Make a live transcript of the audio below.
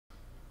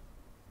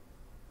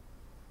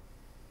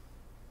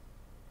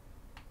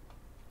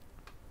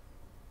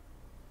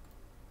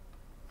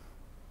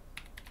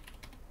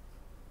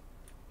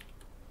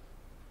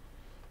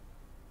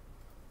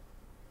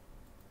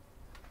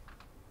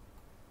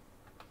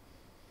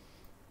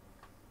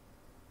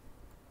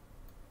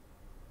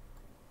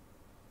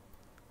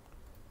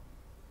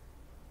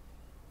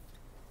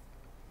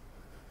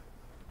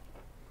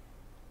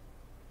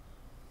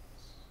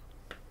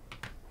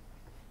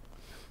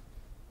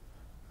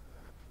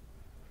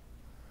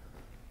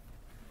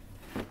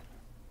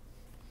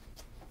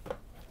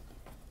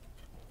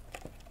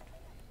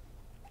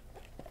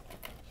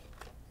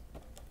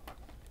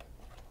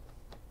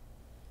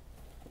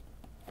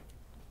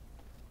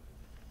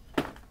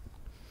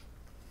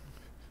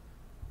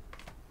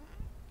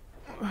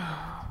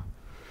How's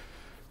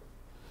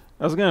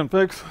it going,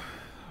 folks?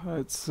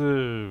 It's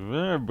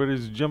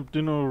everybody's jumped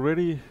in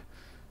already.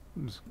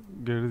 Just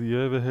go to the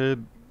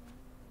overhead.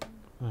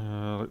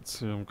 Let's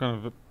see. I'm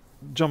kind of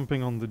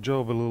jumping on the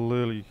job a little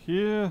early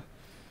here.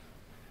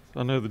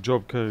 I know the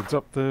job code's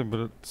up there, but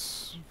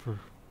it's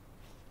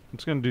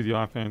going to do the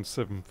iPhone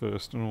 7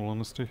 first. In all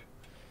honesty,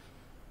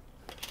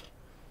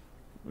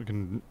 we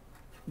can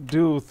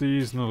deal with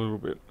these in a little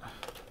bit.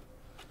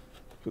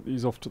 Put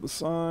these off to the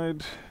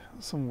side,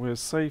 somewhere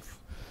safe,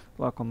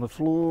 like on the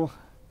floor.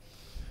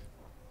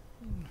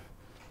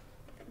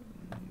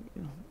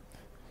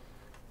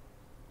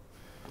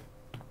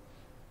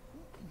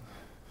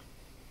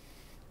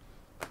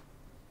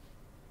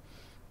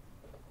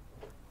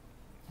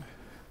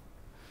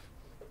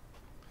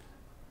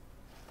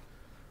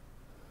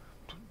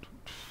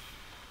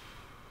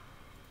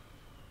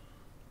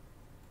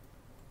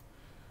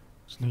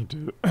 Just need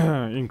to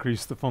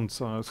increase the font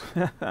size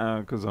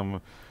because I'm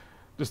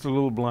just a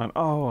little blind.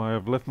 Oh, I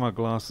have left my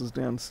glasses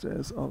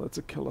downstairs. Oh, that's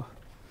a killer.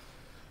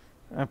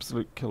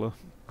 Absolute killer.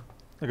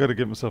 I got to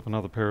get myself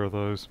another pair of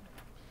those.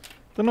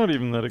 They're not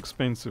even that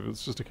expensive.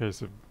 It's just a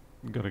case of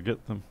got to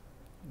get them.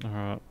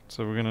 Alright,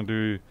 so we're going to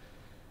do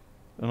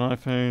an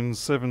iPhone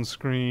 7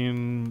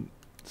 screen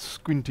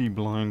squinty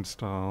blind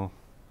style.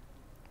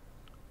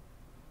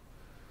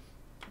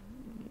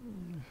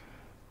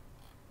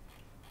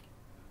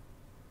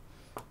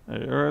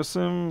 Hey,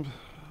 Reassembly.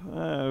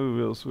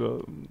 Who else we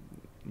got?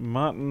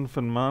 Martin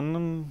van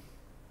Manen.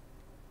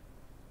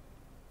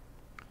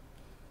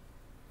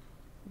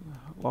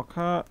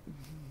 Lockhart.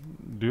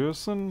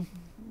 Deurson.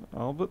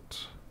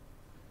 Albert.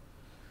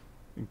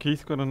 And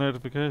Keith got a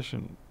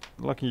notification.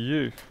 Lucky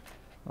you.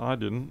 I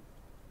didn't.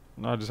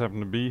 I just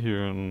happened to be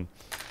here and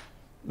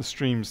the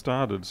stream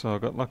started, so I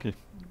got lucky.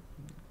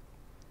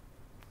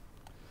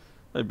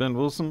 Hey, Ben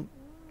Wilson.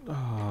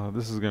 Oh,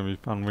 this is going to be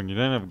fun when you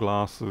don't have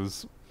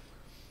glasses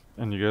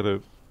and you go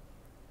to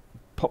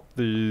pop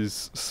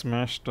these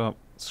smashed up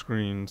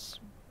screens.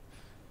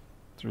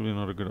 It's really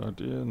not a good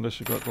idea unless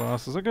you've got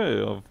glasses.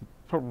 Okay, I've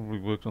probably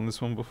worked on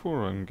this one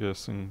before, I'm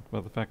guessing,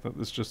 by the fact that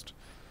this just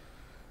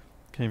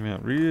came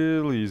out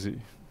real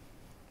easy.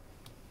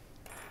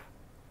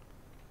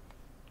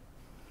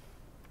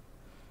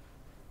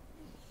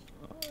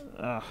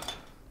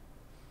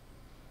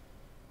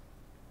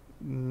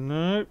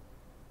 Nope,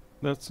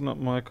 that's not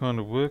my kind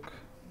of work.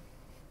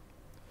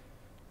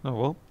 Oh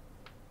well.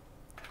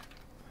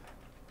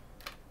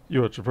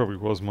 You watch, it probably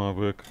was my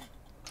work.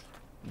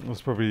 I was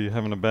probably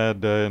having a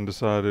bad day and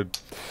decided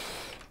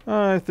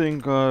I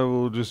think I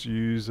will just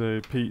use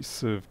a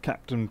piece of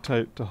Captain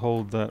tape to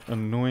hold that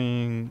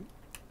annoying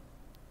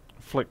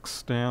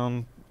flex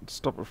down,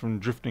 stop it from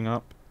drifting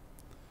up.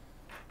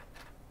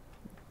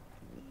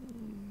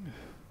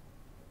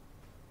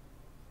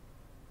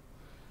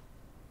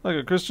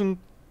 Okay, Christian,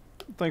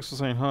 thanks for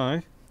saying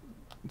hi.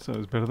 So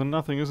it's better than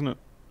nothing, isn't it?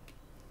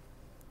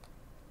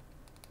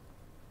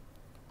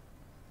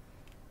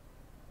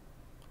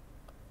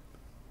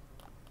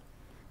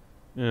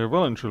 Yeah,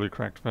 well and truly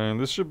cracked phone.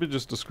 This should be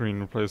just a screen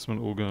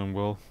replacement, all going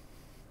well.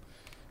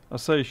 I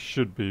say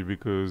should be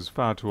because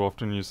far too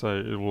often you say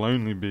it will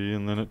only be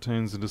and then it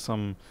turns into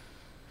some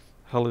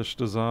hellish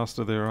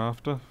disaster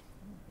thereafter.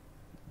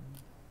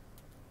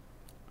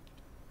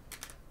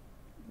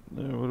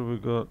 Now, what have we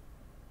got?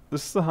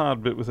 This is the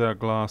hard bit with our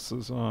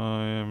glasses.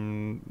 I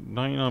am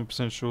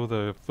 99% sure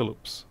they're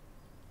Philips.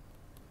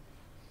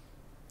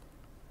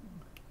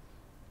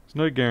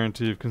 There's no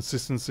guarantee of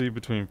consistency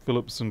between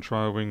Philips and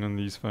Tri-Wing and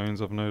these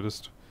phones, I've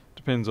noticed.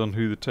 Depends on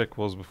who the tech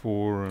was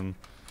before and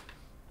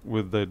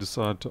whether they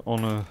decide to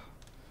honour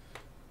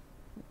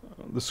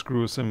the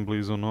screw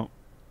assemblies or not.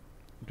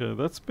 Okay,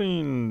 that's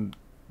been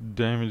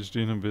damaged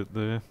in a bit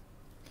there.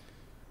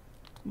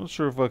 Not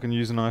sure if I can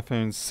use an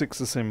iPhone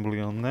 6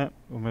 assembly on that,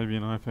 or maybe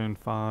an iPhone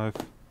 5.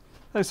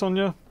 Hey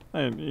Sonia,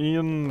 hey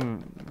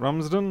Ian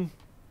Rumsden.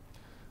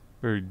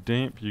 Very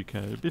damp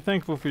UK. Be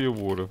thankful for your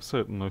water,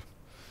 certainly.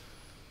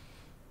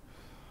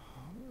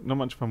 Not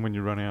much fun when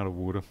you run out of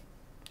water.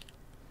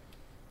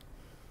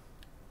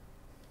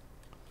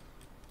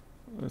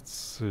 Let's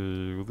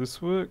see, will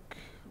this work?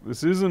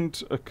 This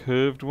isn't a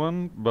curved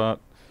one, but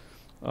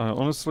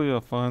honestly I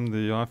find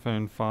the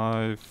iPhone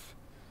 5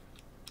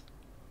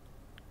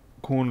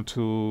 corner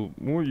tool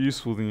more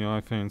useful than the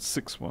iPhone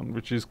 6 one,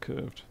 which is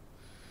curved.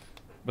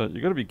 But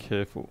you got to be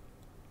careful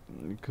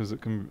because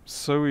it can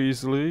so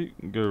easily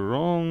go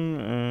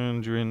wrong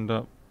and you end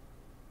up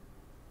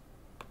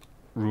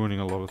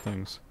ruining a lot of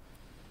things.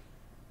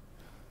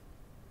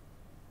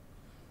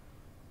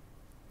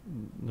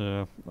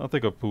 Yeah, I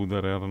think I pulled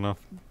that out enough.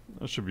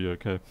 That should be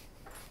okay.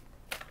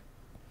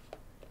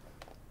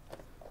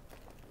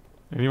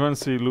 Anyone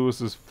see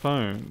Lewis's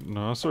phone?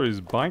 No, I saw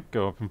his bike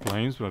go up in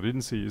flames, but I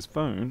didn't see his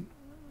phone.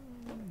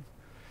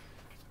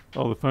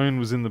 Oh, the phone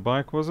was in the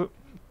bike, was it?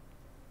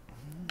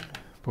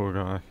 Poor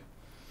guy.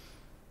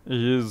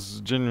 He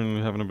is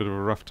genuinely having a bit of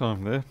a rough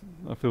time there.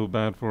 I feel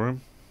bad for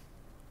him.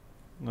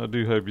 I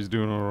do hope he's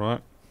doing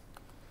alright.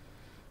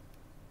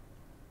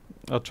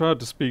 I tried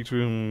to speak to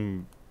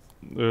him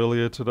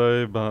earlier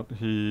today, but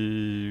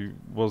he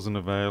wasn't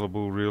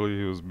available really.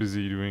 He was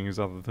busy doing his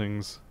other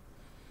things,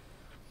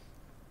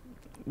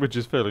 which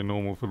is fairly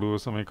normal for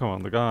Lewis. I mean, come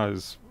on, the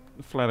guy's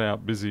flat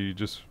out busy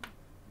just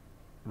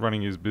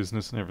running his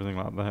business and everything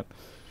like that.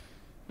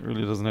 He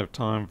really doesn't have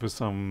time for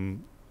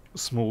some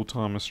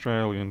small-time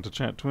Australian to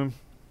chat to him.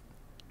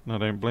 And I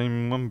don't blame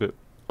him one bit.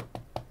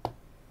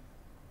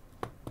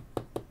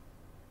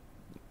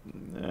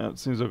 Yeah, it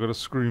seems I've got a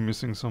screw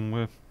missing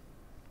somewhere.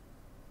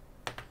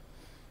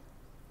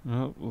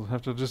 Well, we'll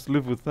have to just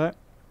live with that.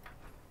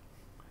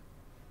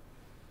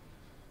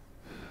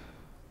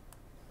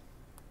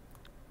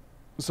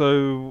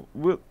 So,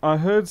 I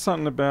heard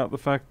something about the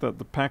fact that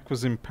the pack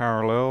was in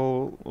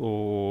parallel,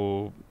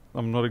 or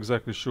I'm not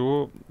exactly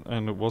sure,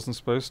 and it wasn't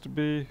supposed to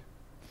be.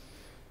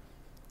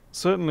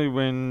 Certainly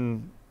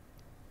when...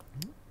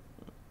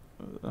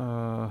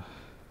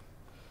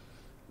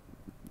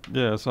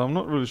 yeah, so I'm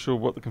not really sure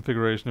what the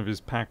configuration of his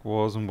pack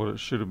was and what it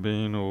should have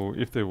been, or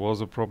if there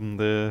was a problem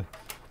there.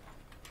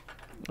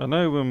 I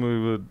know when we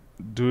were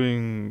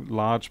doing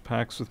large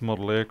packs with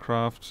model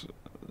aircraft,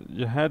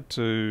 you had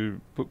to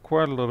put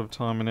quite a lot of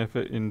time and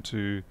effort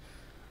into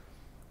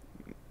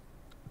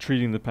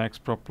treating the packs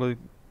properly.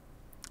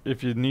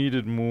 If you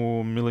needed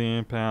more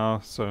milliamp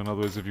hour, so in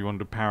other words if you wanted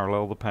to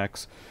parallel the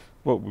packs,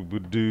 what we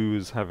would do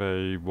is have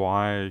a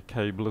Y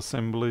cable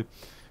assembly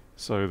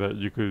so that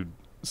you could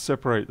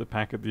separate the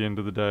pack at the end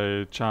of the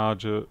day,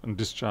 charge it and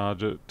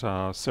discharge it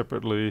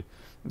separately,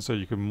 and so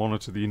you can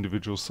monitor the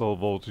individual cell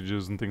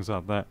voltages and things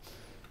like that.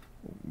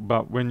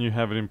 But when you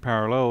have it in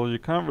parallel, you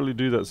can't really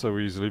do that so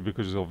easily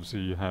because obviously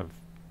you have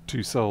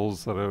two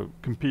cells that are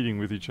competing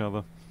with each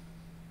other.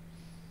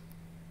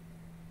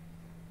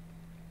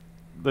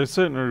 They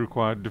certainly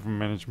require different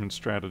management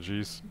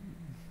strategies.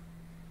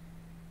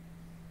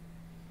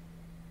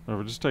 Oh,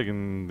 we're just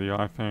taking the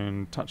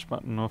iPhone touch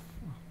button off.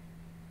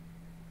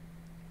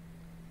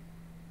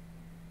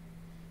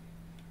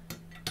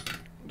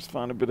 Just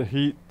find a bit of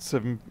heat.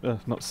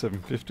 Not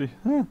 750.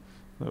 Huh,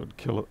 that would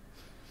kill it.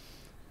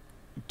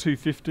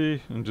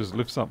 250 and just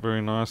lifts up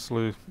very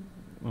nicely.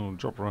 It'll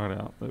drop right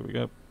out. There we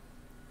go.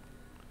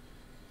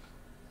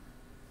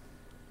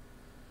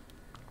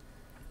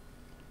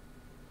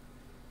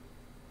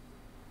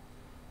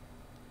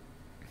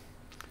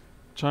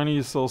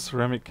 Chinese sell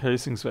ceramic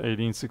casings for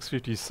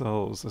 18650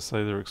 cells. They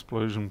say they're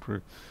explosion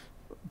proof.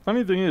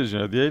 Funny thing is, you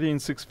know, the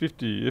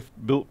 18650, if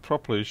built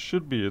properly,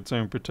 should be its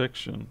own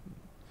protection.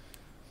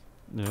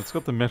 Yeah, it's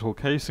got the metal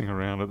casing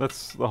around it.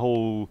 That's the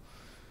whole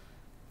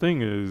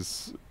thing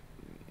is,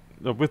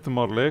 with the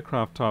model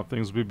aircraft type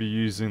things, we'd be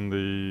using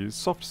the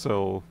soft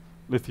cell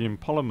lithium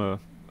polymer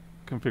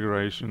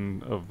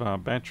configuration of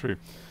battery.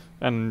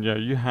 And yeah,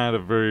 you had a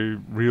very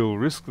real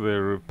risk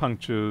there of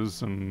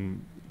punctures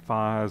and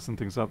fires and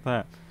things like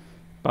that.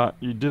 But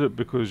you did it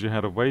because you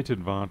had a weight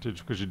advantage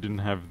because you didn't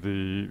have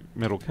the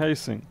metal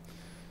casing.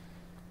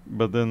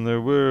 But then there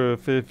were a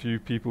fair few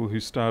people who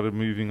started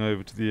moving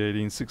over to the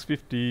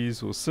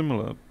 18650s or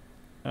similar.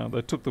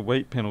 They took the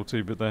weight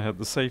penalty, but they had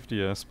the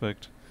safety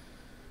aspect.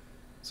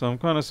 So I'm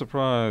kind of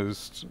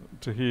surprised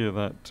to hear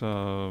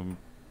that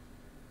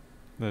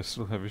they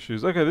still have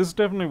issues. Okay, this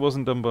definitely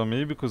wasn't done by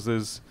me because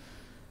there's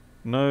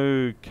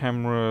no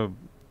camera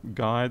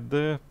guide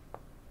there.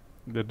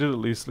 They did at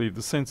least leave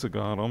the sensor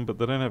guide on, but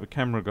they don't have a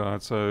camera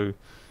guide, so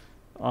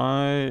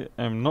I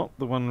am not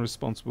the one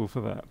responsible for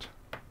that.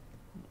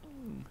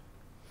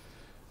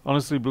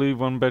 Honestly believe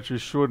one battery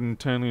is short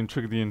internally and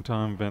trigger the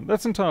in-time event.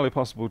 That's entirely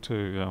possible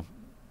too, yeah.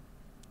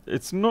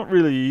 It's not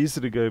really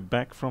easy to go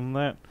back from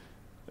that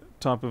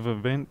type of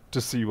event to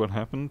see what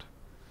happened,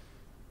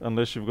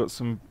 unless you've got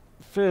some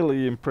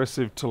fairly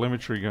impressive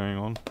telemetry going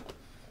on.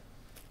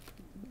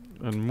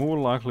 And more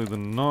likely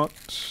than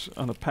not,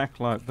 on a pack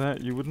like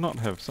that, you would not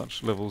have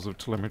such levels of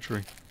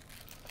telemetry.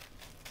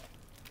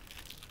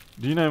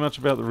 Do you know much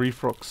about the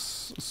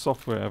Refrox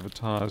software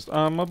advertised?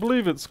 I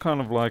believe it's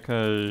kind of like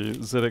a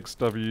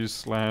ZXW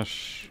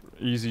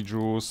 /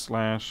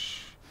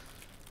 EasyDraw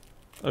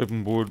 /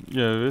 OpenBoard.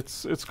 Yeah,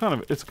 it's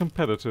a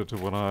competitor to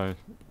what I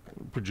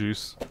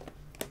produce.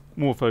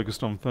 More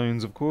focused on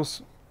phones, of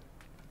course.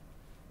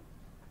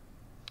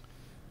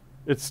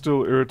 It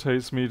still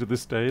irritates me to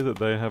this day that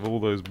they have all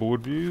those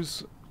board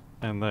views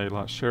and they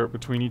like share it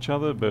between each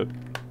other, but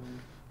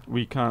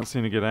we can't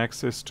seem to get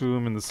access to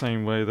them in the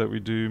same way that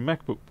we do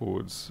MacBook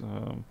boards.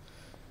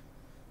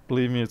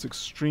 Believe me, it's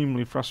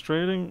extremely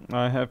frustrating.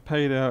 I have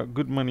paid out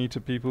good money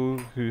to people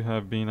who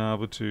have been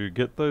able to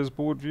get those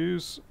board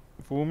views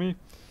for me,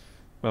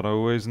 but I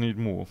always need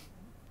more.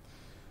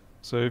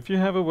 So if you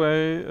have a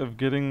way of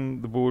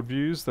getting the board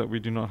views that we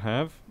do not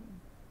have,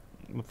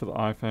 for the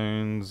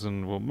iPhones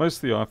and, well, most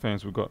of the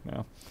iPhones we've got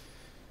now,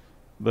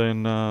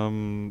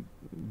 then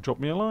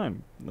drop me a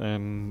line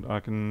and I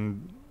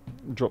can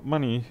drop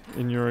money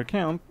in your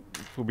account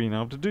for being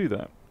able to do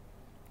that.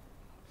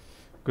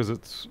 Because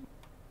it's,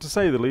 to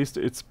say the least,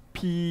 it's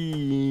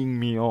peeing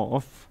me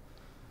off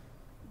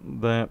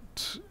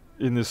that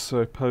in this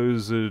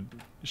supposed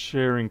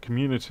sharing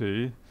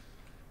community,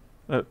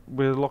 that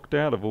we're locked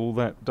out of all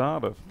that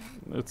data.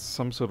 It's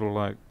some sort of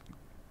like,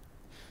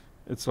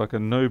 it's like a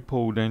no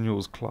Paul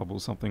Daniels club or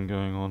something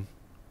going on.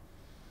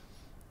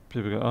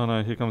 People go, oh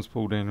no, here comes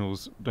Paul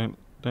Daniels. Don't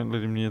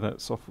let him near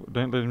that software.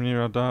 Don't let him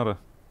near our data.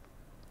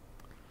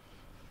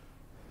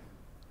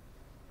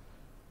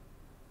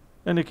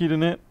 And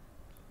Nikitanet.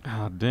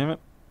 Ah, damn it.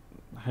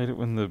 I hate it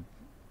when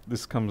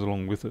this comes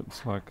along with it.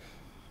 It's like,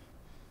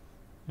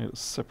 let's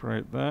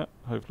separate that,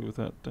 hopefully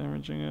without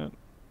damaging it.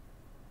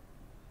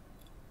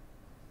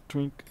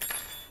 Twink.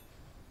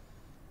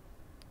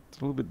 It's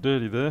a little bit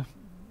dirty there.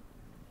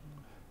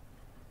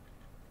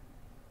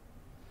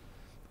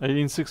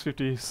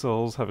 18650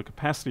 cells have a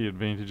capacity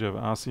advantage over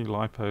RC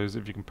lipos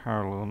if you can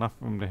parallel enough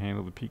of them to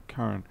handle the peak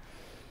current.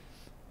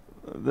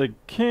 They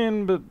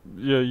can, but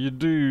yeah, you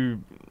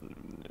do.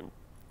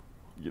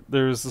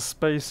 There is the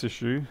space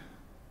issue.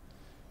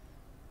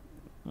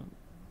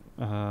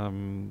 Yeah,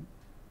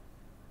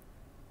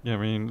 I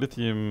mean,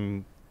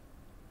 lithium.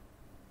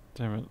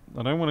 Damn it.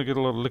 I don't want to get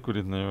a lot of liquid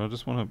in there. I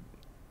just want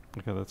to.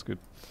 Okay, that's good.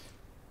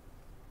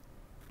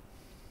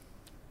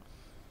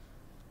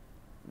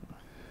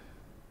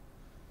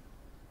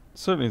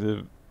 Certainly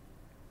the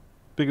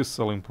biggest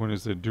selling point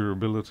is their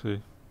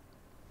durability.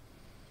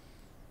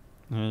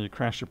 You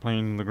crash your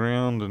plane in the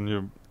ground and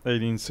your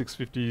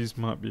 18650s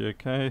might be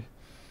okay,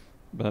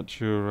 but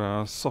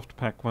your soft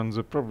pack ones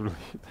are probably,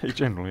 they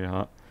generally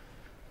aren't.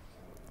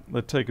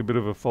 They take a bit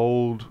of a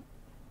fold,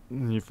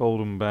 and you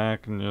fold them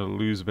back and you'll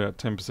lose about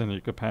 10% of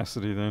your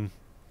capacity then,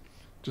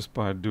 just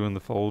by doing the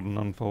fold and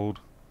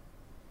unfold.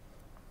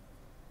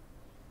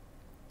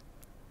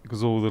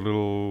 Because all the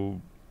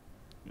little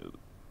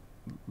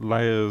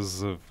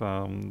layers of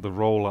the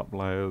roll-up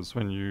layers,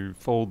 when you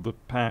fold the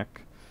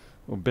pack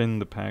or bend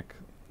the pack,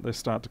 they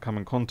start to come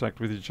in contact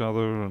with each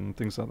other and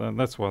things like that, and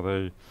that's why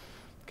they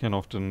can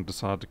often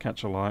decide to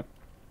catch a light.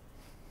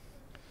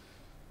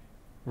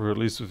 Or at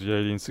least with the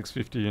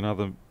 18650 and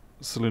other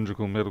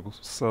cylindrical metal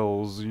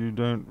cells, you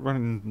don't run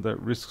into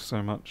that risk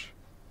so much.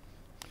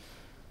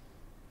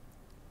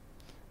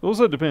 It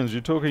also depends,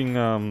 you're talking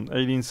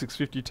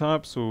 18650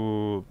 types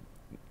or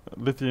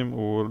lithium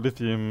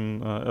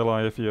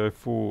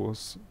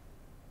LiFeO4s.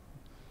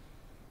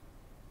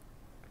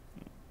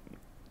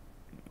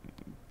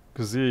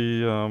 Because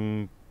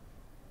the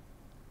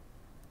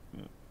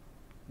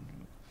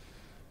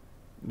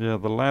yeah,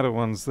 the latter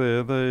ones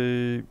there,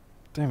 they,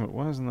 damn it,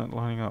 why isn't that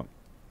lining up?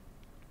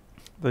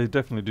 They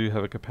definitely do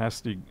have a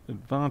capacity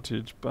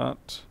advantage,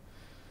 but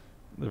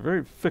they're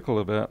very fickle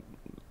about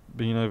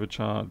being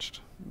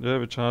overcharged. You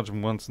overcharge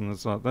them once and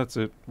it's like, that's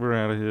it, we're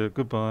out of here,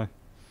 goodbye.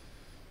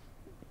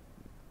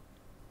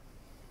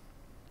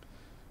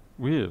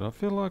 Weird, I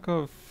feel like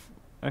I've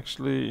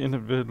actually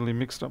inadvertently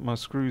mixed up my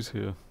screws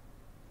here.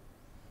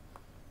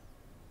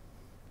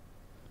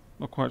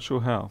 Not quite sure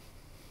how.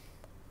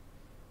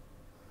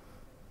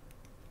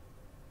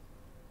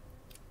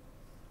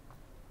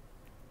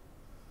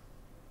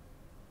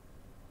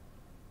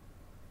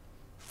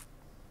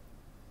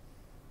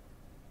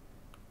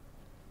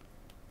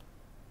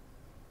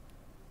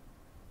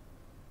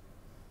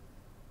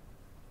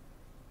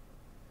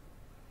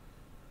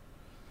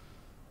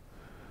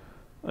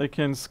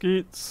 Can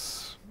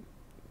Skeets,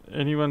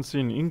 anyone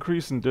see an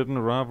increase in dead on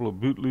arrival or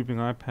boot looping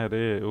iPad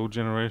Air all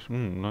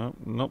generation? No,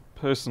 not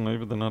personally,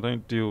 but then I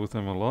don't deal with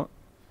them a lot.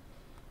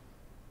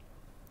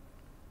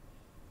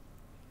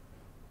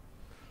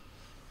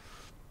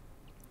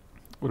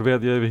 What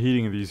about the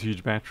overheating of these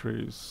huge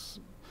batteries?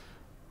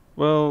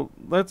 Well,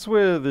 that's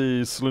where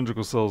the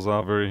cylindrical cells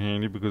are very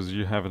handy, because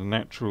you have a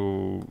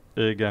natural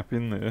air gap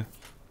in there,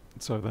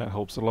 so that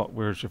helps a lot,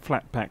 whereas your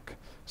flat pack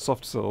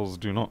soft cells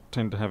do not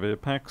tend to have air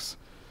packs.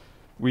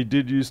 We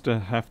did used to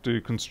have to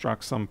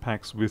construct some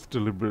packs with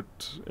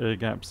deliberate air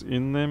gaps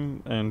in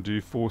them and do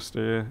forced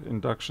air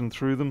induction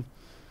through them,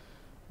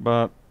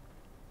 but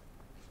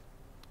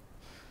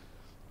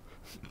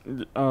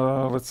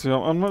let's see,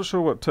 I'm not sure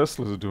what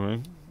Teslas are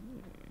doing.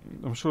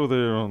 I'm sure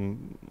they're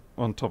on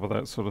top of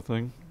that sort of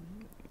thing.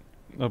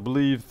 I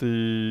believe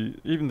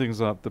even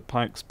things like the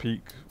Pikes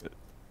Peak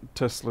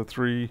Tesla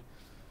 3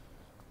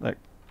 that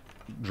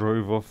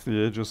drove off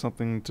the edge or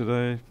something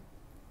today,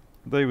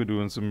 they were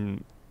doing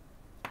some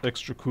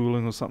extra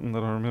cooling or something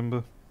that I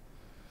remember.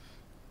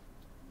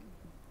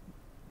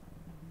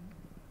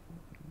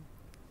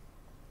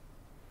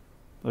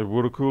 They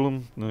water cool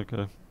them?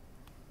 Okay.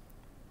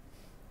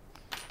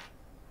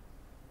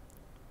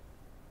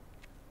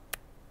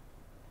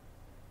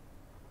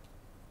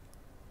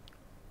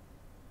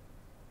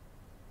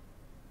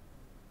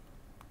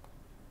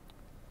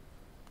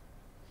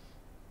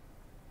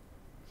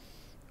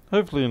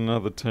 Hopefully in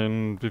another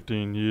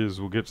 10-15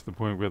 years we'll get to the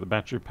point where the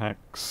battery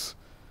packs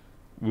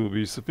will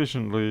be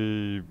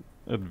sufficiently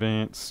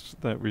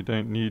advanced that we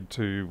don't need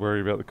to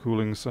worry about the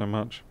cooling so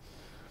much.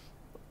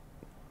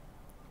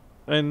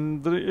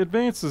 And the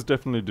advances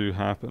definitely do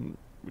happen,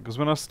 because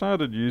when I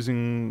started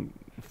using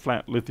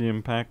flat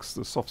lithium packs,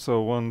 the soft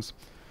cell ones,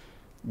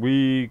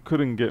 we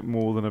couldn't get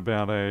more than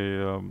about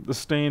the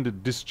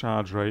standard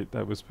discharge rate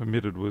that was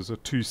permitted was a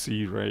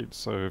 2C rate.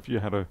 So if you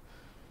had a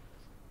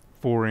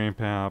 4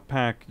 amp hour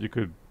pack, you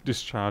could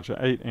discharge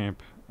at 8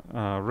 amp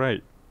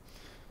rate.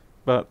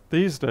 But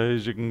these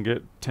days you can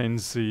get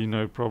 10C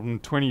no problem,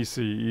 20C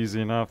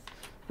easy enough.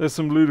 There's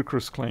some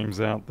ludicrous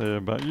claims out there,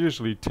 but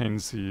usually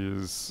 10C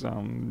is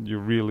your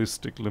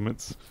realistic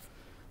limits,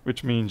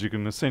 which means you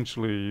can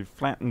essentially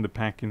flatten the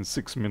pack in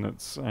 6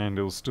 minutes and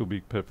it'll still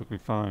be perfectly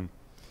fine.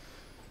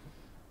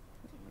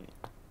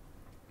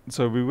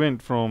 So we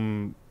went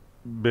from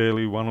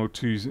barely 1 or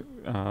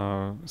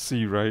 2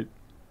 C rate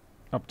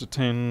up to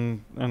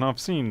 10, and I've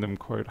seen them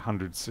quote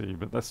 100C,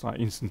 but that's like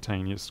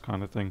instantaneous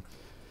kind of thing.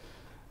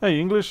 Hey,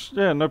 English?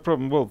 Yeah, no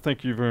problem. Well,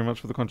 thank you very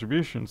much for the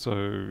contribution. So,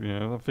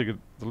 I figured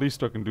the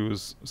least I can do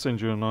is send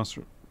you a nice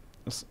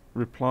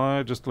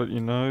reply, just to let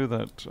you know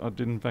that I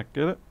did in fact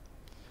get it.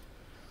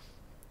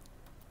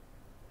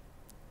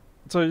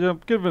 So, yeah,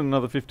 give it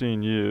another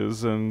 15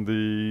 years, and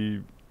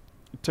the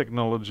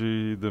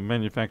technology, the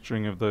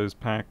manufacturing of those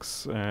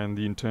packs, and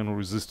the internal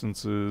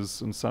resistances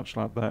and such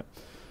like that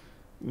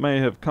may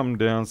have come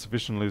down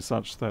sufficiently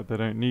such that they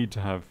don't need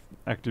to have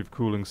active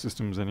cooling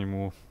systems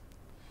anymore.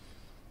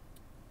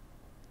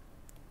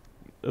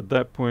 At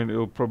that point,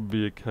 it'll probably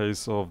be a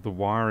case of the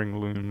wiring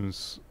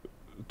looms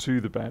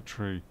to the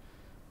battery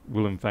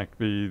will in fact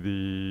be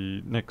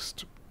the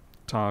next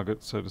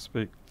target, so to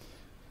speak.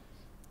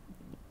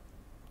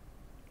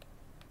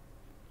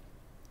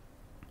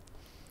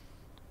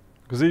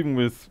 Because even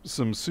with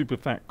some super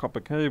fat copper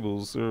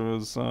cables, there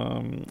is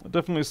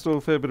definitely still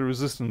a fair bit of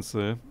resistance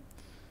there.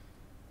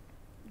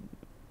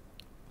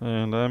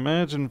 And I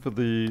imagine for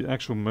the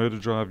actual motor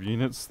drive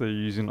units, they're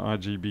using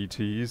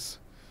IGBTs.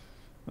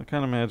 I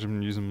can't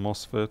imagine using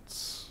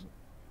MOSFETs.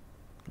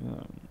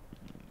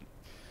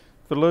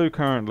 For low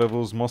current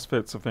levels,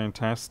 MOSFETs are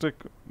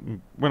fantastic.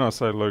 When I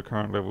say low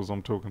current levels,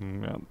 I'm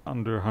talking about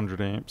under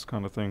 100 amps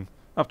kind of thing,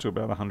 up to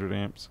about 100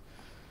 amps.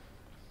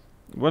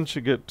 Once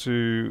you get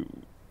to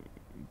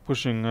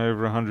pushing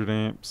over 100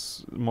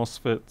 amps,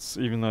 MOSFETs,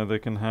 even though they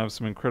can have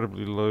some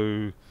incredibly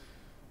low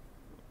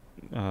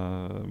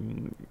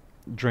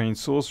drain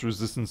source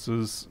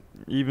resistances,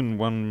 even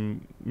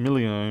 1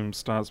 milliohm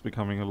starts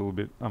becoming a little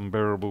bit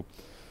unbearable.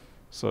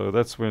 So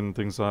that's when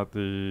things like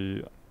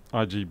the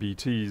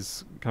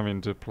IGBTs come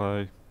into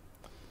play,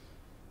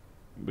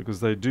 because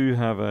they do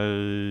have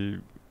a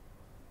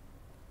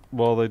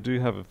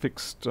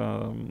fixed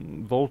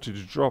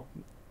voltage drop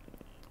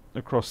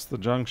across the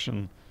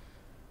junction.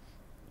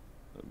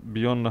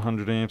 Beyond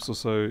 100 amps or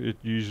so, it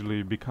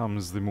usually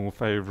becomes the more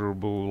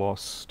favorable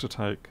loss to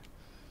take.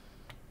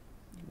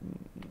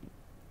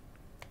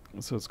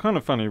 So it's kind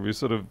of funny, we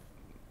sort of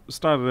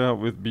started out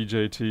with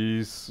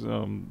BJTs,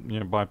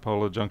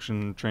 bipolar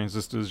junction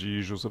transistors, your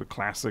usual sort of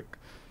classic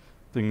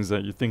things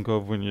that you think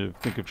of when you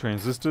think of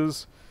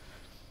transistors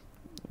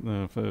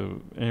for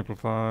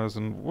amplifiers,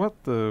 and why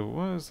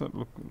does that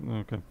look,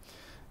 okay.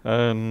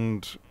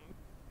 And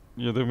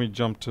then we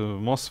jumped to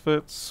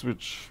MOSFETs,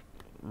 which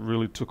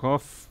really took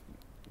off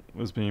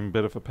as being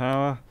better for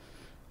power,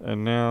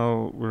 and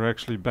now we're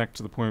actually back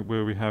to the point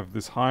where we have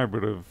this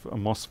hybrid of a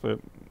MOSFET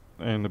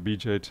and a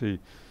BJT,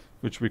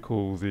 which we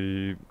call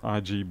the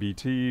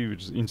IGBT,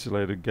 which is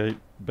insulated gate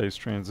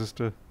based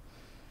transistor.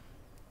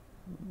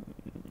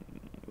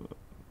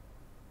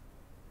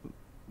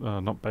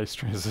 Not base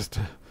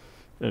transistor.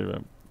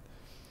 Anyway,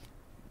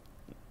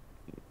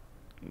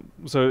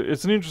 so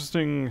it's an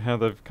interesting how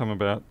they've come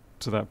about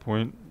to that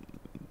point.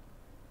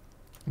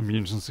 It'll be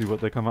interesting to see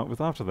what they come up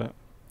with after that.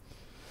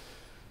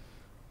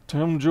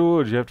 Tom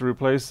George, you have to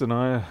replace an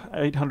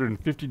 $850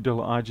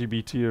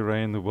 IGBT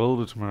array in the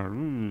welder tomorrow.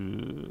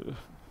 Ooh.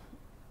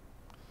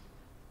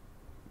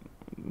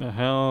 Now,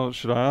 how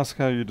should I ask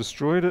how you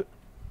destroyed it?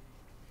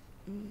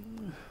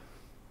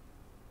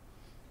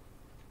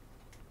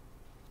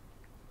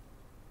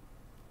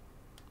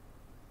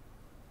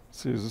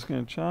 See, is this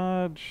going to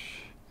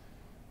charge?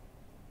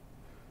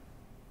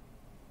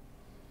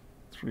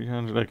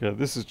 300. Okay,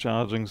 this is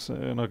charging, so,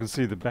 and I can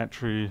see the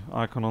battery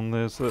icon on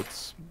there, so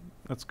that's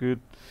good.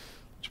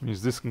 Which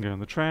means this can go in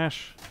the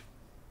trash.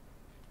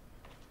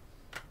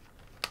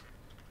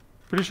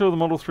 Pretty sure the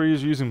Model 3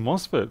 is using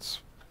MOSFETs.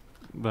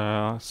 They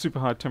are super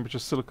high temperature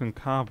silicon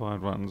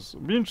carbide ones.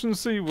 It'll be interesting to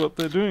see what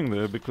they're doing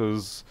there,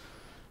 because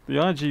the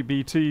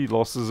IGBT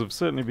losses have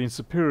certainly been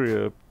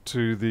superior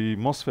to the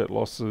MOSFET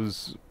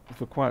losses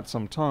for quite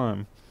some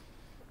time.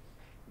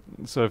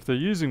 So if they're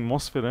using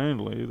MOSFET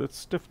only,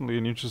 that's definitely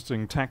an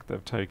interesting tack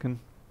they've taken.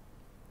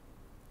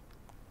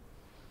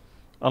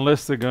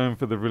 Unless they're going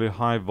for the really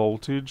high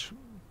voltage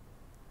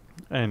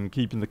and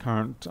keeping the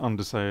current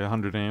under, say,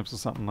 100 amps or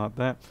something like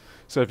that.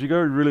 So if you go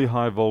really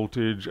high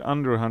voltage,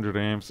 under 100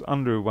 amps,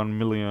 under 1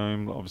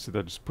 milliohm, obviously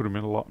they just put them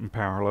in a lot in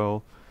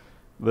parallel,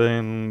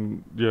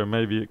 then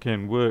maybe it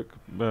can work.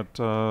 But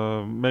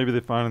maybe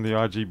they're finding the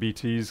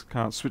IGBTs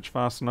can't switch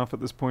fast enough at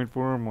this point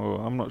for them,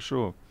 or I'm not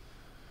sure.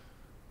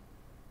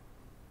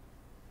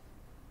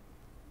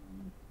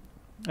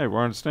 Hey,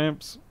 warrant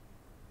stamps.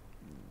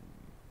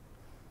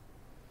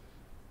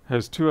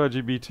 Has 2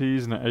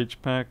 IGBTs and an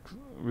H-pack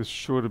with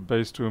shorter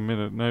base to a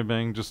minute. No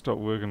bang, just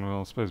stopped working. Well,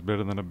 I suppose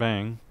better than a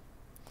bang.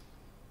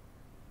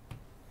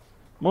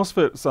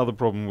 MOSFET's other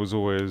problem was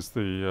always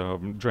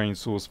the drain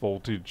source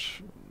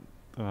voltage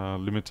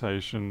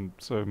limitation.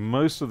 So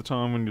most of the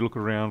time when you look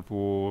around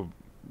for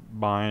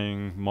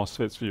buying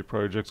MOSFETs for your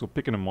projects or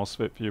picking a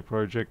MOSFET for your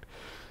project,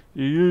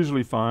 you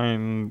usually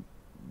find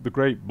the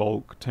great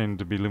bulk tend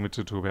to be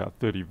limited to about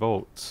 30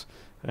 volts.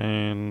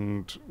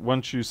 And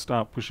once you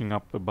start pushing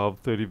up above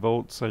 30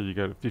 volts, say you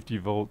go to 50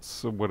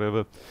 volts or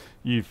whatever,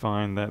 you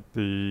find that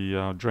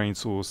the drain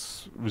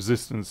source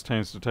resistance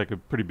tends to take a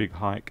pretty big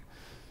hike,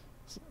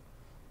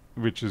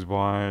 which is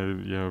why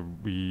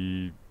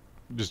we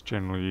just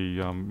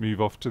generally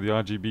move off to the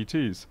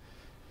IGBTs.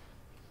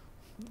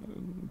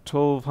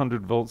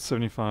 1200 volts,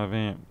 75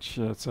 amps.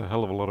 That's a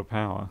hell of a lot of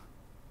power.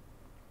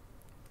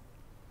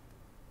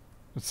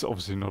 It's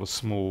obviously not a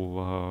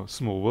small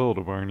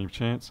world by any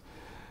chance.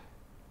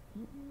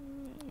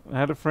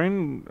 I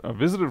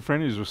visited a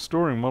friend who's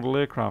restoring model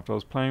aircraft. I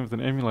was playing with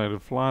an emulator to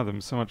fly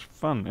them. So much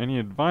fun. Any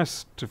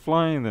advice to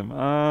flying them?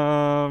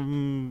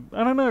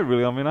 I don't know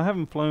really. I mean, I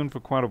haven't flown for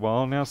quite a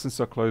while now since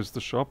I closed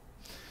the shop.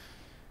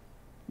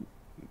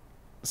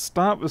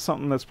 Start with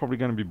something that's probably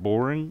going to be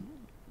boring,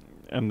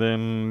 and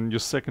then your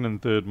second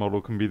and third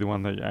model can be the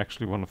one that you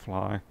actually want to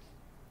fly.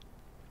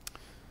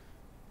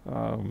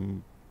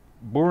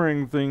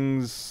 Boring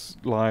things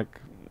like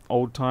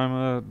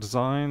old-timer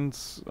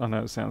designs. I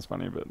know it sounds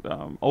funny, but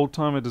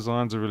old-timer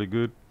designs are really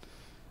good.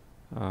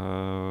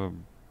 Yeah,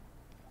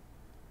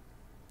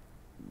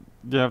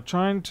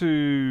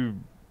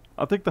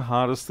 I think the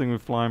hardest thing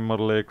with flying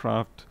model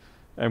aircraft,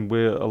 and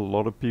where a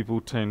lot of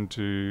people tend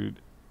to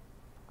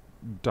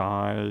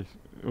die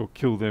or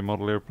kill their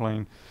model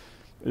airplane,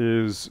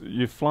 is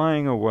you're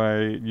flying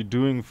away, you're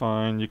doing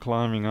fine, you're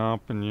climbing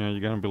up, and you're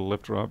going a bit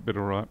left, right, bit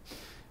right.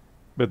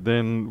 But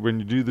then when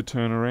you do the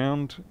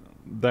turnaround,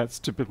 that's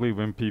typically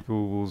when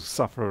people will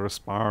suffer a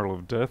spiral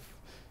of death,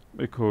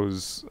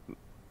 because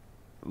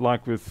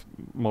like with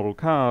model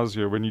cars,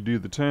 when you do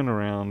the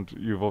turnaround,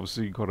 you've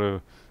obviously got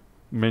to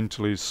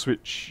mentally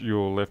switch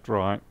your left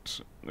right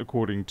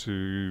according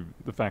to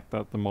the fact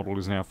that the model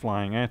is now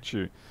flying at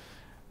you.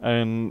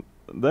 And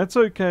that's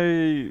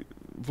okay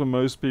for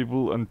most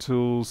people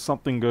until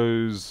something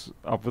goes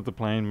up with the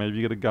plane. Maybe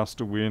you get a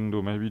gust of wind,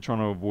 or maybe you're trying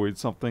to avoid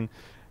something,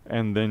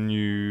 and then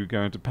you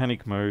go into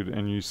panic mode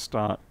and you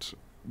start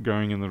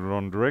going in the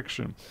wrong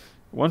direction.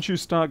 Once you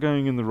start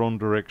going in the wrong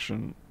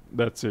direction,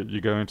 that's it.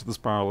 You go into the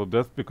spiral of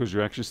death, because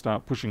you actually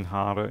start pushing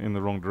harder in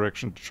the wrong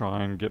direction to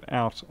try and get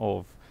out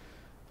of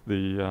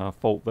the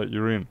fault that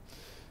you're in.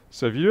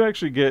 So if you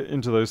actually get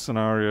into those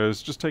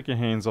scenarios, just take your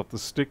hands off the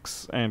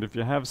sticks, and if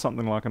you have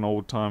something like an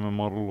old-timer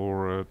model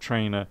or a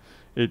trainer,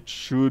 it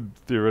should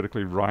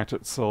theoretically right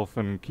itself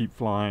and keep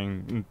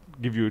flying and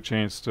give you a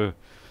chance to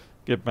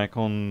get back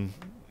on,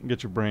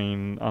 get your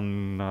brain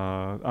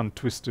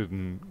untwisted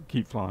and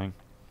keep flying.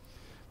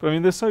 But I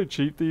mean, they're so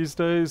cheap these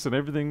days, and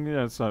everything,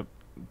 it's like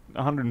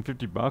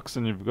 $150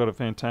 and you've got a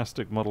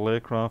fantastic model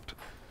aircraft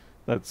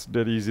that's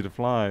dead easy to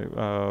fly.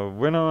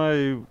 When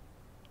I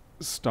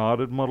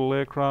started model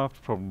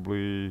aircraft,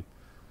 probably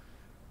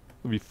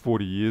maybe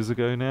 40 years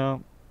ago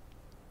now,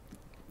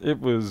 it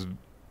was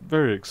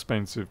very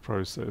expensive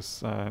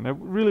process, and it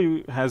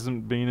really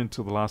hasn't been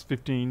until the last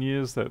 15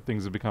 years that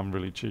things have become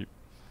really cheap.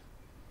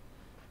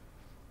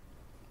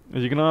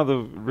 You can either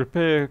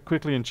repair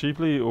quickly and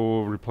cheaply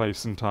or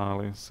replace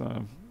entirely,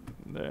 so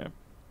yeah.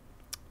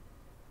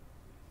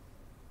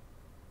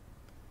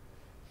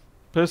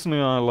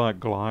 Personally, I like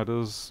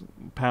gliders,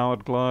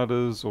 powered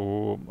gliders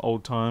or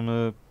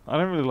old-timer. I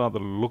don't really like the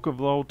look of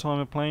the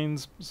old-timer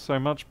planes so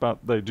much,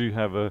 but they do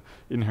have a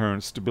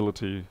inherent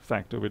stability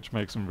factor which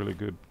makes them really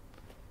good.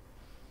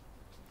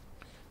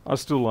 I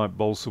still like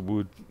balsa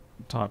wood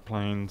type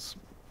planes.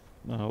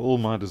 All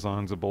my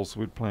designs are balsa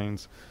wood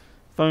planes.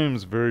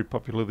 Foam's very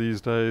popular these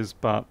days,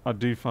 but I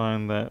do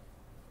find that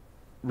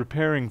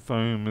repairing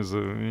foam is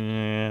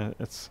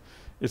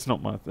it's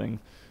not my thing.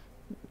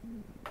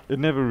 It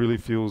never really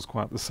feels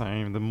quite the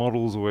same. The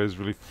model's always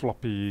really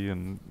floppy,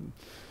 and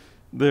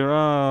there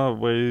are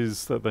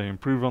ways that they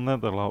improve on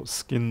that. They'll like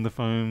skin the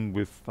foam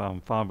with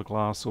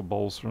fiberglass or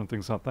balsa and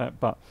things like that,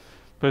 but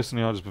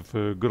personally I just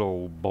prefer good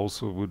old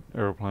balsa wood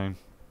aeroplane.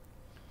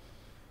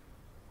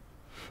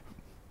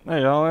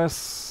 Hey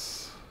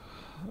LS,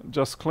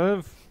 just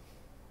Clev.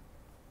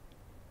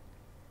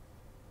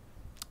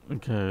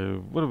 Okay,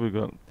 what have we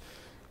got?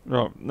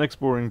 Right, next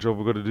boring job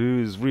we've got to do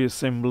is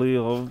reassembly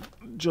of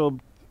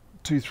job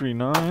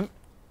 239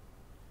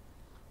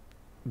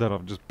 that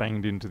I've just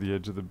banged into the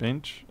edge of the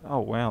bench. Oh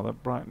wow,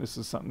 that brightness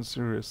is something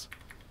serious.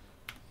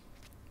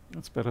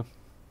 That's better.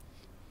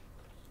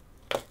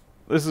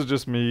 This is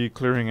just me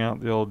clearing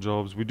out the old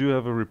jobs. We do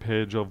have a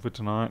repair job for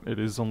tonight. It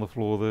is on the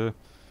floor there,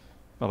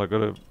 but I got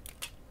to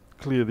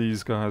clear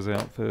these guys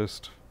out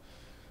first.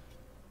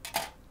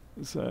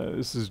 So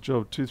this is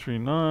job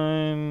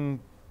 239.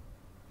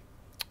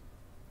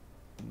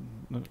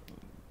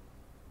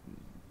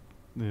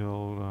 The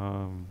old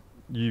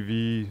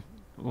UV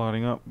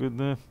lighting up good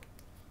there.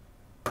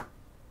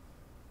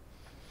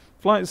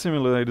 Flight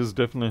simulators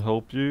definitely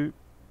help you.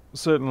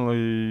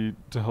 certainly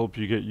to help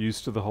you get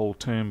used to the whole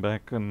turn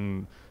back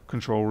and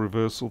control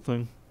reversal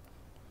thing.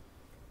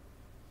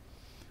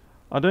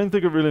 I don't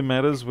think it really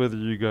matters whether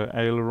you go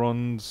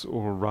ailerons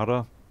or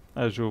rudder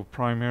as your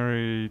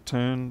primary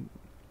turn.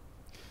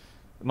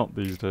 Not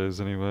these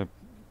days anyway.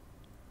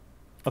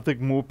 I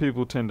think more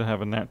people tend to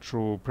have a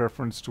natural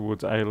preference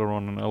towards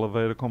aileron and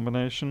elevator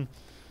combination,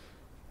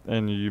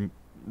 and you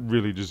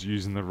really just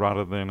using the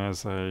rudder then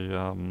as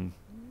a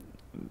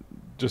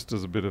just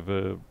as a bit of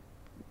a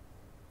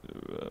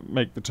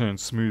make the turn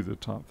smoother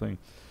type thing.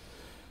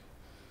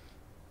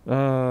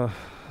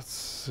 Let's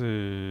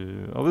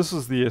see. Oh, this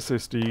is the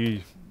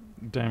SSD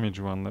damage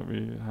one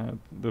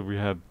that we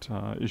had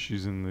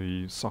issues in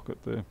the socket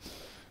there.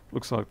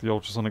 Looks like the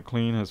ultrasonic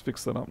clean has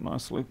fixed that up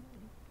nicely.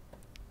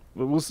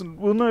 But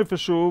we'll know for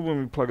sure when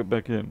we plug it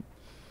back in.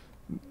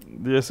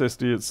 The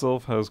SSD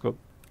itself has got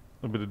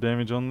a bit of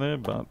damage on there,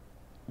 but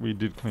we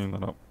did clean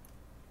that up.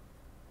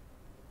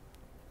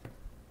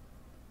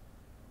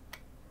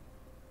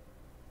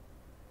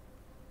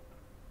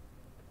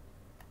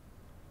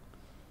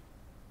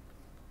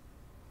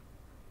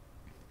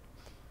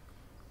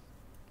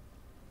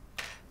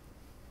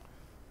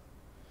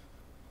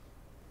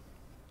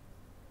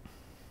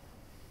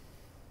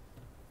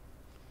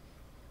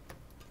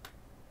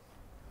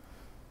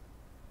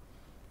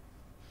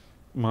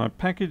 My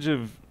package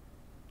of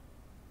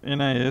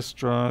NAS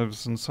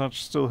drives and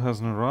such still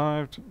hasn't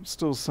arrived.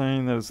 Still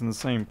saying that it's in the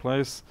same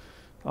place.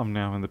 I'm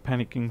now in the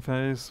panicking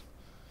phase.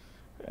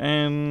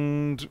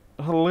 And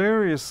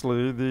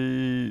hilariously,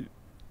 the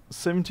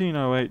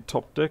 1708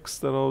 top decks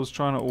that I was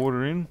trying to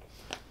order in,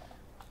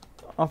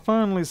 I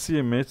finally see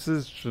a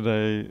message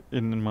today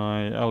in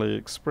my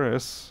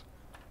AliExpress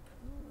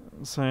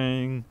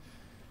saying,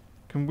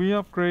 can we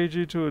upgrade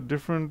you to a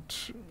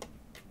different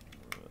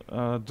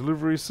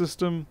delivery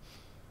system?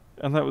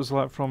 And that was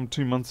like from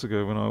 2 months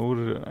ago when I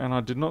ordered it, and I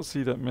did not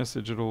see that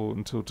message at all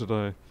until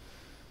today.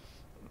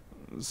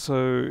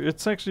 So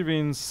it's actually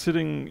been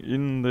sitting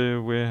in their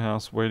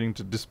warehouse waiting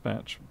to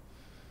dispatch.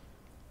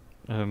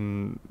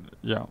 And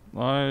yeah,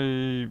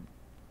 I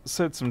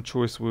said some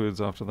choice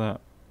words after that.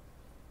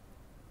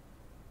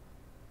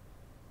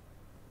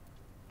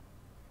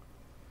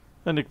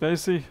 And Nick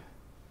Vasey,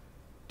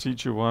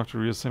 teach your wife to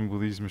reassemble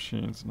these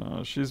machines.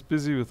 No, she's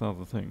busy with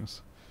other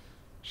things.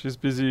 She's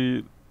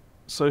busy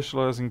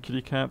socializing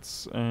kitty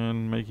cats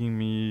and making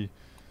me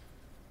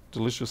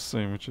delicious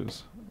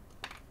sandwiches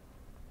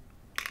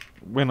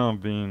when I'm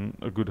being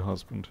a good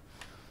husband,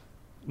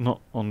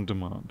 not on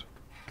demand.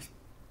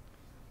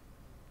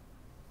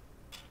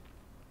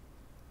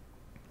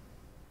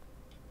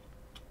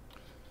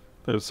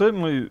 Though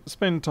certainly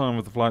spend time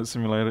with the flight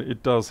simulator,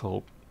 it does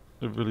help.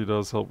 It really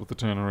does help with the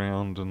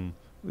turnaround and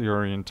the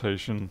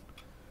orientation.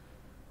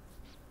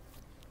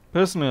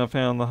 Personally, I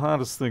found the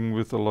hardest thing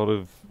with a lot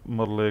of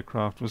model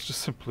aircraft was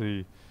just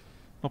simply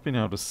not being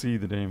able to see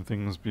the damn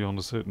things beyond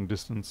a certain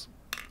distance.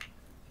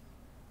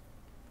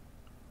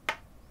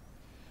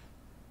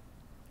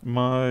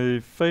 My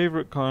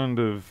favorite kind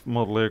of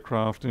model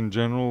aircraft in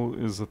general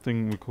is a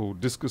thing we call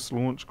discus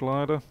launch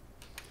glider,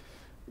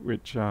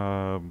 which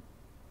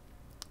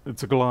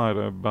it's a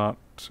glider, but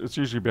it's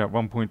usually about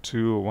 1.2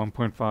 or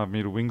 1.5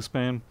 meter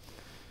wingspan,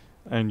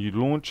 and you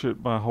launch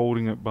it by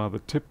holding it by the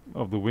tip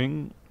of the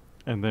wing.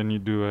 And then you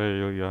do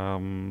a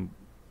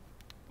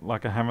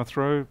like a hammer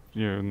throw,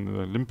 you know, in the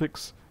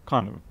Olympics,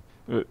 kind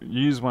of.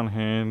 Use one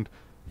hand,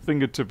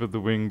 fingertip of the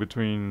wing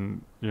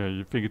between,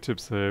 your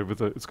fingertips there.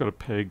 It's got a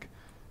peg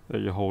that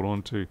you hold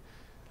on to.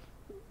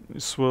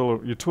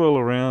 You twirl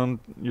around,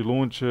 you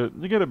launch it.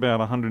 You get about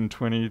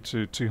 120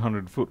 to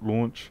 200 foot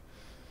launch,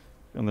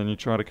 and then you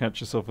try to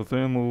catch yourself a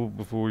thermal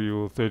before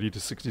your 30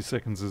 to 60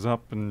 seconds is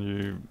up, and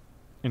you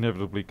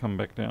inevitably come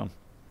back down.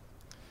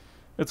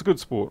 It's a good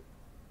sport.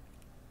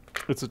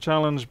 It's a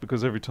challenge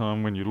because every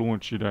time when you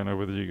launch, you don't know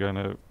whether you're going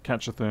to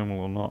catch a thermal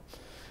or not.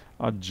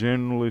 I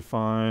generally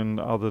find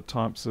other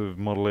types of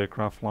model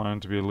aircraft flying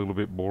to be a little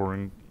bit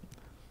boring.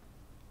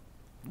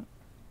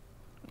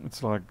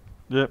 It's like,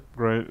 yep,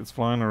 great, it's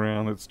flying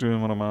around, it's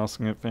doing what I'm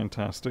asking it,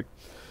 fantastic.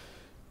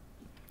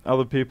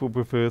 Other people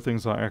prefer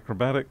things like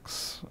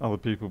acrobatics. Other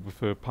people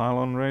prefer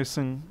pylon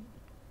racing.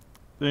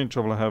 The only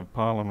trouble I have with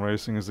pylon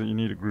racing is that you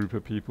need a group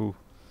of people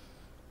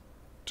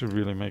to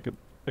really make it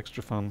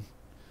extra fun.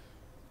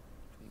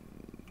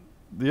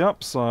 The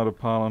upside of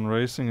pylon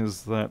racing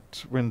is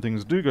that when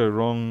things do go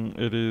wrong,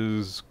 it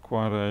is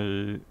quite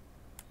a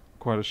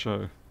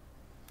show.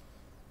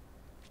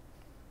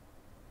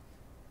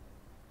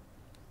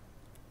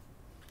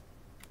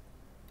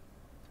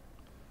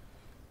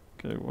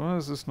 Okay, why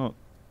is this not...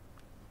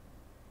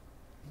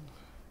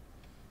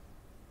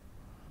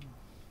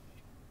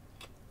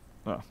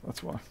 Ah,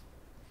 that's why.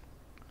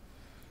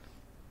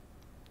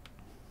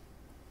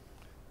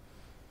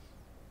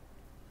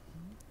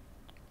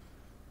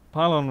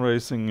 Pylon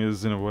racing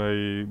is, in a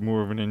way,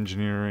 more of an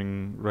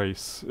engineering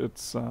race.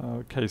 It's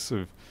a case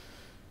of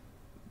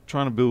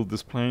trying to build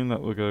this plane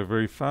that will go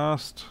very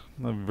fast,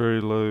 have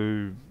very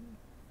low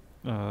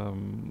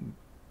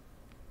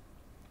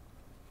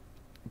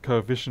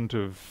coefficient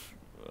of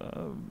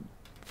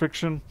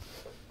friction,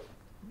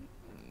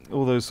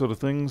 all those sort of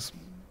things,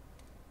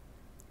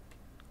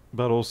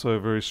 but also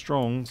very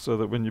strong, so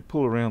that when you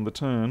pull around the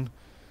turn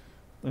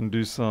and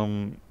do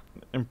some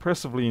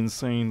impressively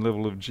insane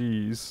level of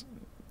G's,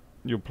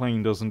 your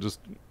plane doesn't just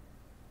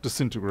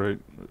disintegrate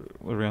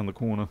around the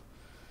corner.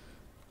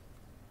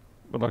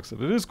 But like I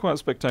said, it is quite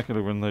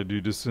spectacular when they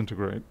do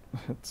disintegrate.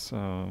 It's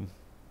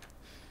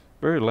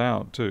very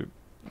loud too.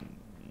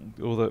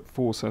 All that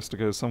force has to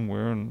go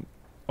somewhere, and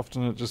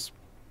often it just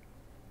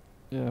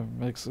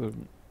makes a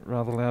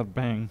rather loud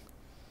bang.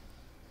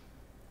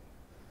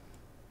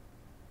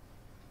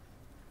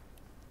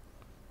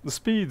 The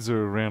speeds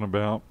are around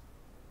about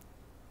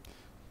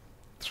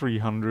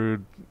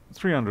 300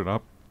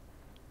 up.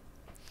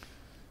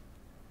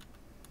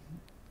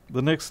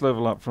 The next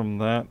level up from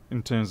that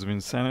in terms of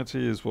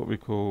insanity is what we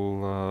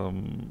call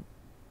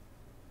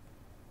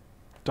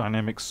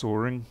dynamic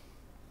soaring.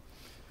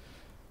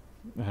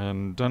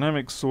 And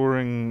dynamic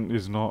soaring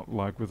is not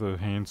like with a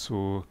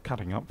handsaw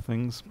cutting up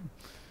things.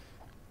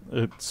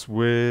 It's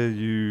where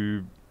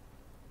you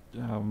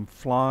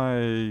fly,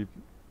 you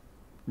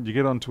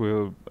get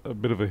onto a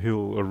bit of a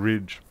hill, a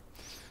ridge,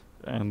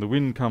 and the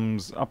wind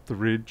comes up the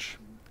ridge,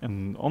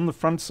 and on the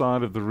front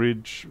side of the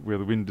ridge where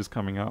the wind is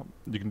coming up,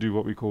 you can do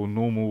what we call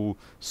normal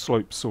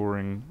slope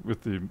soaring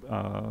with the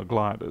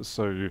gliders.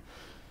 So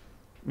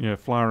you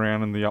fly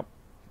around in the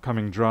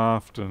upcoming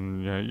draft,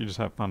 and you just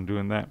have fun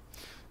doing that.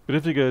 But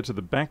if you go to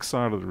the back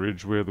side of the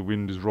ridge where the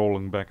wind is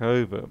rolling back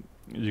over,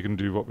 you can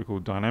do what we call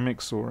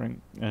dynamic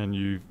soaring, and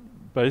you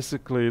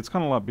basically, it's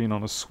kind of like being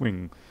on a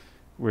swing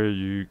where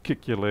you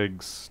kick your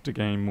legs to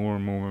gain more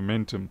and more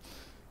momentum.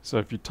 So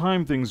if you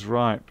time things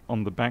right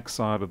on the back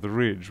side of the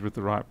ridge with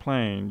the right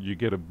plane, you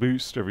get a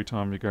boost every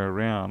time you go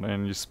around,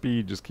 and your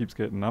speed just keeps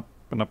getting up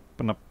and up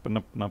and up and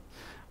up and up.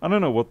 I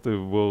don't know what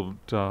the world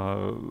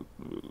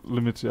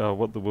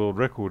what the world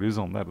record is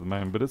on that at the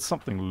moment, but it's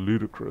something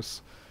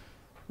ludicrous.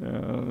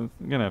 I'm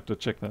gonna have to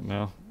check that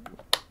now.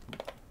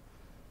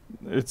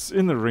 It's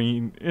in the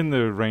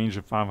range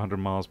of 500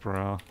 miles per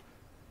hour.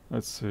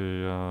 Let's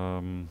see.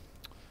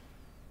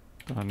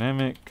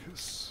 Dynamic.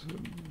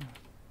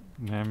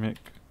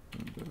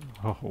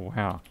 Oh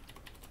wow!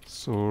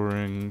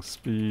 Soaring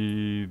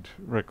speed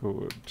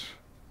record.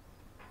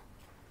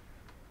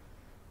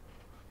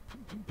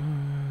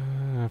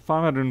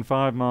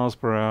 505 miles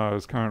per hour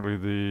is currently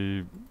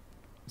the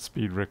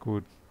speed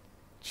record.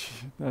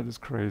 Gee, that is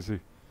crazy.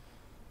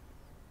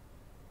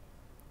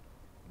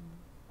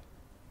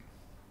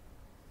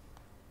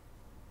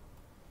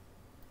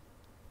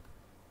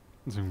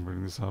 Let's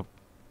bring this up.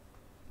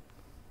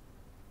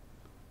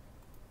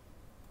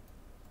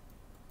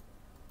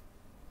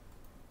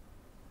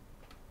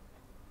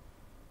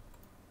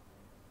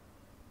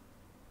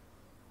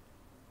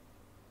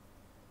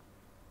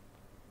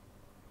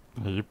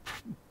 You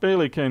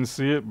barely can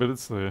see it, but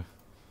it's there.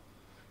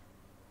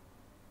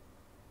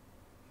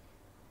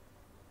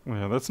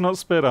 Yeah, that's not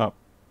sped up.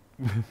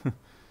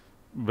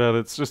 But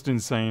it's just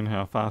insane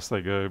how fast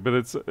they go. But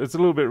it's a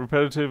little bit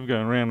repetitive,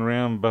 going round and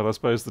round, but I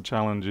suppose the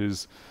challenge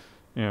is,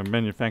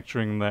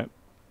 manufacturing that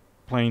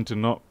plane to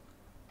not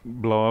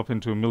blow up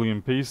into a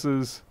million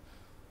pieces.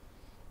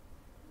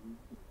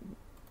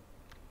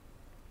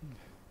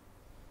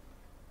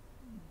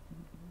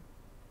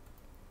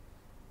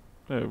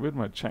 Where'd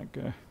my chat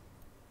go?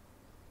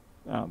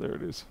 Ah, there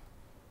it is.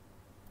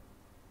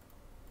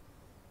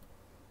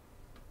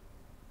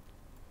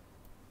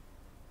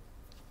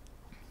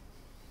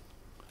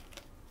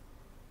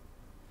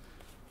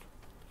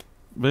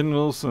 Ben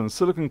Wilson,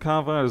 silicon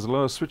carbide has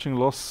lower switching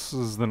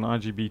losses than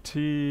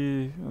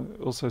IGBT.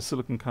 Also,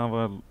 silicon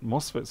carbide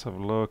MOSFETs have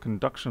lower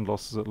conduction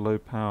losses at low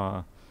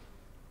power.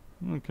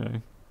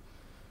 Okay.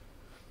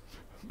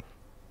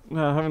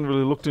 No, I haven't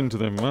really looked into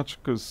them much,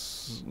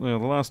 because the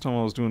last time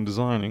I was doing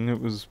designing,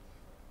 it was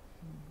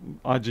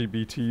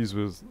IGBTs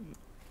was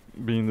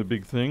being the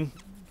big thing,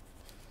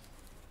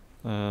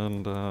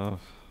 and I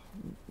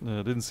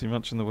didn't see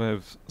much in the way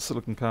of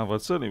silicon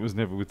carbide. Certainly it was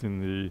never within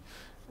the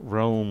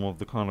realm of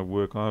the kind of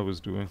work I was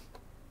doing.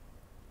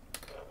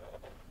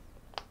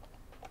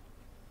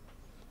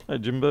 Hey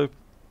Jimbo.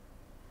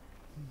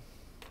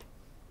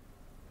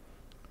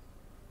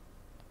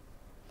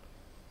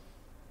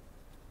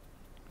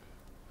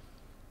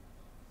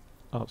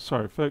 Oh,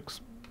 sorry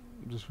folks,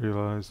 just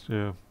realised,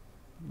 there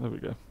we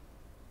go.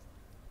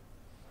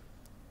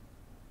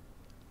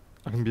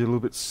 I can be a little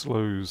bit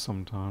slow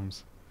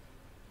sometimes.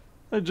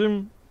 Hey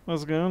Jim,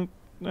 how's it going?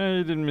 No,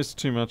 you didn't miss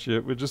too much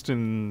yet. We're just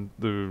in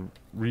the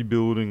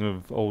rebuilding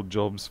of old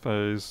jobs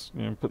phase,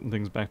 putting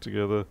things back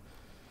together,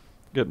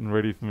 getting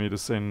ready for me to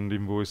send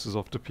invoices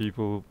off to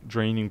people,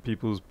 draining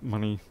people's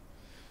money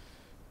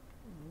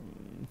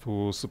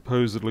for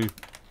supposedly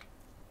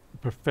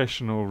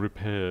professional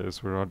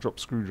repairs where I drop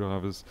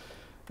screwdrivers.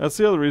 That's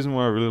the other reason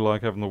why I really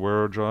like having the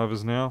Wero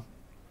drivers now,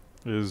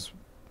 is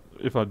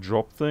if I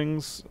drop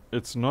things,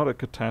 it's not a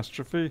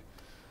catastrophe.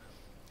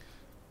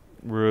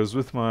 Whereas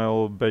with my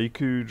old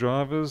Baku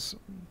drivers,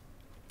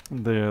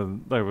 they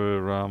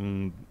were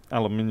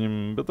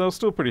aluminium, but they were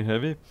still pretty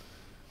heavy.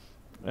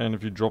 And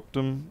if you dropped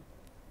them,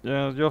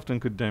 yeah, you often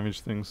could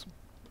damage things.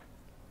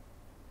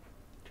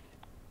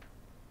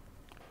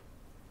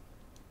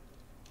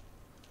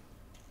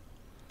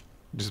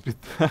 Just be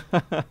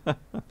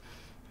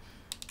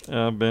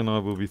Ben, I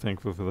will be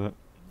thankful for that.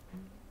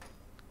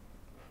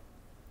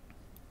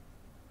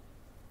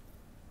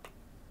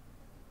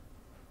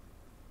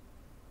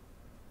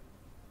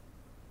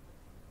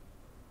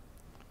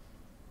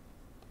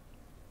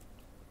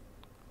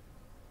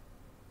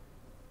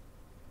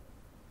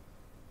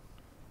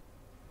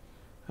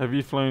 Have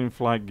you flown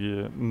flight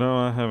gear? No,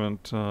 I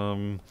haven't.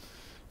 I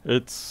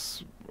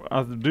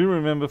do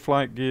remember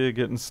flight gear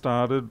getting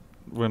started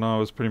when I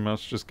was pretty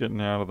much just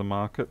getting out of the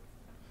market.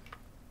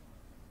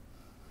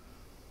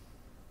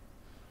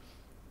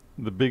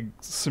 The big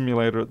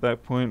simulator at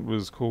that point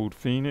was called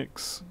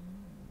Phoenix,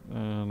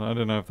 and I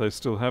don't know if they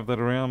still have that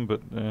around,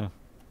 but yeah.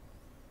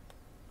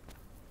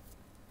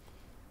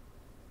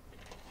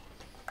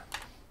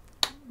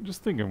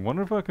 Just thinking,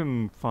 wonder if I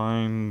can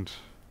find...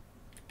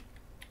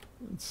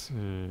 Let's see.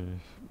 I'm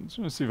just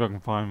going to see if I can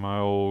find my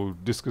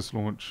old discus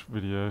launch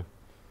video.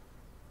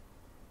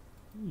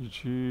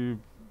 YouTube.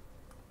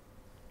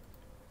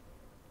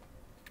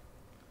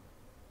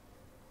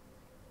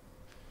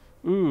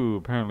 Ooh,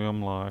 apparently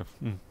I'm live.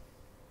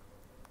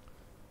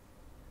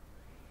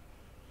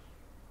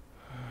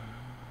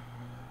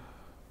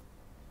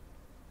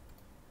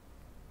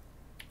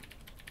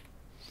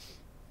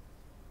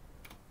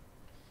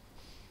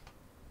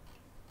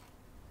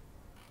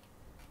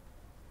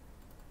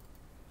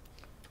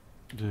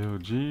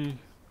 DLG.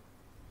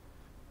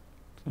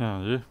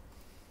 Yeah.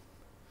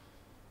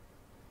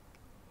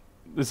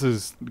 This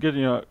is give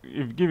you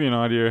an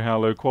idea of how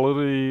low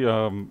quality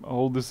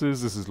old this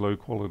is. This is low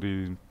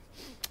quality.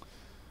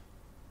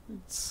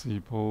 Let's see,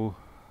 Paul.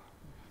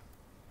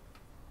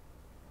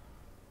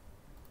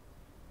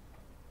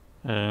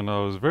 And I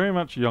was very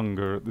much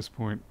younger at this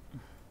point.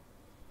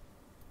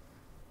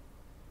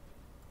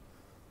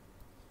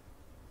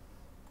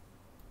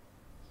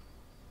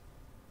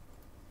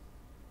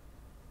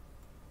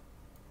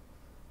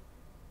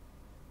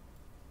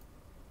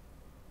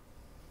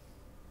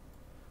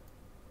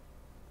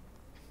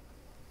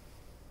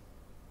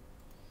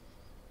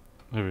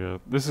 There we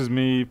go. This is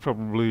me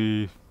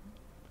probably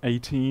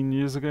 18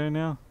 years ago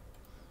now.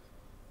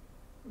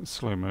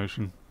 Slow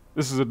motion.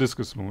 This is a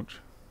discus launch.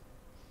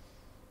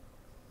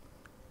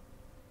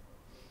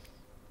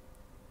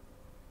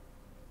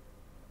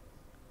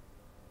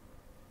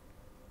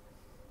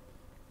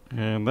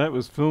 And that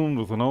was filmed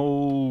with an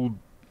old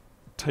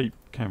tape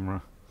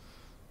camera.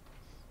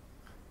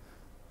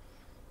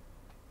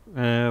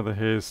 The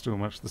hair's still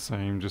much the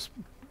same, just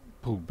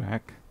pulled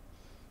back.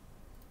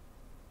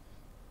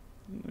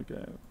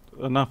 Okay,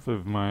 enough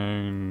of my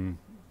own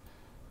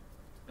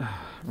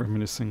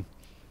reminiscing.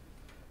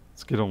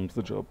 Let's get on with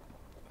the job.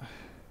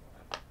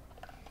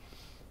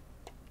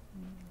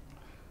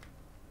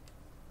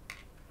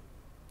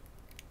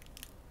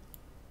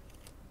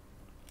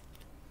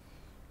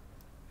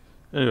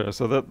 Anyway,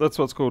 so that's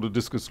what's called a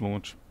discus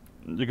launch.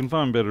 You can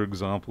find better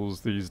examples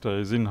these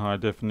days in high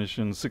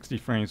definition, 60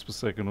 frames per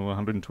second or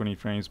 120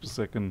 frames per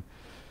second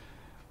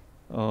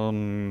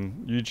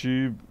on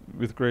YouTube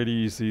with great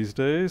ease these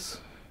days.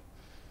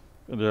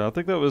 And yeah, I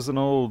think that was an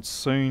old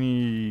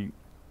Sony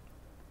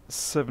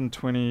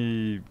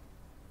 720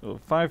 or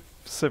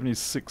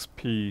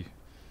 576p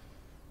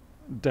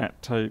DAT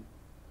tape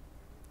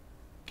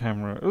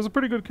camera. It was a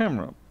pretty good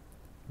camera,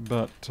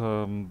 but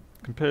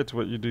compared to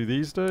what you do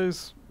these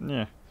days,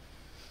 yeah.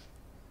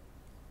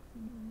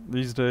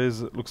 These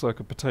days it looks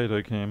like a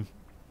potato cam.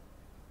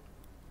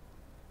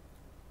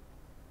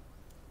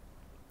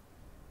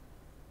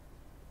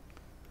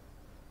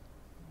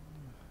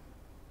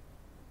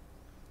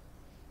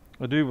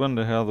 I do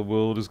wonder how the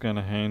world is going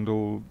to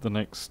handle the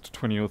next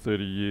 20 or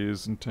 30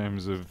 years in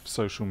terms of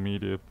social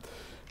media,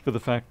 for the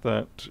fact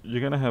that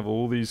you're going to have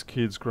all these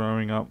kids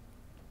growing up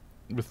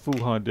with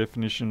full high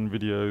definition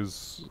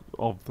videos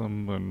of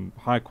them and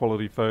high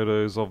quality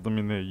photos of them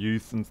in their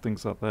youth and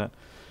things like that.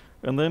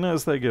 And then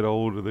as they get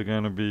older, they're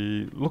going to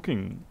be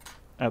looking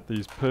at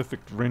these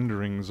perfect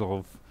renderings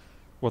of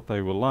what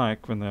they were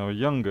like when they were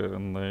younger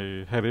and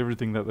they had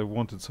everything that they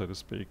wanted, so to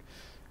speak.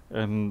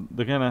 And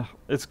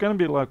it's gonna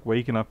be like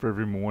waking up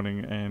every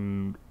morning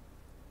and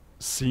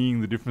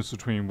seeing the difference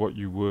between what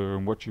you were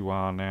and what you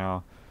are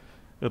now,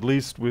 at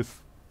least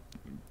with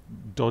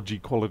dodgy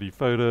quality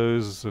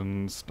photos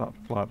and stuff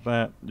like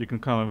that. You can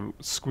kind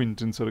of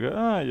squint and sort of go,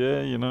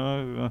 yeah, you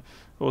know,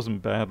 it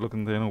wasn't bad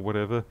looking then or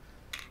whatever.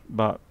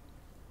 But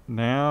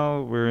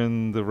now we're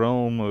in the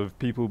realm of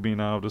people being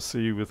able to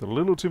see with a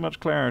little too much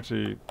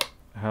clarity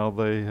how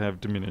they have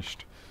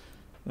diminished.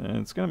 And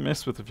it's going to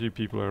mess with a few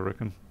people, I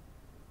reckon.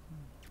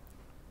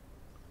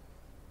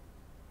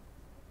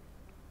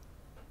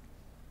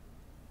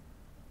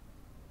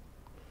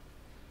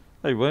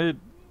 Hey Wade,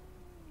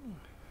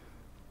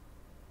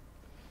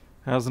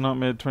 how's the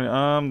Nightmare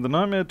 20? The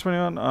Nightmare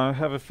 21, I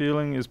have a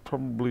feeling, is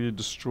probably a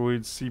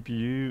destroyed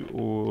CPU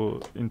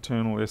or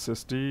internal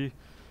SSD.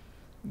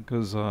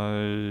 because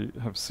I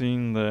have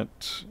seen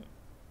that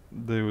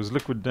there was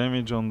liquid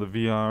damage on the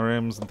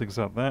VRMs and things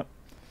like that.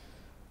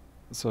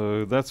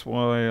 So that's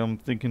why I'm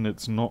thinking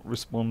it's not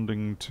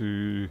responding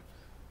to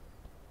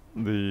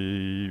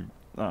the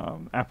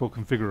Apple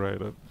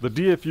configurator. The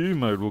DFU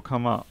mode will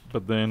come up,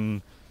 but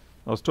then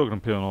I was talking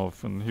to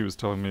Pilnov and he was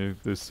telling me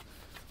this,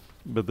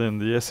 but then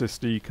the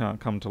SSD can't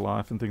come to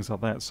life and things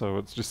like that, so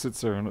it just sits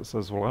there and it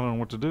says, well, I don't know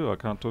what to do, I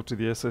can't talk to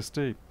the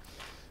SSD.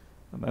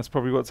 And that's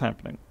probably what's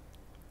happening.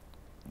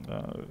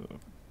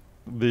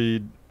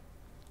 The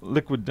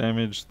liquid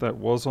damage that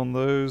was on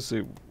those,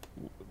 the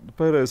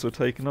photos were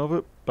taken of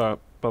it, but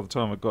by the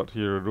time it got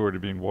here it had already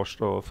been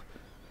washed off.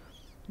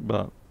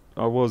 But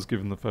I was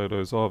given the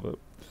photos of it.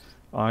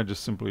 I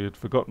just simply had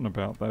forgotten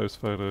about those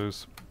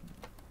photos.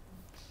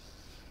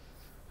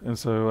 And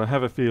so I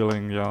have a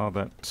feeling, yeah,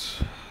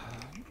 that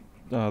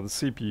the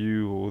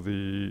CPU or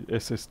the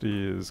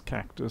SSD is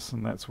cactus,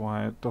 and that's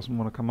why it doesn't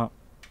want to come up.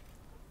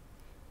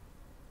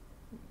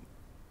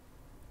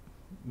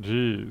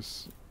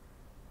 Jeez.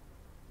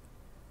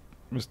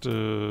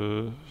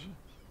 Mr.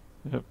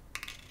 Yep.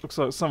 Looks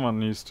like someone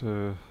needs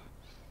to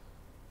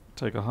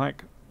take a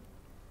hike.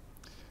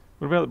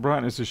 What about the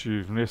brightness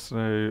issue from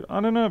yesterday?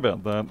 I don't know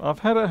about that. I've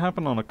had it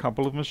happen on a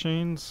couple of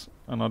machines,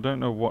 and I don't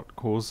know what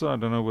caused it. I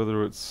don't know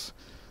whether it's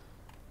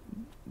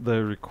they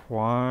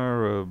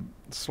require a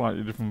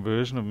slightly different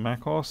version of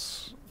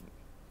macOS,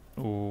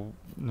 or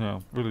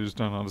no, really just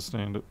don't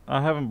understand it.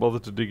 I haven't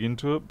bothered to dig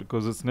into it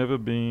because it's never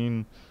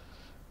been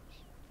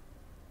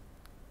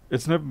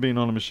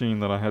on a machine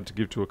that I had to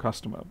give to a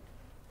customer.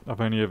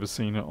 I've only ever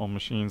seen it on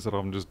machines that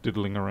I'm just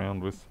diddling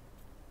around with.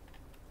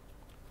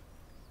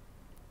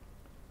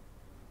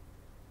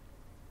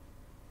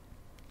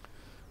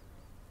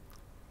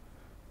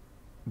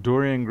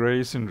 Dorian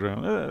Gray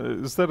syndrome.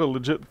 Is that a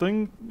legit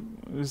thing?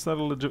 Is that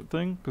a legit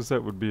thing? Because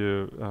that would be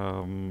a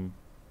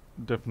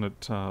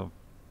definite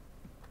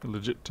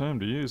legit term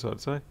to use, I'd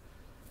say.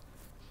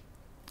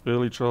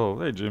 Early troll.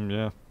 Hey Jim,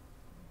 yeah.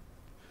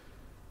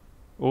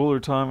 All the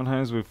retirement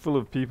homes were full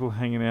of people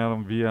hanging out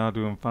on VR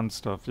doing fun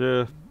stuff.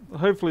 Yeah,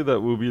 hopefully that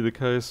will be the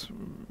case.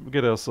 We'll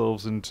get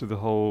ourselves into the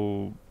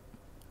whole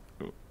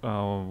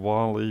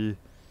Wall-E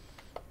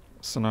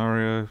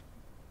scenario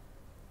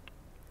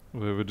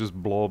where we're just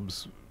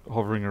blobs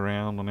hovering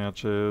around on our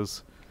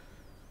chairs,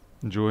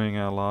 enjoying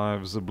our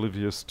lives,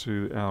 oblivious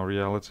to our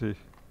reality.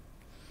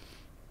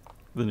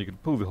 Then you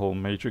could pull the whole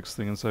Matrix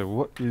thing and say,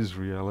 what is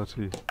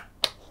reality?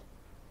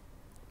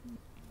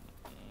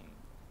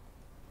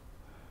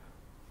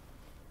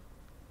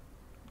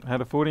 I had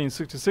a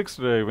 1466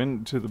 today,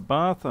 went to the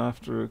bath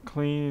after a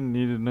clean,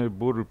 needed no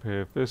board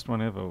repair, first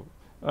one ever.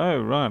 Oh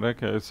right,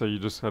 okay, so you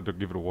just had to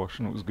give it a wash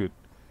and it was good.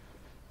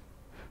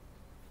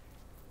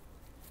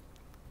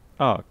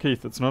 Ah,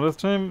 Keith, it's not a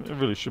term? It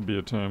really should be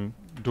a term.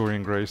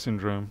 Dorian Gray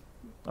syndrome.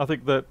 I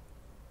think that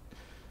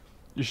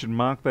you should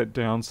mark that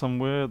down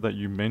somewhere, that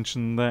you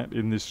mention that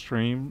in this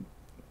stream,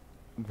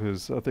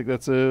 because I think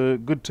that's a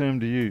good term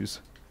to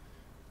use.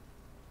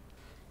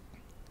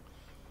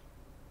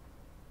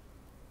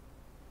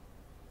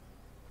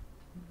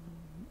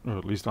 Or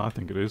at least I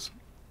think it is.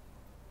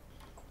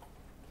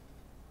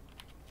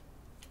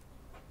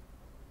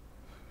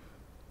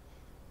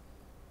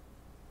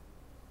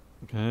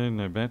 Okay,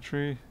 no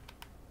battery.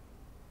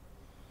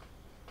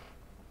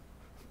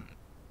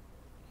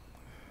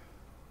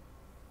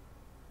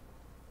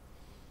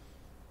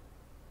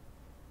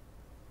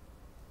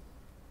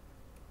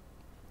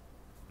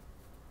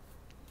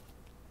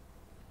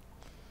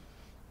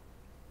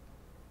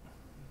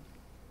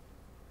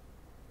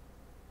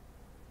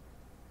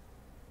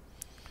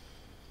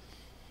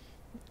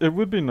 It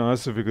would be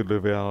nice if we could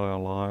live our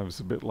lives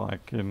a bit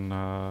like in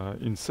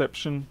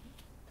Inception.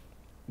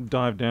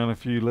 Dive down a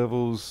few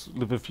levels,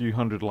 live a few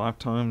hundred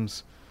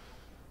lifetimes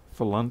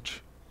for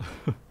lunch.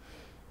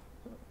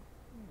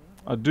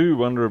 I do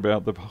wonder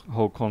about the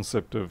whole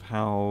concept of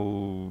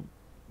how,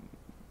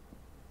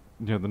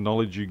 you know, the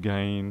knowledge you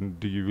gain,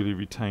 do you really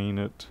retain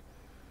it?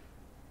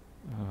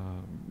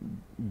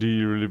 Do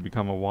you really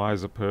become a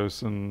wiser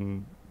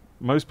person?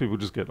 Most people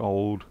just get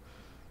old,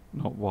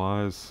 not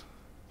wise.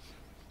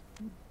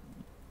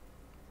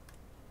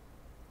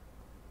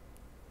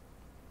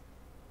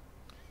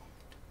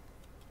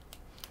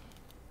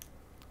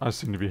 I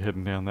seem to be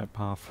heading down that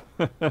path.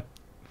 Okay,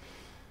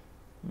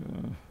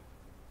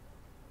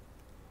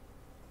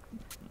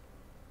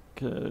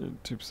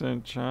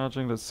 2%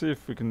 charging. Let's see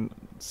if we can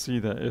see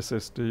that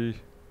SSD.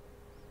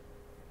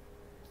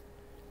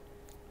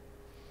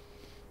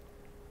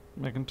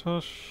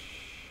 Macintosh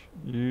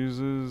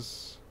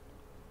users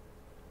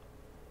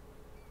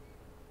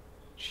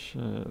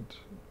shared.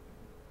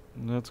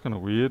 That's kind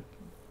of weird.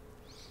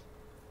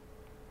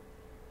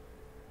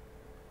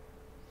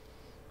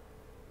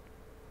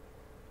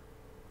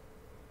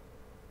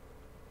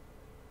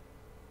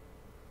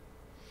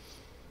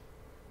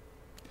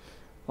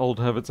 Old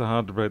habits are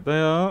hard to break. They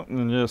are,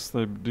 and yes,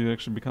 they do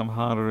actually become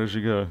harder as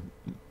you go.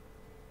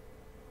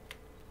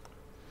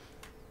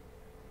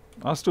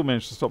 I still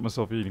managed to stop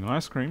myself eating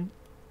ice cream.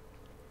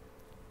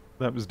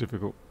 That was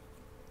difficult.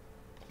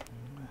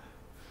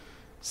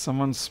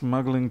 Someone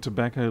smuggling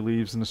tobacco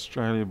leaves in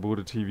Australia aboard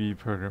a TV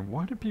program.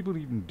 Why do people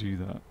even do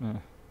that?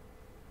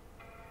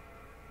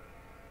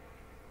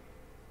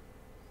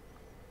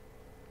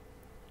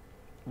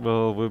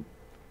 Well,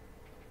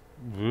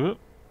 we're...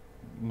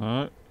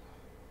 No.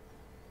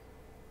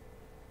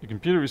 Your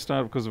computer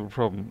restarted because of a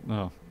problem.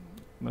 No,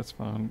 that's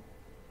fine.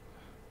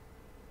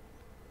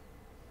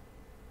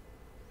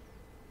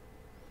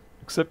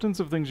 Acceptance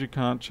of things you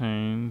can't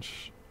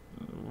change.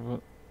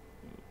 What?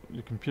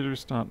 Your computer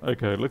restart.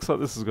 Okay, looks like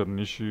this has got an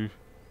issue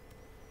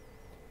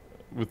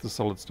with the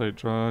solid state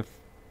drive.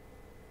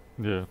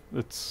 Yeah,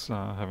 it's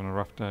having a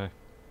rough day.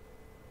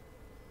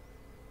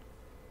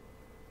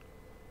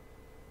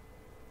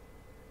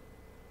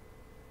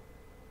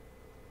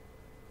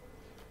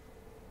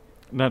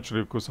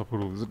 Naturally, of course, I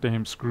put all these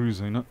damn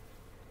screws in it.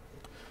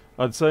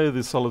 I'd say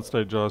the solid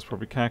state drive is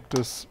probably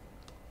cactus.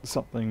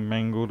 Something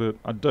mangled it.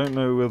 I don't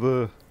know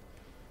whether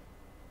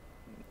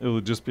it'll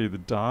just be the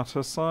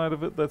data side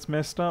of it that's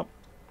messed up.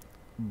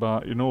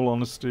 But in all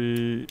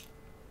honesty,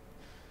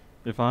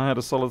 if I had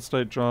a solid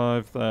state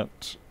drive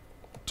that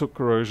took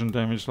corrosion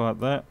damage like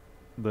that,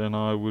 then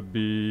I would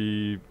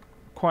be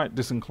quite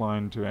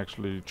disinclined to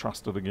actually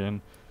trust it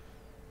again.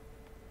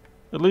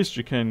 At least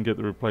you can get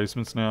the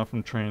replacements now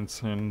from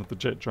Transcend, the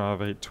Jet Drive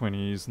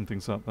 820s and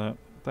things like that.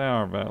 They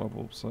are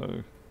available,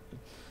 so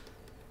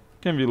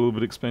can be a little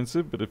bit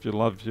expensive, but if you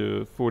love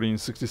your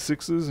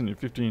 1466s and your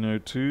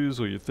 1502s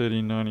or your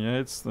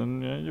 1398s,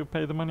 then yeah, you'll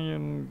pay the money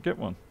and get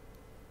one.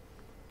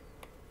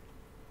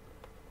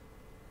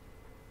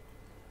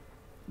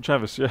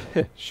 Travis, yeah,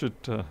 should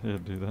yeah,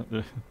 do that,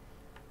 yeah.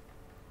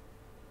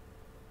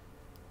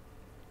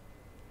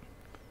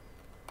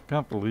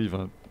 Can't believe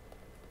I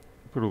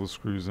put all the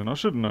screws in. I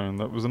should have known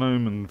that was an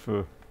omen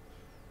for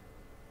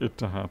it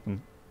to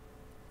happen.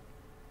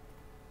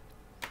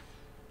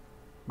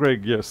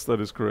 Greg, yes,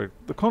 that is correct.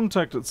 The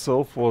contact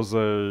itself was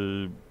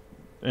a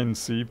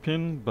NC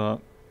pin, but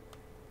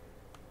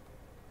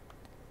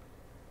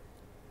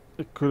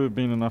it could have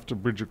been enough to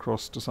bridge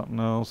across to something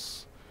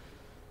else.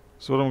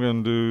 So what I'm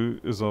going to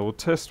do is I will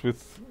test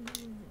with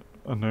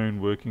a known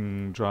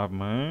working drive of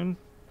my own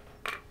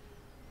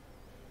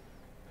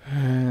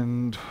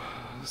and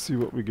see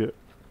what we get.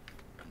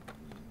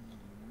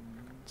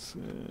 It's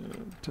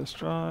test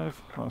drive,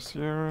 High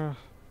Sierra.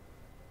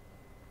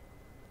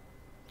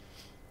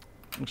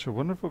 Actually, I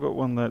wonder if I've got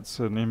one that's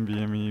an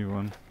NVMe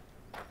one.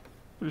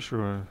 Pretty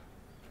sure.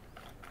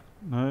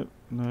 No,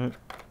 no.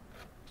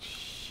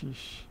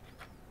 Sheesh.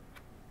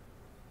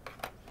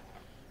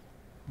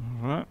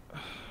 Alright.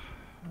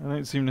 I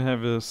don't seem to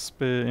have a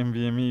spare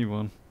NVMe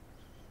one.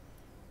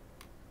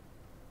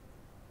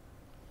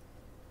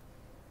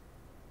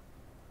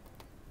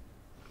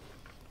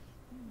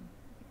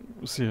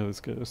 We'll see how this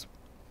goes.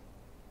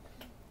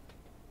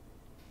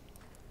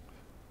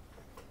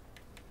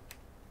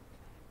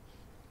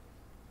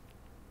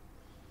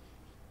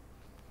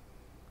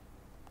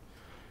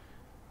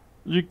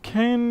 You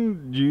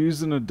can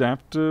use an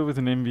adapter with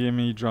an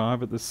NVMe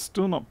drive, but it's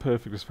still not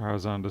perfect as far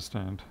as I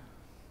understand.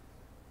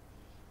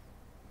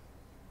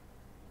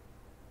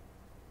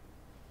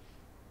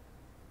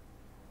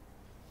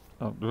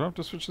 Oh, do I have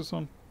to switch this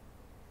on?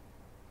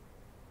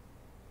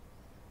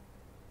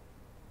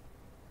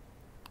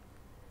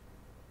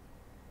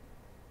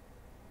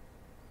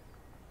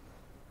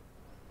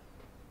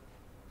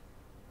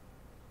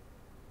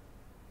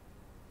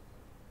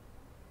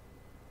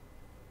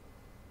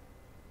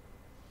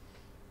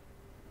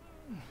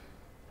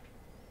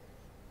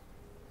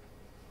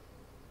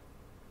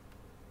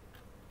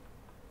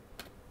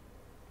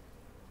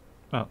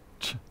 Oh,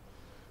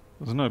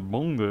 there's no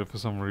bong there for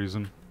some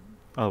reason.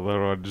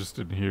 Although I just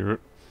didn't hear it.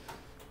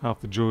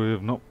 Half the joy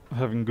of not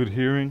having good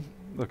hearing.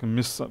 I can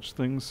miss such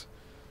things.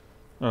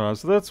 Alright,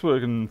 so that's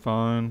working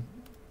fine.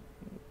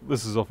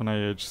 This is off an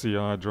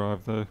AHCI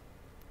drive though.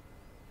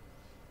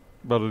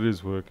 But it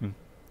is working.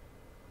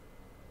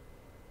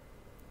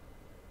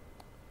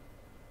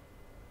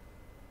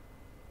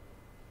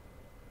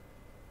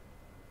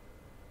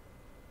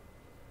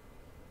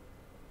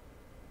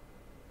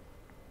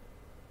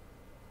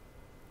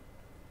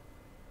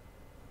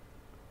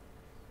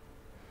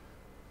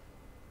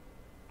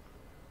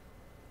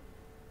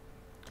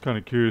 Kind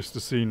of curious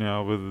to see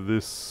now whether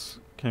this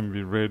can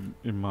be read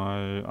in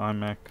my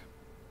iMac.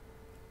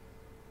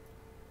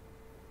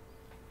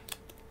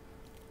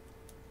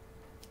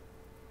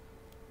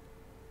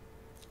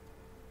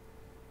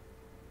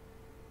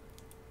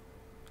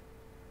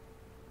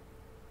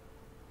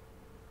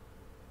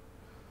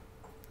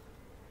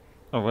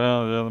 Oh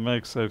wow, yeah, the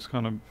MagSafe's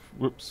kind of...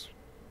 whoops.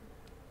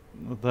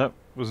 That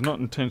was not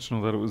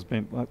intentional that it was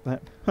bent like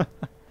that.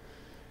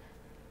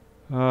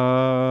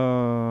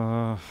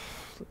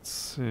 Let's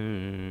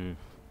see.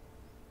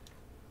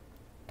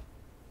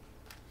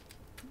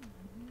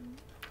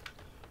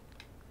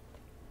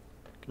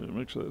 Okay,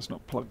 make sure that's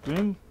not plugged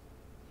in.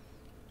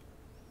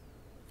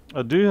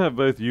 I do have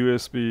both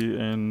USB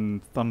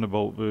and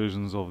Thunderbolt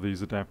versions of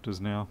these adapters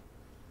now.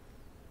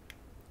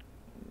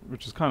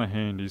 which is kind of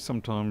handy.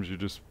 Sometimes you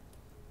just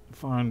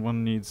find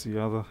one needs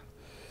the other,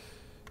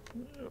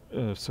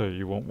 so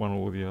you want one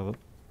or the other.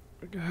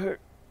 Okay.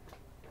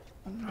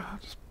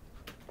 Just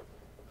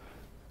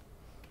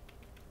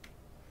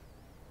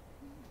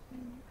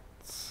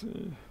let's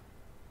see.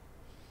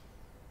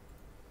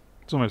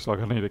 It's almost like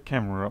I need a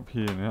camera up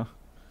here now.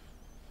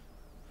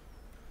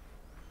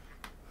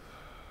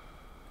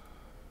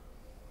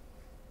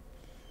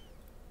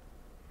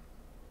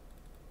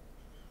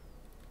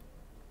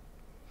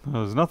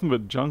 Oh, there's nothing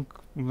but junk.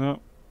 No.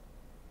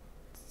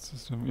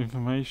 System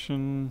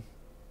information.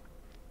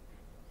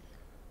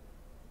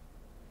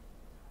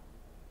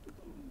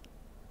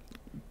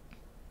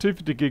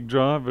 $250 gig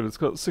drive, but it's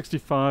got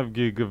 65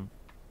 gig of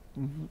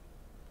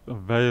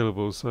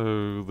available,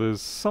 so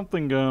there's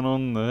something going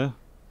on there,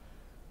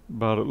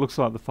 but it looks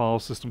like the file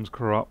system's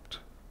corrupt.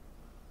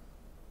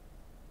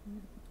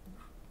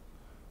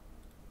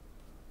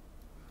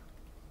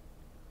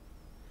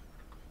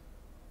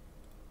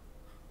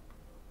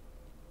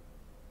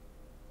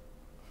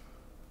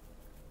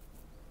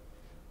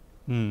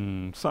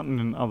 Something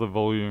in other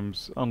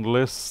volumes,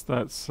 unless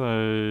that's a...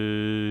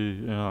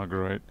 oh,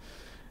 great.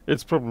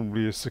 It's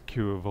probably a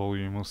secure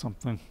volume or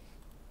something.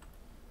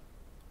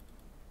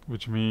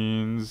 Which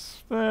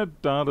means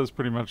that data's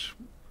pretty much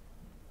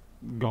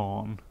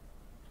gone.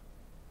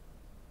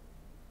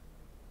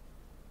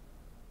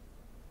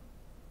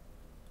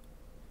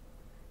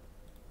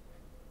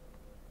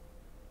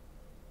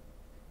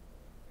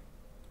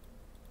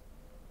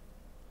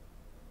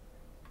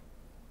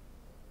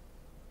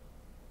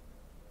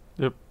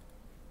 Yep,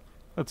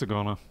 that's a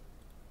goner.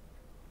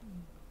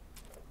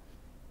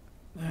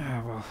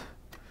 Yeah, well,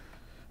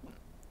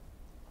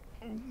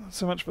 not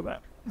so much for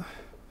that.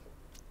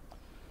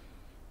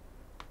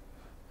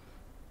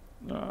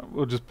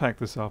 We'll just pack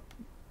this up.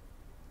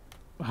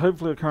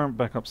 Hopefully a current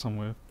backup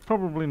somewhere.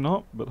 Probably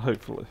not, but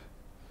hopefully.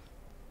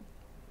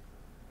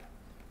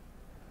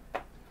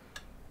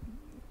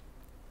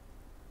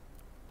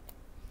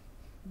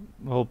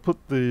 I'll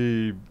put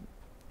the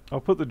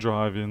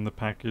drive in the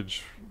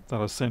package that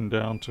I send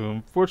down to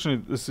him.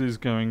 Fortunately, this is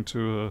going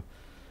to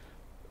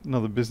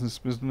another business.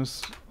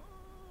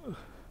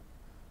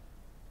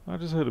 I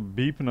just heard a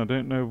beep and I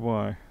don't know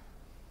why.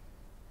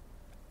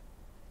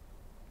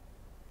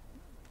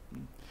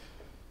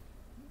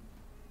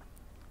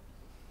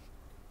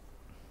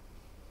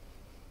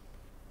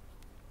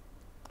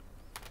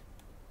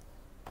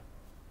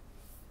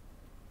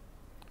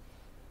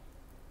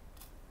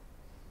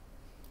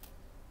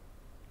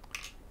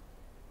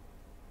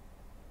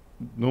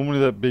 Normally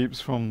that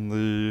beeps from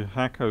the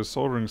Hacko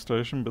soldering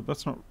station, but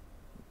that's not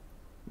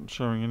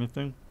showing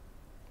anything.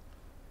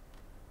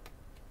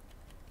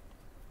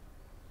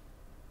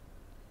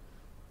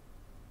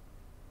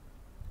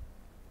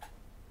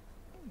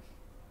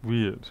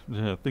 Weird.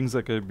 Yeah, things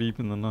that go beep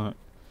in the night.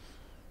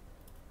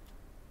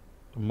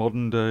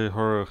 Modern day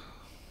horror.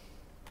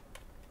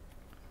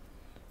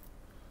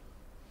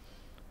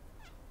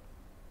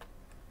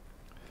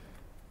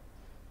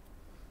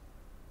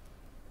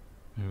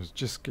 He was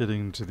just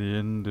getting to the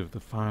end of the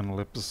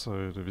final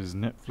episode of his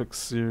Netflix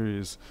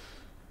series,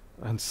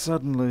 and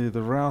suddenly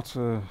the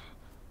router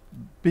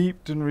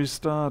beeped and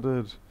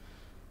restarted.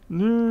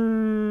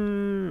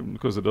 No,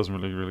 because it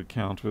doesn't really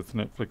count with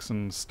Netflix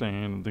and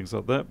Stan and things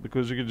like that,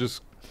 because you could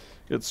just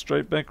get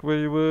straight back where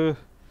you were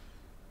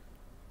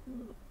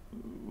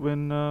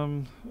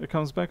when it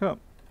comes back up.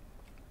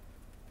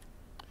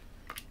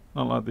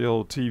 Not like the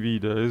old TV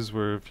days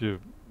where if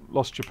you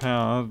lost your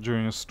power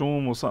during a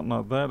storm or something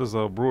like that as they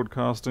were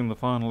broadcasting the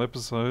final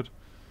episode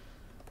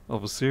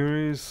of a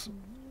series.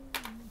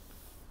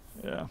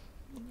 Yeah,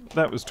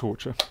 that was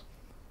torture.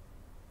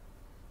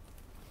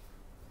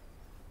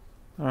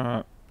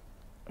 Alright,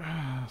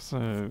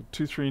 so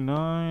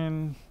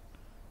 239.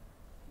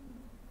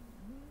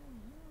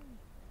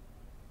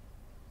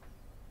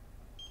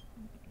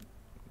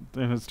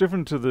 Then it's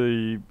different to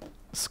the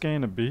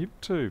scanner beep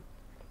too.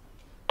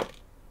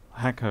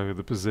 Hacko,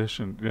 the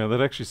possession. Yeah,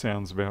 that actually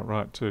sounds about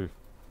right too.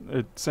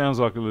 It sounds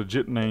like a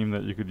legit name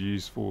that you could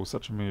use for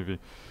such a movie.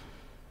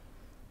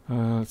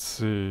 Let's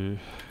see.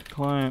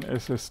 Client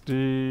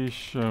SSD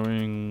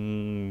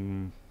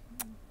showing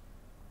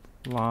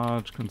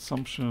large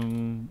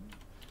consumption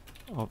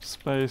of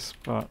space,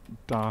 but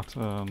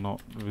data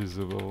not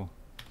visible.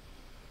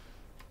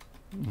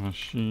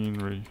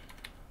 Machinery.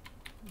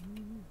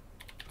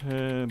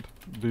 Paired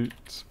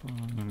boots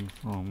fine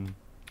from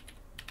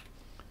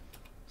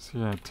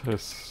CI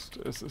test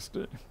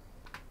SSD.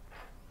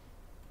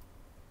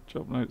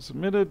 Job note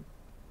submitted.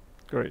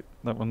 Great,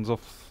 that one's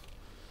off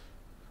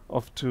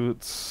to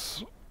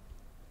its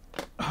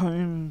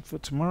home for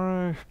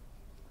tomorrow.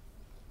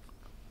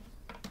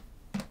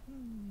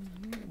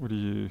 What do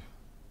you...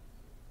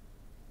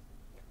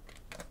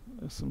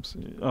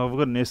 SMC. Oh, I've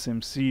got an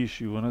SMC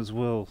issue on as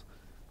well.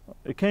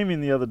 It came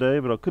in the other day,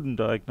 but I couldn't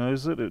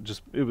diagnose it.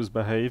 It was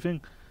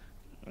behaving.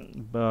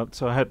 But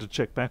so I had to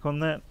check back on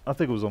that. I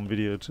think it was on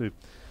video too.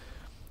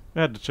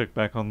 I had to check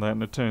back on that,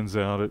 and it turns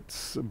out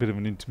it's a bit of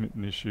an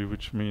intermittent issue,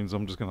 which means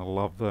I'm just going to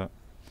love that.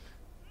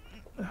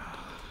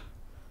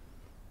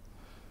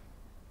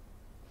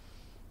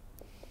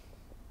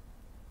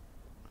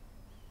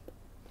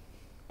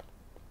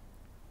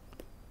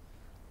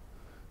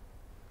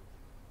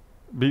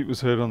 Beat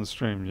was heard on the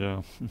stream,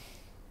 yeah.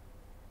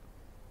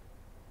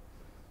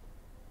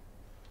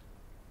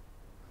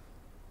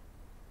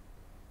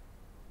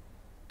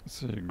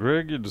 So,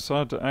 Greg, you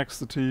decide to axe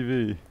the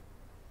TV.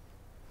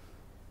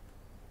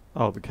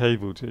 Oh, the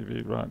cable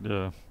TV, right,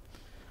 yeah.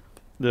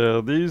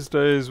 Yeah, these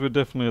days we're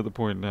definitely at the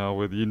point now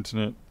where the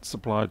internet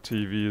supplied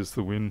TV is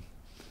the win.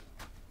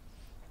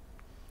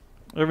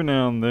 Every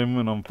now and then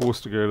when I'm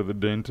forced to go to the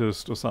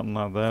dentist or something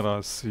like that,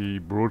 I see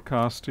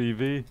broadcast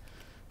TV,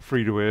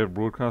 free-to-air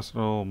broadcast.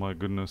 Oh my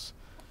goodness.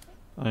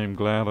 I am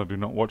glad I do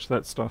not watch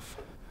that stuff.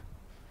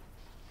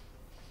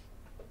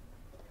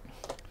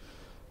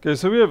 Okay,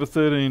 so we have a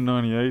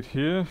 1398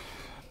 here.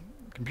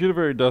 Computer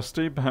very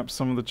dusty, perhaps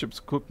some of the chips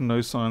cooked,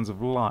 no signs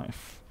of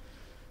life.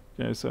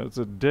 Okay, so it's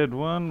a dead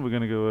one. We're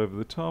going to go over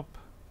the top.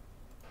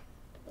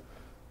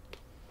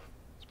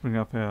 Let's bring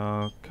up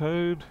our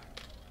code.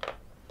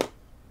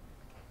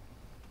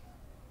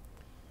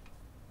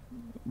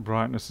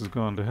 Brightness has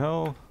gone to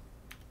hell.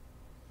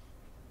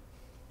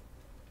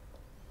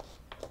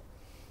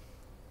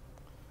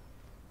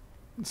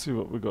 Let's see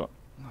what we got.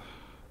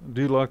 I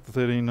do like the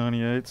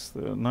 1398s.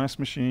 They're a nice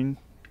machine.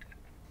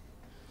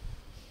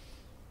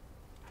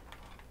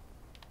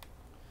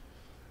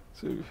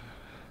 So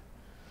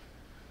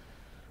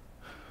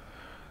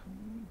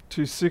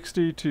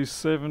 260,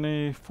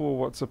 270, 4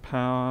 watts of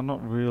power.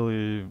 Not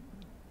really.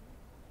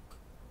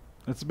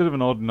 It's a bit of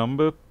an odd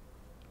number.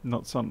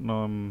 Not something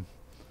I'm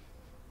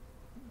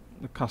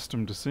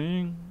accustomed to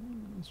seeing.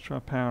 Let's try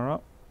power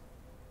up.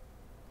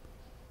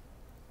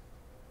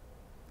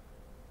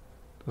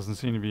 Doesn't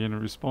seem to be any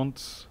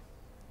response.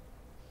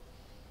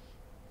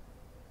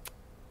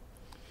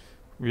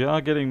 We are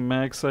getting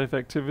MagSafe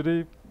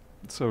activity,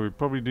 so we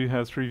probably do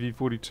have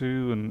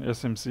 3v42 and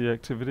SMC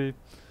activity.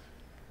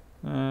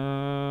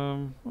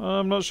 I'm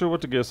not sure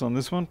what to guess on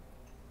this one.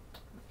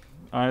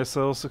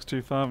 ISL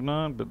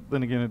 6259, but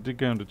then again it did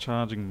go into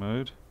charging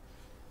mode.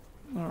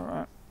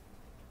 Alright.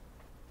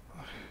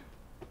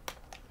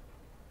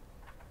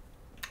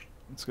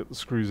 Let's get the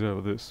screws out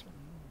of this.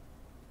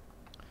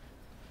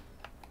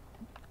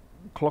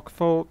 Clock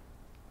fault.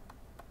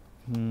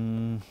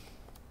 Random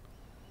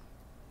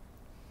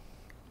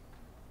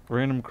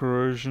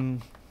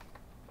corrosion.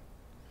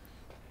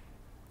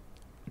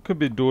 It could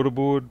be daughter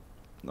board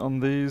on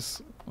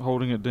these,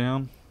 holding it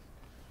down.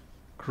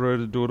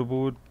 Corroded daughter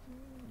board.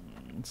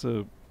 It's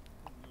a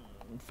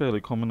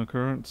fairly common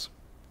occurrence.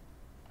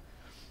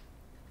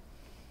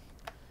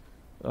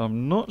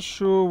 I'm not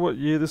sure what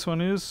year this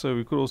one is, so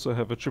we could also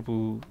have a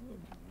triple.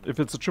 If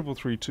it's a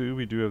 3332,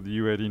 we do have the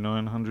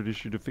U8900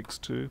 issue to fix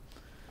too.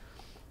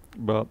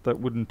 But that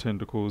wouldn't tend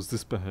to cause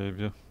this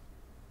behavior.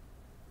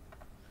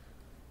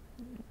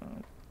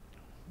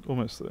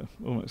 Almost there,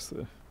 almost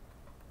there.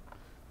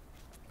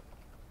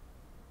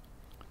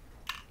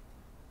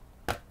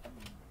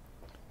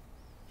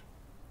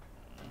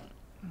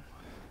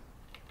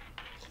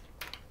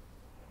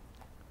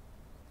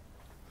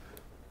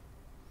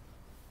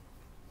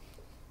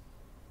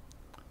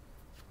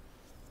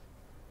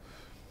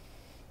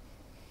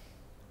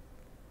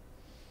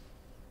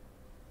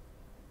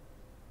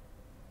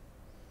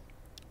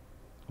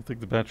 I think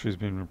the battery's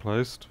been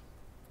replaced.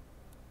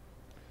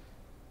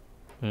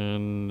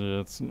 And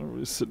yeah, it's not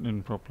really sitting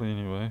in properly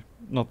anyway.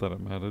 Not that it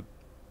mattered.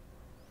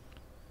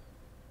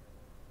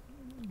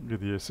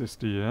 Get the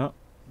SSD out.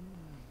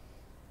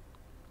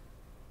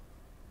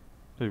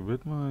 Hey,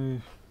 where'd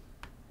my...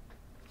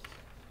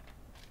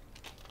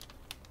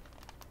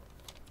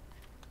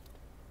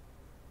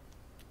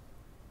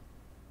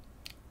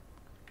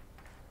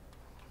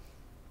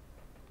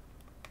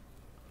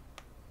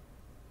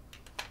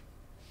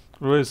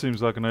 It always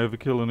seems like an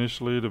overkill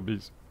initially to be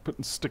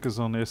putting stickers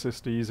on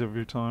SSDs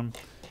every time.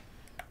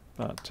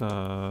 But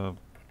a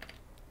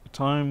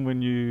time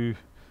when you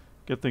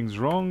get things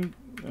wrong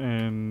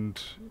and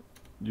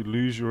you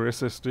lose your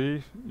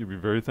SSD, you'll be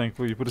very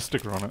thankful you put a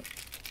sticker on it.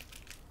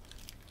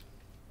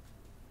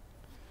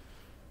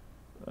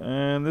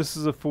 And this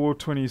is a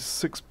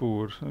 426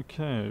 board.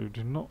 Okay,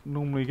 do not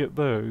normally get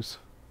those.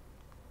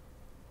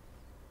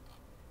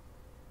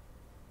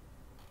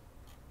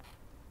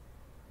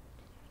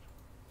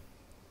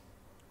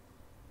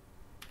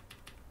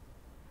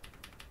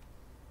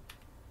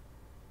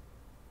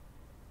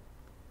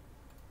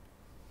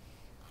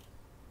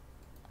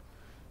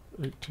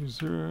 Eight two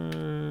zero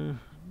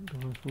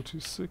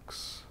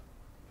 426.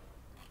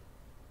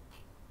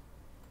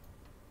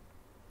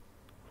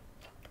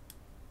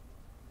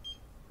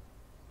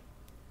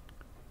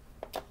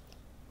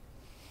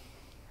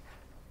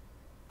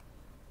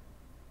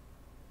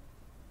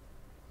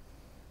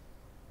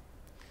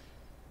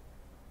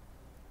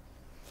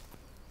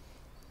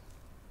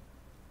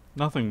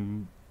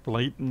 Nothing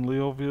blatantly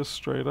obvious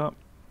straight up.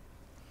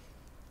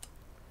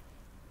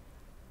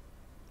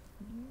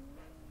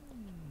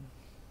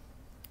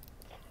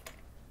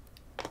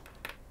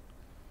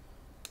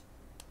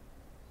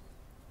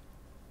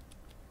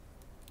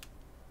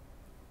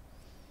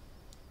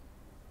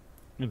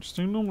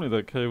 Interesting. Normally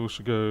that cable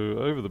should go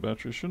over the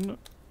battery, shouldn't it?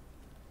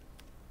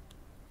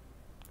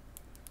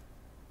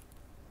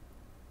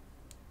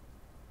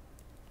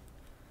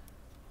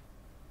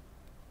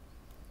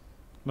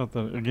 Not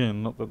that,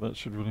 again, not that that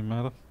should really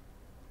matter.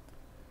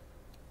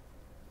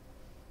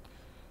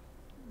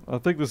 I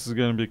think this is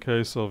going to be a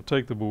case of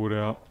take the board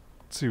out,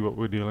 see what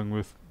we're dealing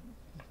with.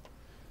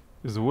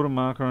 Is the water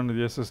marker under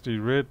the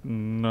SSD red?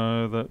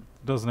 No, that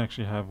doesn't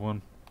actually have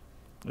one.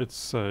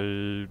 It's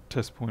a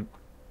test point.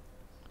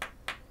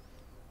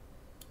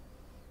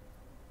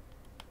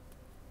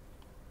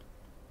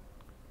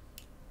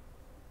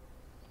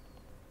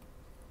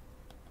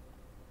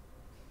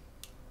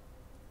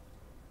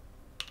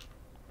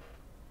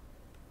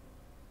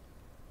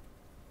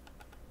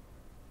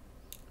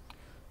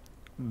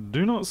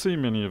 Do not see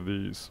many of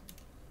these.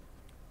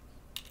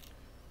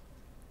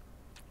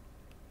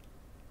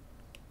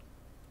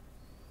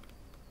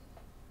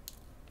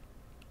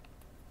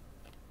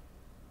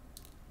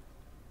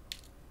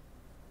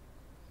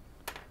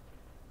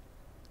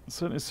 There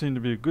certainly seem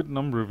to be a good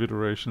number of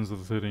iterations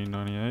of the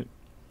 1398.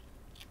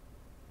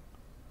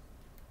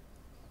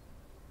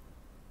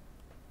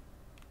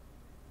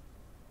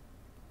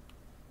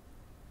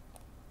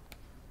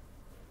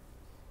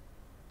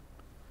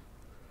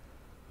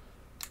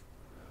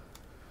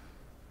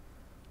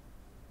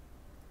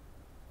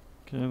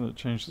 Okay, that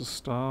changed the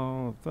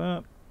style of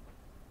that.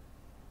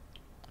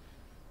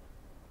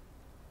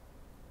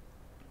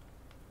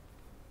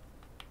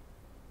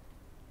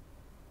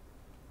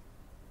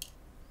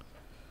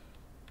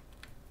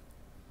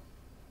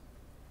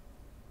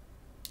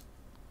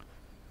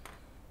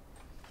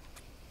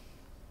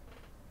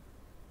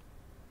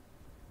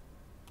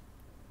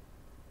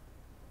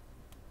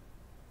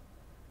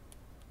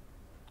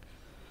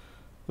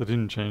 They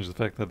didn't change the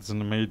fact that it's a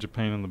major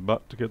pain in the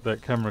butt to get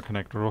that camera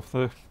connector off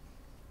there.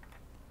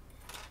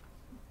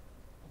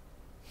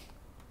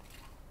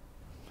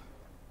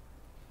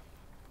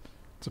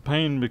 It's a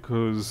pain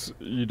because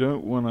you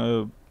don't want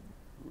to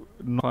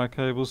tie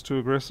cables too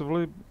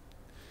aggressively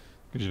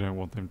because you don't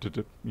want them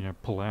to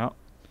pull out.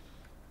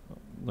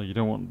 Like you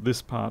don't want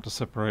this part to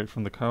separate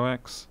from the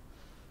coax.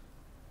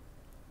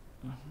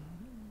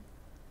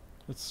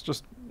 It's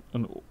just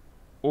an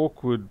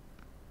awkward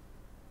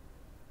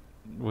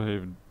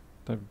way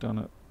they've done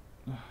it.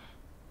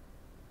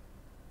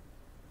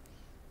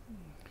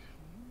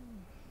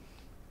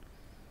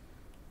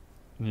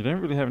 And you don't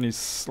really have any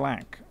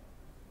slack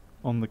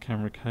on the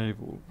camera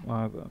cable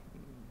either,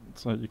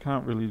 so you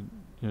can't really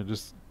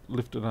just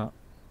lift it up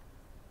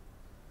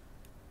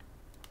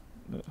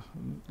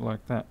like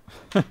that.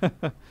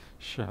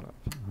 Shut up.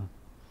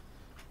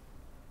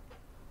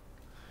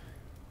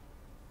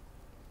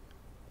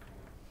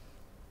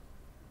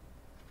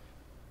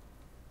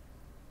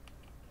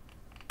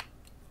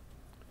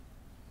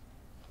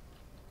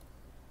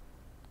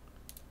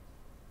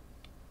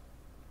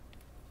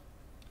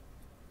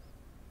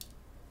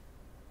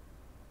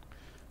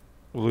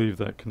 We'll leave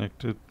that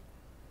connected.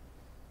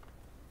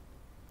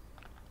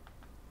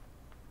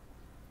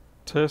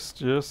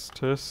 Test, yes,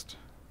 test.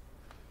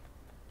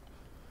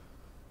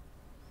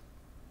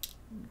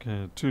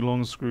 Okay, 2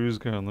 long screws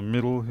go in the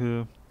middle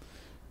here.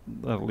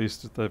 That at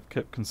least they've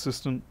kept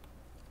consistent.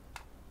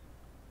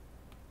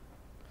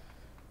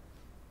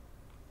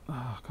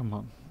 Ah, come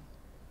on.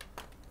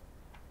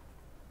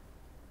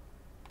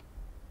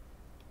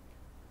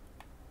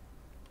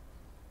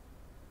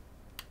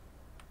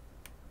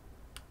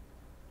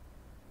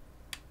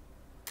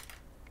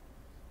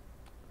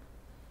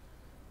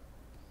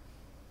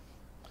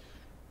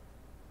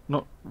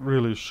 Not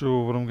really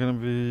sure what I'm going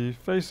to be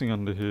facing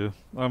under here.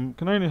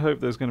 Can only hope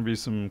there's going to be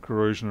some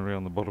corrosion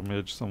around the bottom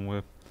edge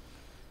somewhere.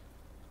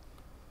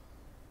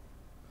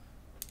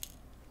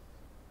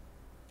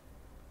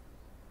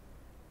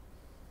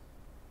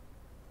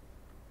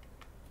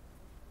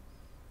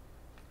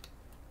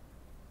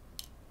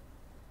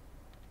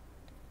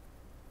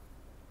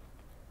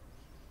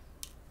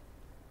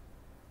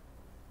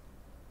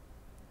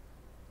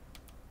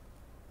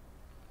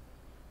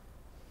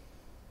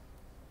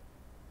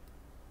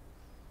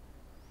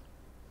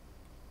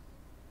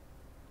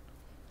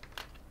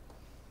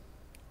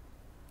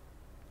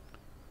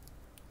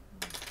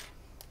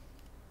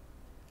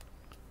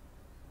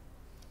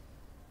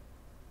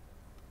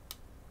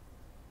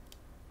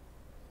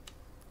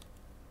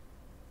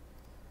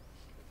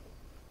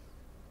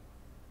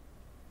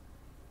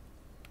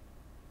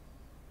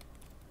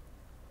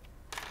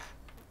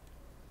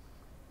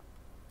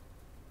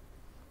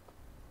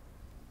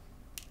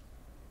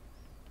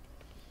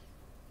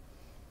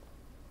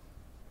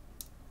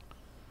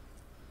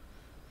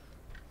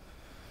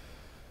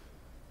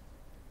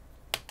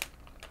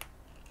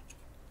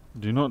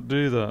 Do not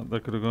do that.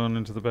 That could have gone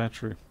into the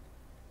battery.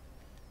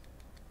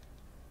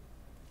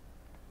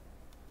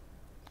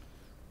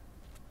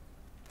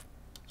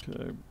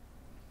 Okay.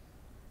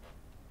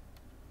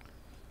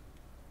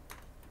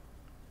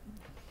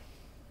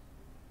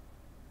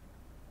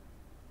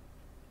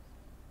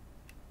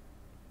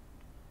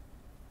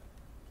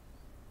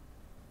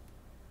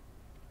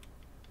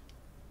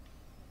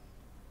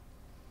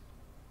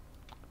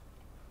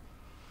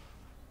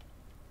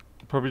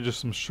 Probably just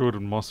some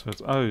shorted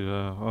MOSFETs. Oh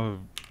yeah, oh,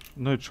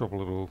 no trouble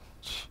at all.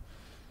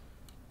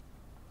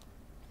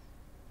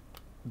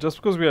 Just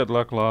because we had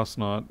luck last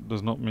night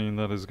does not mean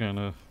that is going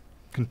to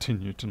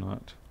continue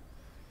tonight.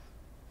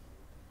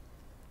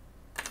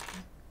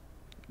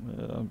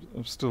 Yeah,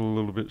 I'm still a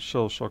little bit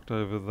shell-shocked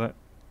over that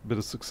bit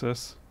of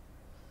success.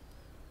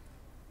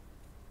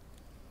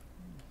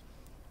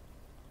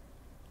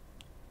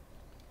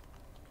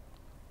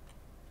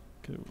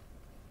 Okay.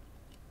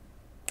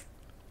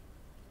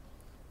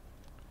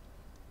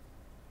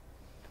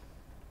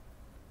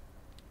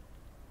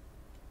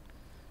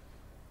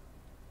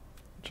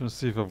 Trying to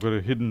see if I've got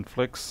a hidden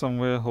flex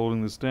somewhere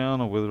holding this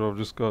down, or whether I've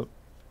just got...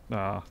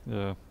 yeah.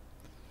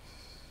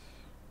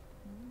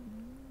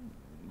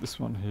 This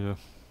one here.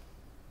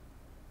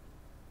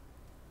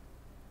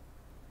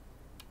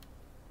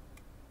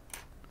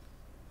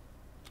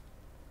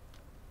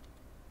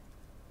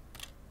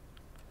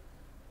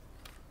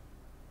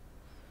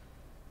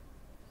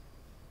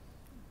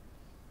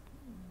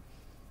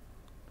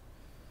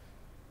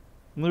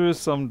 And there is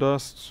some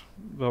dust,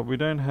 but we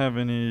don't have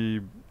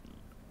any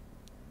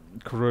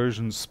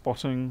corrosion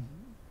spotting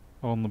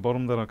on the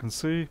bottom that I can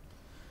see.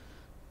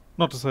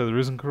 Not to say there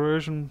isn't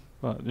corrosion,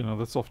 but you know,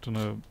 that's often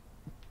a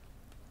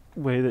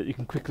way that you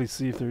can quickly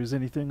see if there is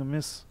anything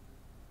amiss.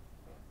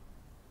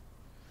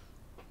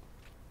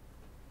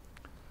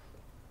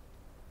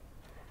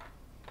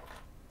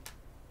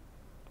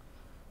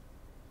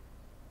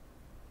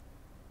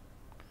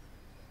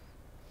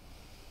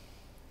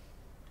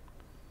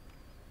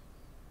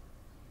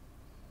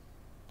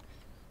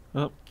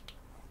 Oh.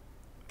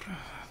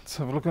 Let's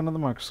have a look under the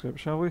microscope,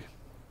 shall we?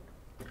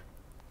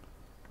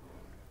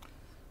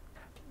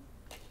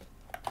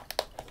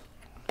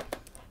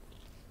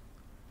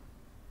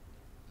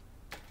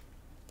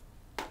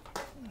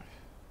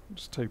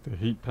 Just take the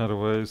heat pad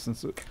away,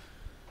 since it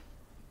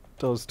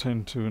does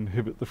tend to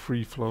inhibit the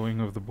free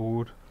flowing of the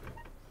board.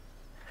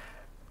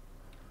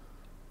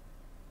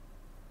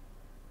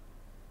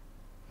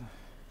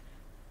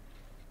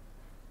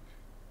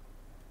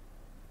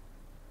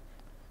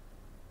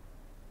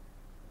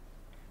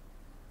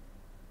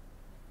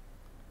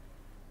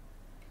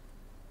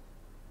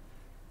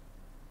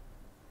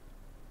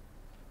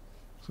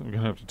 So we're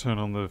going to have to turn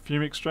on the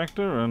fume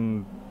extractor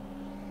and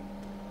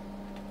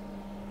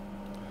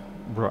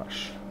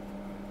brush.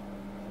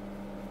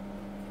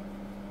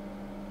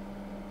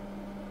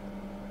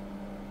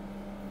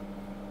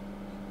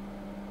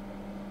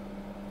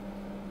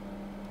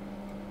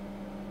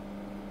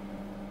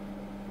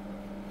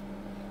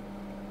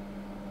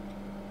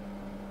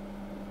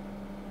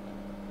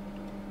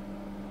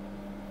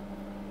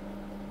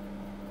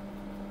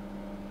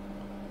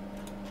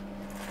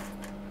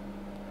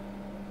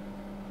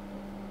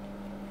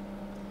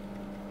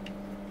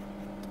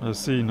 I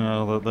see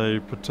now that they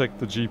protect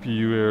the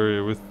GPU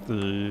area with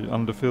the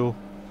underfill.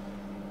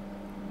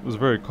 It was a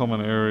very common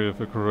area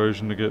for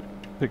corrosion to get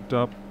picked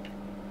up.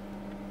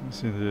 You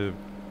see they've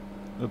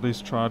at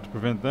least tried to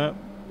prevent that.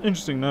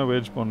 Interesting, no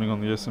edge bonding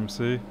on the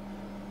SMC.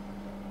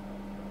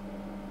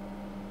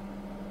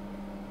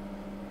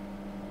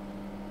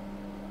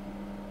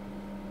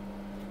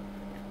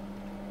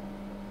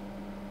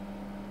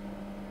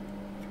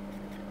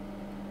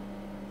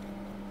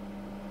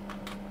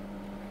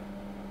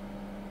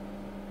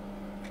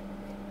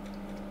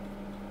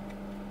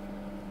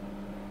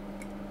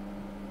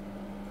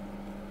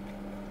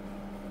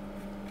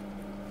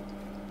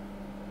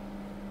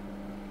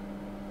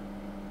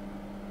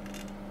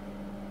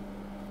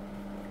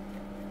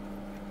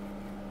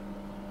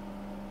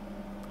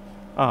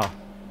 Ah.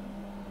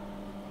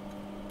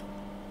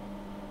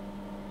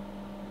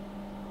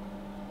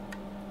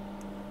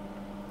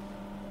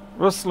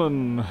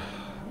 Rustling.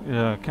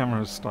 Yeah,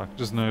 camera's stuck,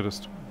 just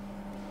noticed.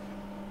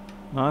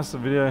 Nice, a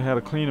video how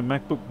to clean a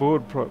MacBook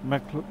board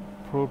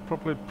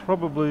properly.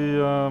 Probably,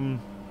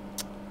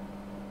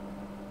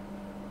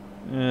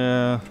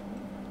 yeah.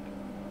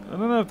 I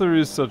don't know if there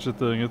is such a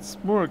thing. It's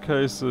more a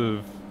case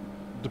of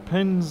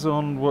depends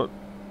on what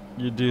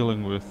you're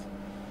dealing with.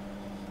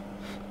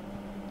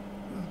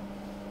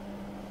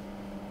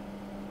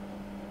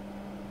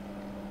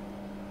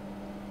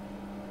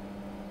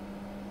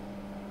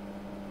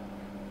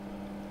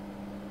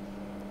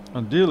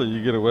 Ideally,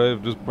 you get away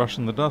with just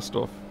brushing the dust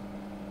off.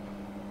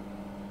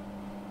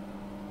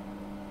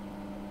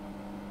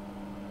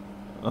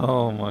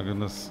 Oh my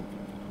goodness.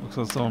 Looks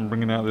like someone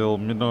bringing out the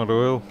old midnight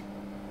oil.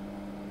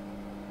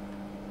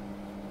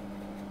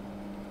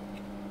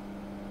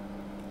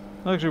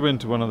 I actually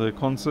went to one of their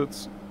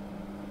concerts.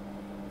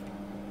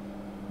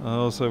 I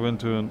also went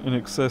to an In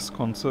Excess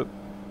concert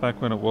back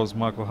when it was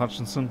Michael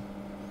Hutchinson,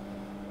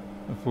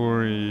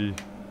 before he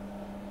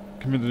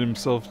committed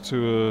himself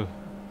to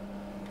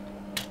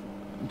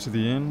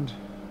the end.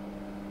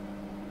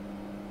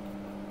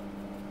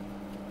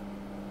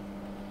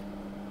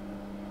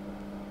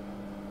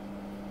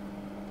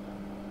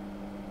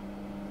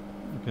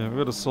 Okay, we've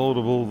got a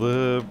solder ball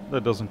there.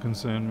 That doesn't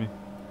concern me.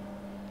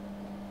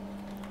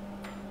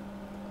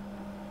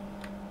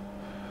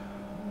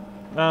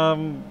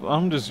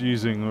 I'm just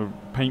using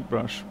a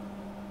paintbrush.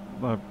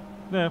 Uh,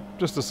 yeah,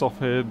 just a soft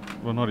head,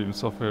 well not even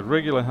soft head,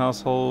 regular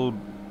household,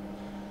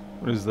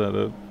 what is that,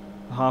 a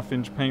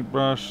half-inch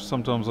paintbrush.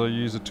 Sometimes I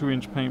use a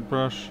 2-inch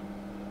paintbrush.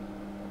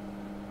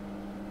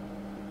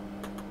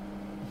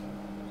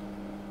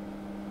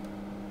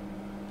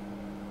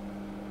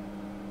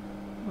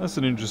 That's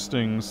an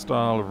interesting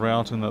style of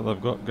routing that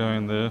they've got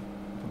going there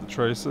for the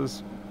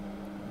tracers.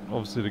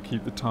 Obviously to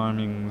keep the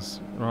timings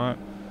right.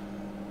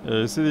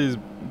 Yeah, you see these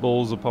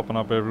balls are popping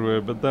up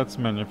everywhere, but that's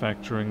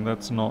manufacturing.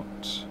 That's not...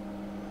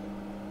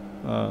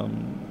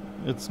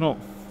 it's not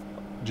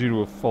due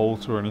to a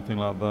fault or anything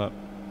like that.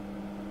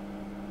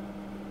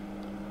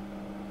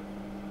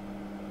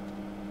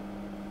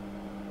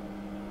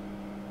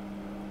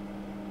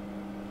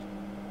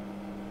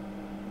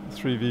 The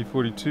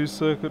 3V42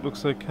 circuit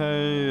looks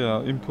okay.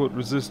 Our input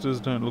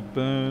resistors don't look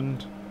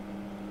burned.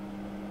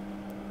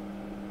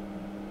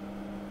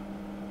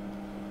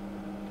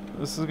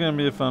 This is going to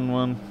be a fun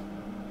one.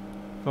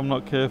 If I'm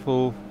not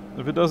careful,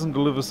 if it doesn't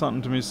deliver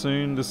something to me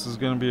soon, this is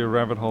going to be a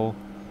rabbit hole.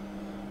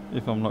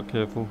 If I'm not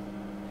careful.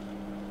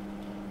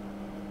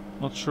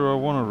 Not sure I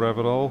want a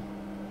rabbit hole.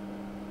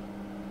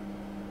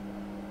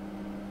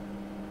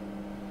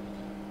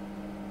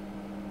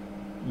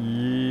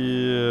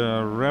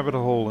 Yeah, rabbit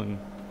holing.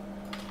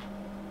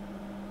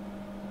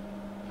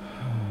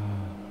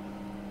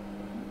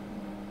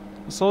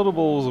 Solder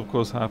balls of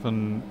course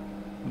happen.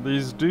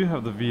 These do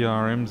have the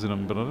VRMs in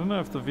them, but I don't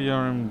know if the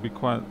VRM will be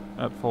quite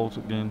at fault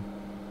again.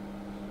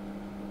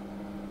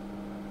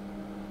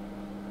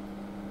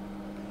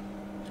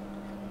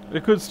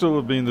 It could still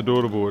have been the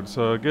daughter board,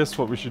 so I guess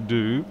what we should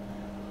do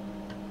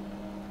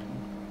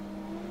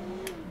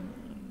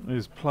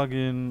is plug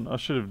in... I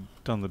should have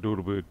done the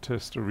daughter board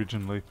test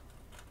originally.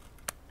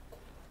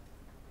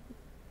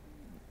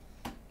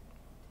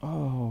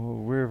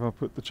 Oh, where have I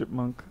put the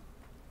chipmunk?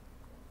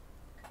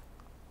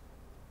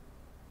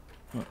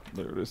 Oh,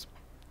 there it is.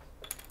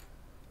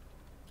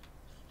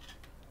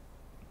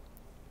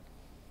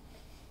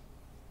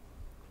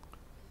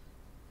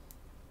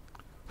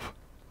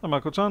 Hi,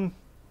 Michael-chan.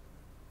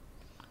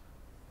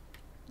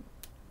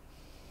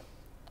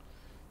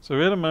 So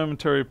we had a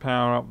momentary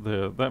power up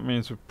there. That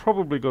means we've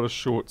probably got a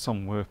short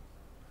somewhere.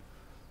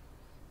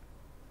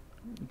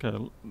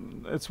 Okay,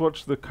 let's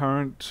watch the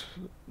current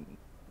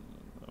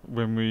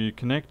when we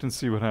connect and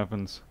see what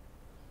happens.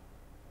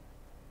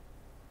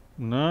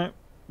 No,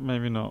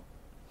 maybe not.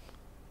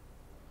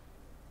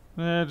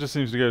 It just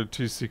seems to go to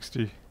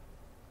 260.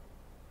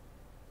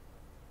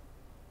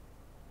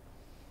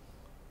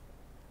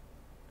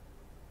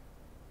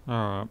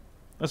 Alright,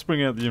 let's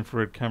bring out the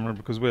infrared camera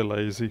because we're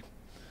lazy.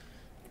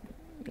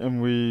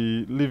 And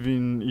we live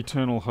in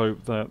eternal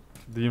hope that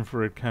the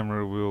infrared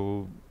camera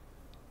will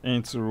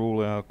answer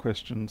all our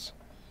questions.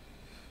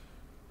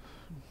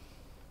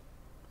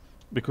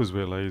 Because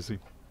we're lazy.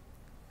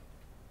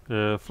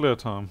 Yeah, flare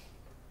time.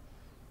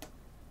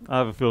 I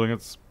have a feeling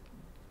it's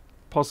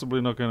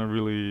possibly not going to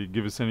really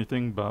give us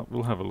anything, but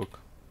we'll have a look.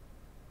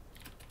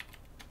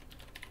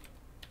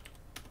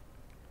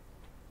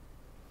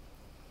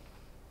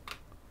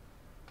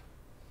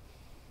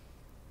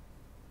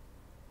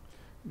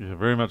 Yeah,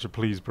 very much a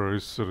please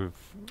bros sort of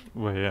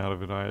way out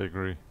of it, I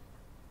agree.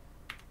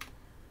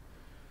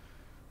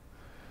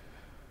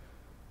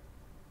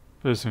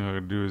 First thing I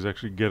could do is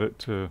actually get it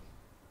to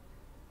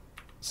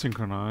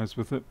synchronize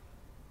with it.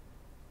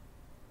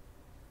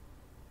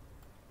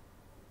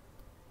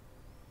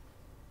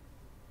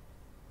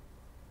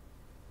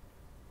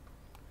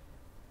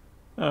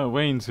 Oh,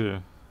 Wayne's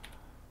here.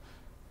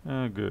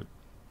 Oh, good.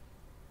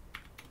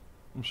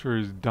 I'm sure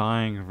he's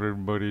dying for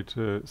everybody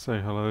to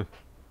say hello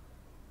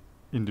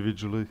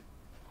individually.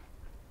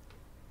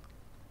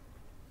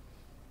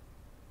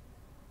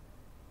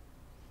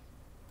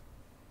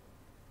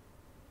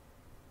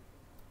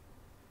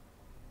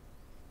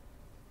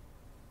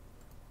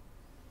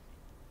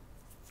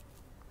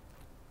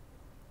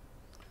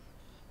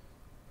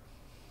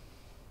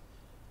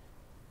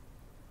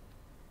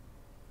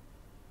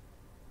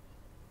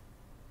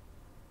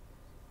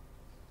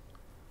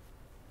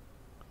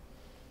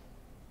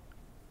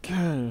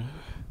 Okay.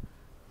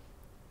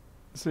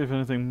 See if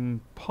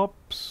anything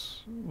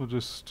pops. We'll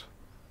just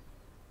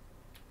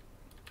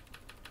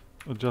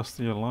adjust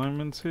the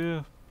alignments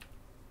here.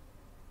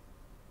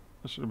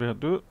 That should about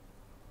do it.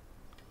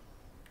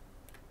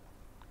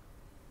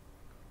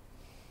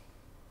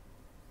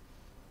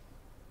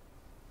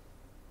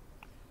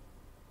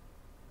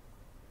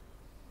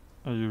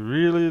 Are you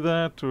really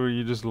that, or are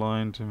you just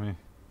lying to me?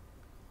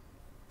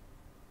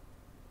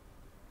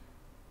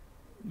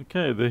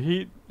 Okay, the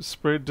heat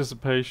spread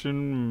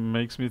dissipation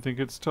makes me think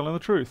it's telling the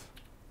truth.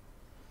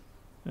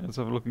 Yeah, let's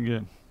have a look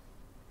again.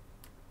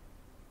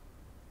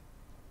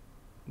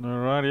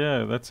 Alright,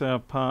 yeah, that's our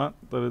part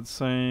that it's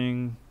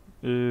saying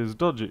is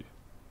dodgy.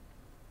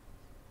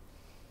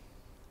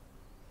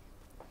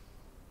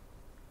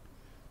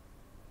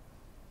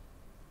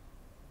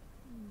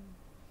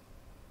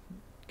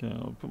 Okay,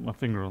 I'll put my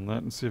finger on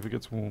that and see if it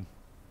gets warm.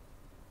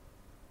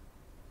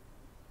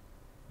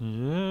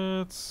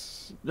 Yeah,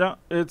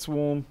 it's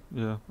warm.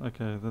 Yeah,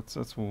 okay,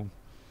 that's warm.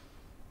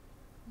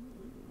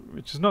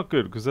 Which is not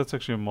good because that's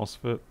actually a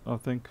MOSFET, I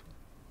think.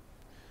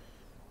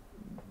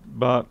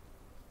 But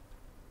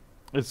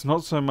it's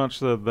not so much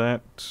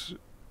that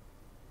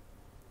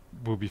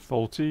will be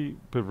faulty,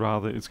 but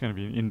rather it's going to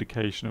be an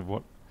indication of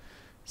what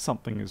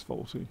something is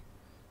faulty.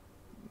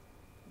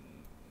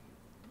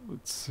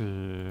 Let's see.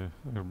 I'm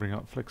going to bring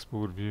up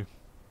Flexboard view.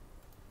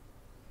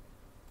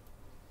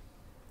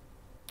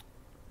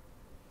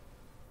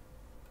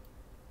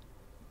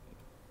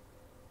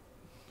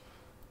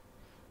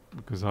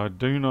 Because I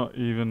do not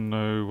even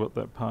know what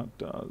that part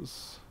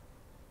does.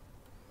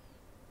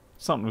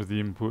 Something with the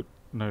input,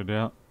 no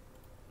doubt.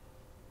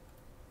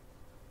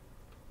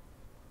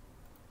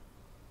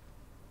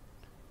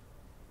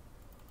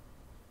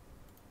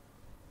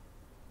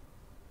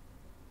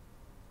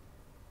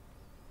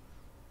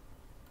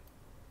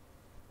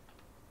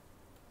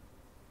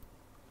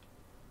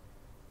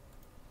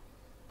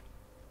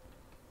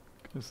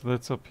 Okay, so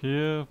that's up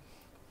here.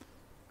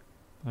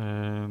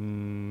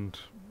 And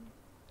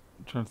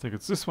I'm trying to think,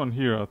 it's this one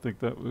here, I think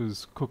that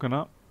was cooking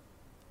up.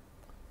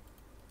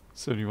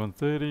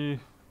 7130.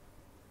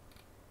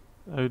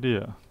 Oh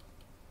dear.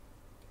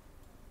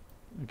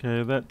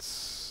 Okay,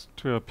 that's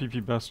to our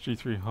PP bus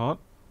G3 hot.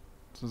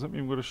 So does that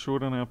mean we've got a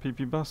short on our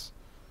PP bus?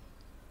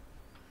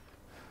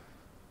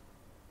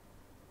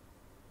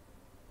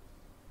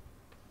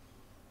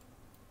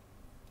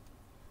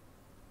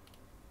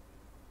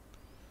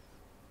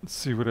 Let's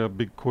see what our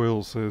big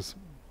coil says.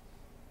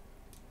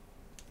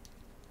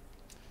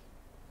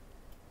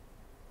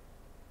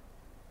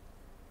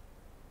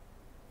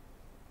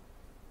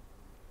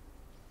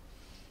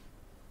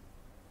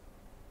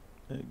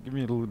 Give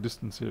me a little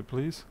distance here,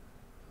 please.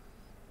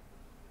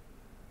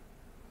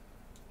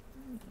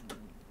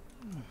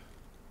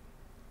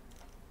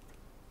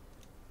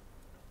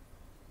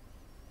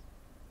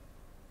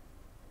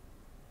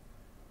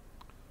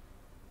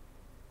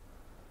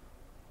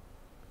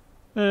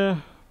 Yeah,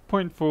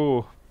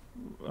 0.4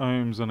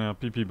 ohms on our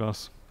PP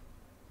bus.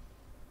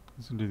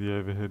 Let's do the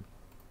overhead.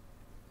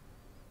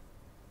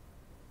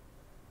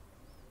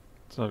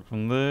 So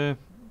from there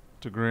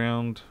to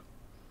ground,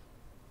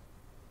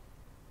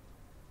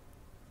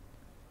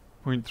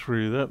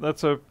 0.3.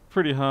 That's a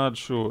pretty hard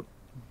short.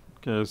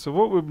 Okay, so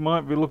what we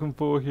might be looking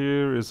for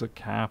here is a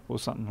cap or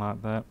something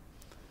like that.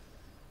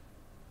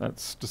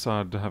 That's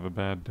decided to have a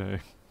bad day.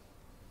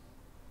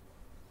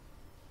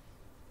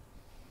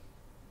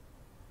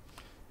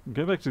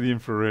 Go back to the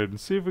infrared and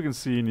see if we can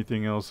see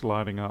anything else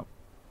lighting up.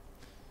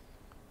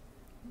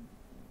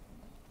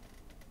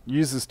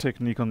 Use this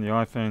technique on the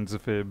iPhones a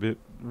fair bit,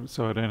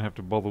 so I don't have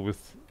to bother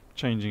with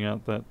changing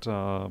out that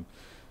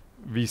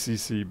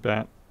VCC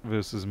bat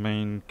versus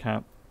main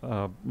cap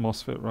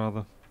MOSFET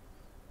rather.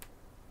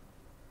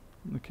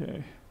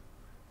 Okay.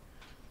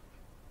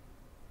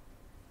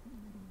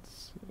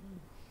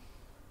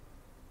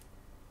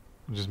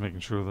 I'm just making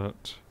sure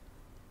that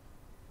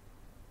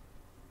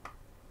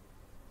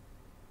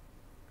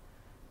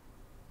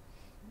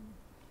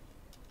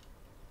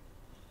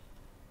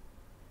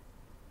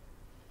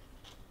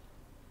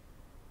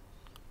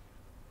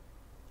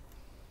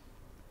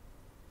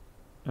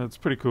it's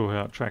pretty cool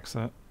how it tracks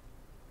that.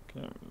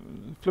 Okay,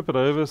 flip it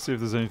over, see if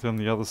there's anything on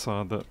the other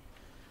side that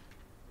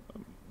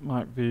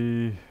might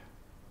be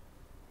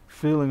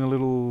feeling a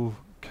little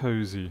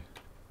cozy.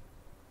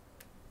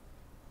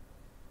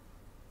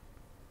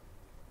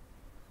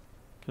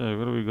 Okay,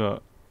 what do we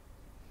got?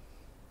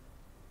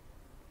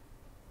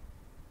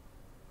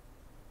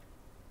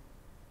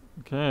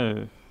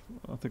 Okay,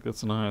 I think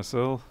that's an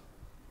ISL.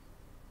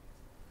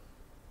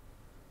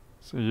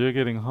 So you're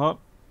getting hot.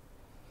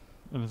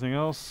 Anything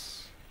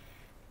else?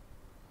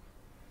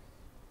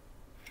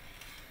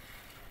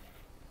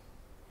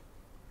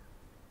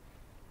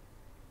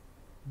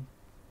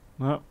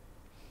 No.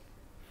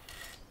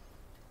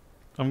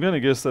 I'm going to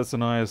guess that's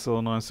an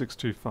ISL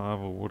 9625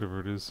 or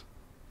whatever it is.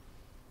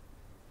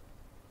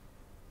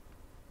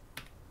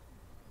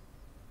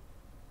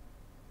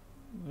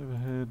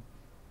 Overhead.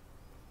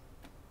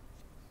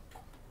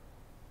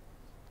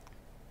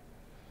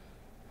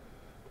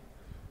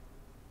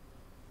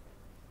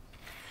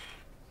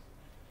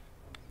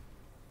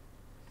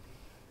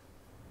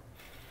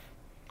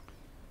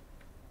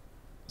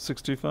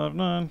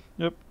 $6259.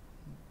 Yep.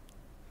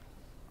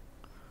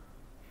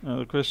 Now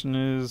the question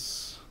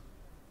is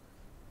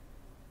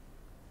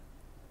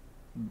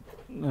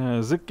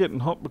it getting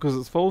hot because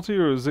it's faulty,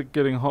 or is it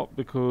getting hot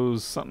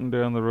because something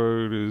down the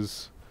road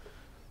is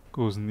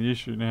causing the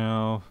issue?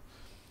 Now,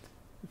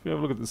 if we have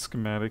a look at the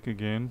schematic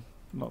again,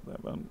 not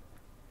that one,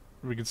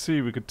 we could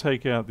see we could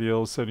take out the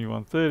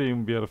L7130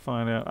 and be able to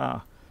find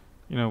out,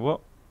 you know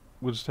what,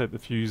 we'll just take the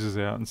fuses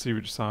out and see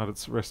which side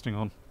it's resting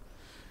on.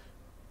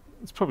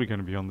 It's probably going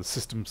to be on the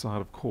system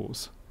side, of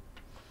course.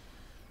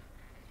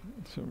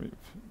 So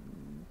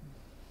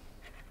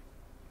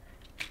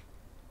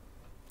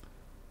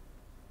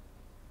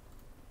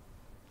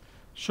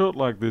short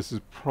like this is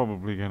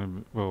probably going to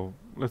be, well,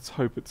 let's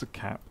hope it's a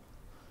cap.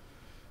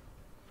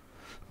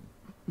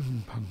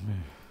 Pardon me.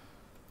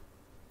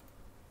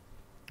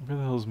 Where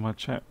the hell's my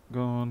chat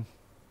gone?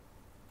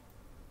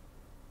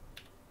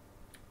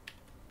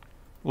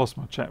 Lost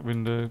my chat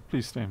window.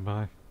 Please stand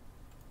by.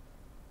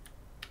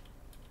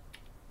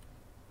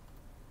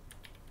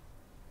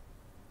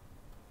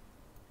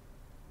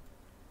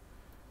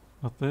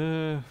 Not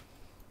there.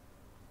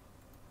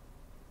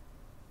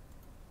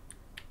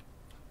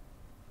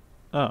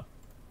 Ah.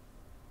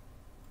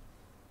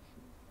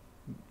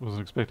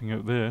 Wasn't expecting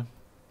it there.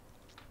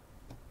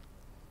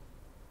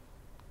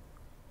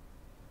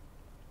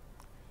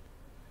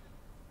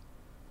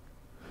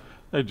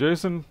 Hey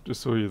Jason, just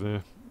saw you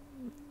there.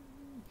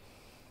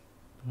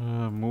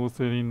 More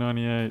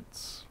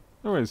 1398s.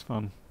 Always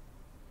fun.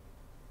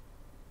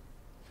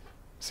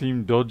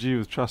 Seem dodgy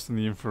with trust in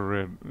the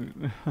infrared.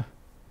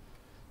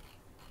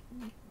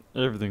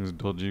 Everything's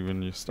dodgy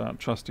when you start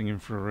trusting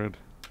infrared.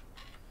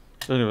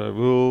 Anyway,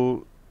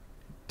 we'll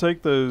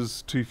take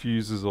those two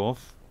fuses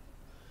off.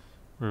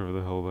 Wherever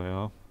the hell they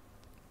are.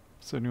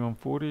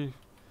 7140.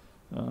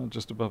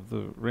 Just above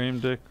the RAM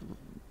deck.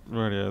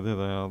 Right, yeah, there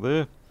they are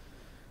there.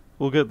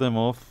 We'll get them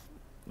off,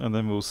 and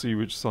then we'll see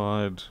which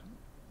side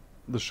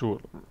the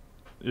short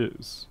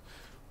is.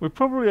 We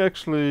probably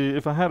actually,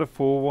 if I had a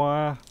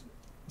 4-wire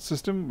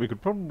system, we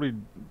could probably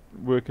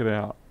work it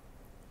out.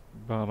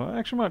 But I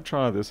actually might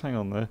try this. Hang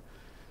on there.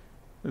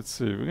 Let's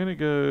see. We're going to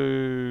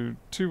go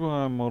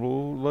 2-wire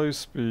model, low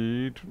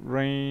speed,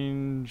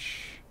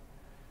 range.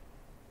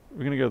 We're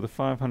going to go the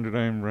 500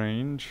 ohm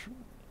range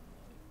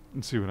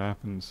and see what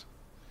happens.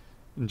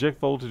 Inject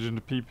voltage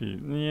into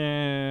PP.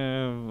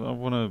 Yeah, I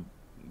want to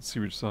see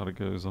which side it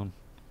goes on.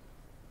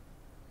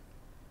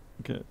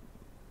 Okay.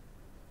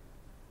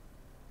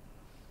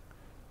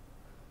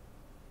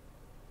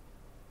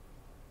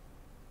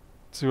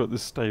 See what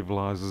this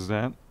stabilizes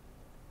at.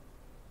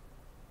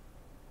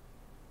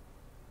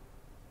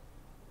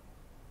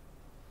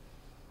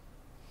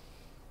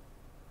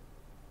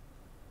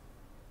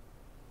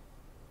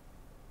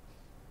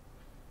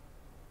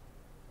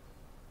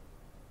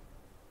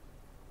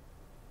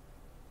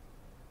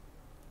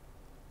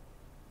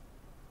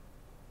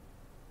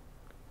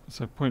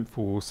 So 0.4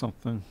 or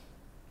something.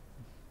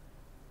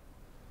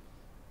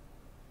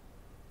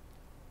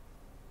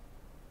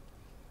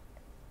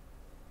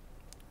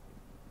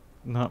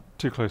 Not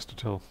too close to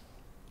tell.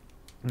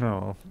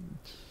 No.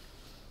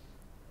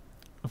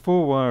 A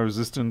 4-wire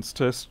resistance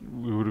test,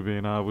 we would have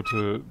been able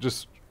to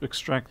just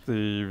extract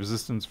the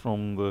resistance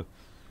from the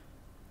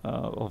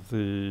of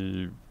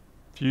the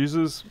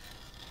fuses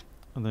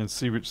and then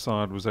see which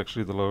side was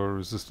actually the lower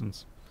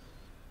resistance.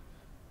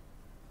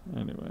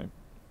 Anyway.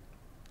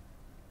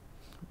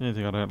 The only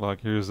thing I don't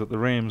like here is that the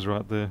RAM's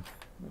right there.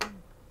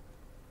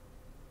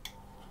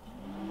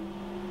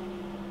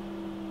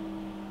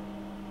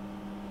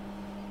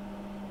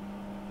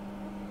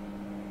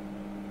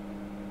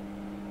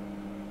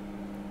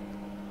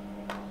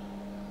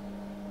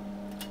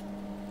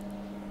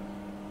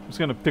 I'm just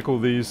going to pickle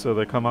these so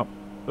they come up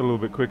a little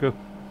bit quicker.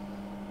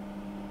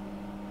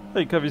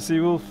 Hey Covey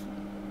Seawolf.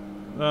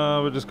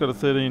 We've just got a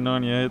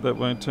 1398 that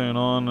won't turn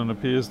on and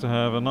appears to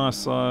have a nice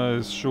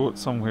size short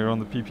somewhere on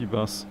the PP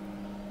bus.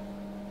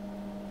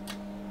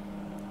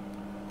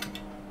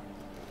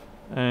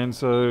 And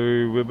so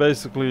we're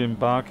basically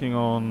embarking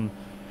on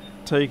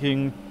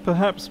taking,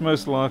 perhaps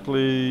most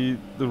likely,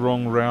 the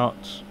wrong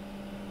route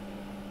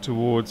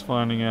towards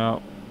finding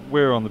out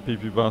where on the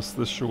PP bus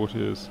this short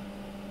is.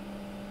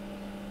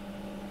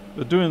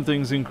 But doing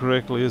things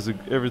incorrectly is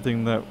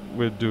everything that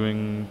we're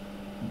doing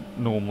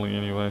normally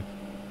anyway.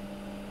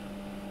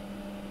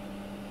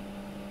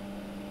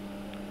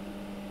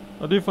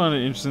 I do find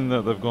it interesting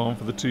that they've gone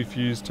for the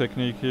 2-fuse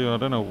technique here. I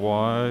don't know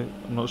why.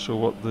 I'm not sure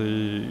what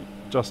the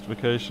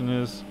justification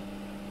is.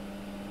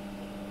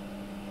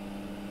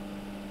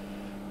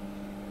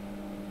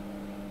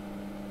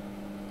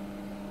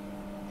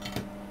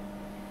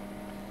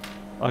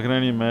 I can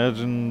only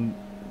imagine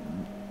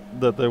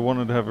that they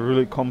wanted to have a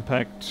really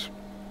compact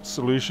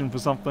solution for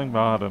something,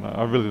 but I don't know.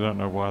 I really don't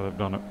know why they've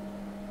done it.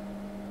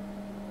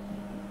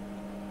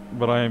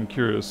 But I am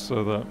curious,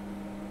 so that...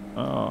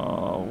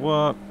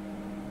 what?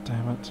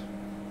 Damn it.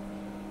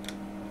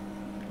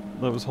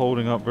 That was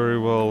holding up very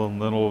well,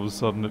 and then all of a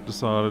sudden it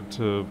decided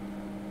to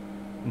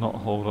not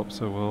hold up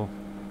so well.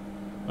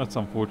 That's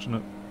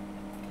unfortunate.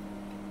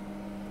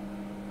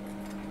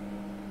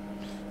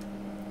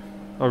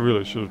 I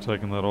really should have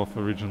taken that off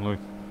originally.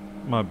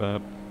 My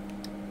bad.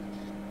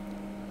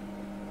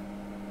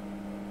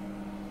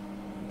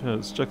 Okay,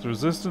 let's check the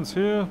resistance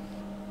here.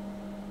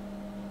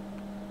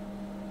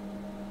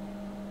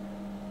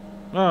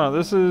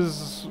 This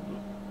is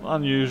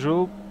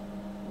unusual.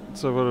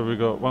 So what have we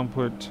got?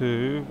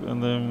 1.2,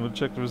 and then we'll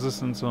check the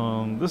resistance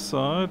on this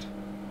side.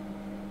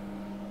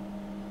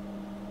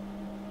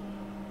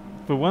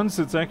 For once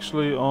it's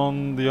actually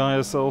on the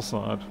ISL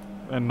side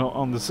and not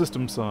on the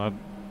system side.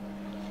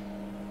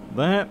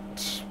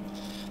 That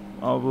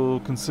I will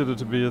consider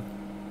to be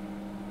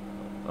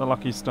a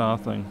lucky star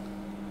thing.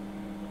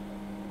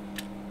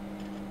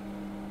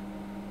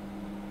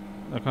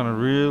 That kind of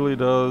really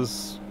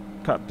does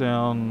cut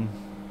down.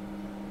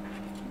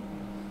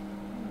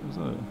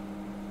 What was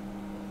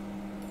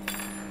that?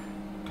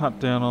 Cut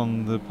down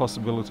on the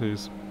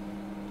possibilities.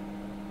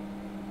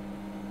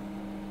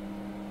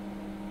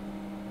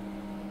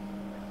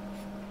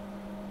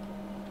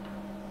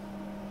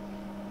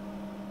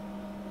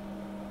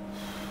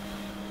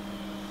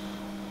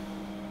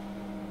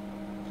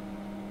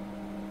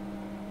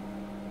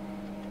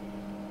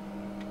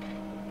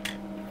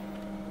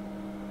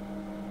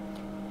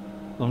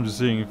 I'm just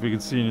seeing if we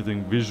could see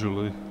anything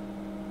visually,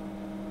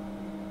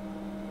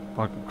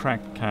 like a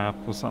cracked cap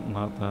or something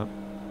like that.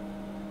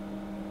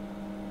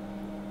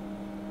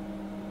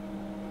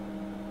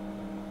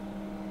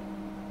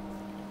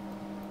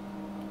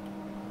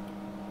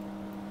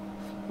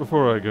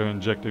 Before I go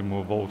injecting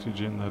more voltage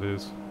in, that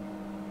is.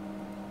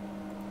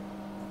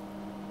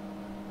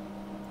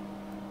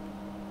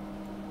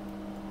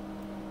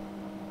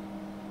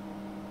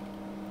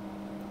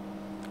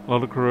 A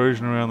lot of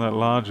corrosion around that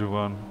larger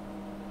one.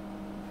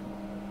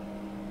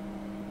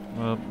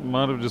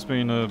 Might have just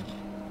been a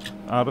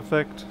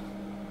artifact.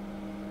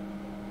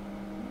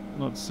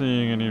 Not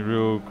seeing any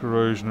real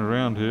corrosion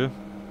around here.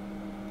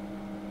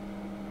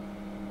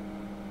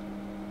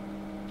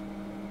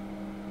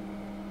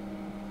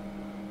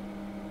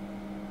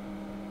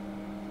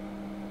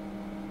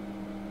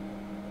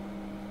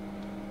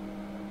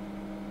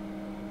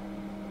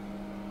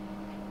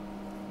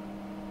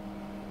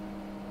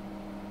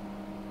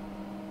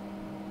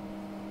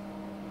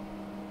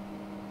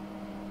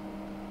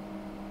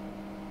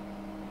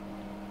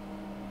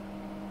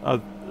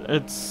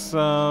 It's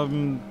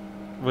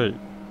wait,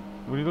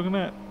 what are you looking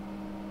at?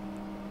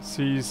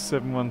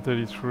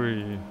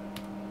 C7133.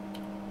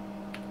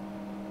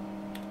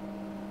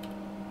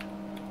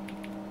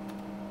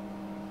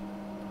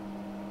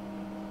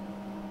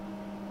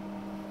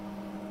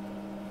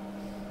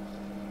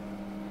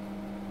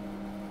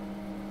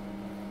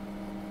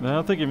 No,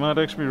 I think you might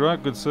actually be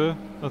right, good sir.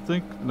 I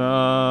think.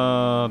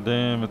 Nah,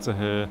 damn, it's a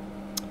hair.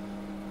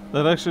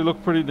 That actually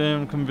looked pretty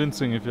damn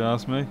convincing, if you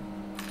ask me.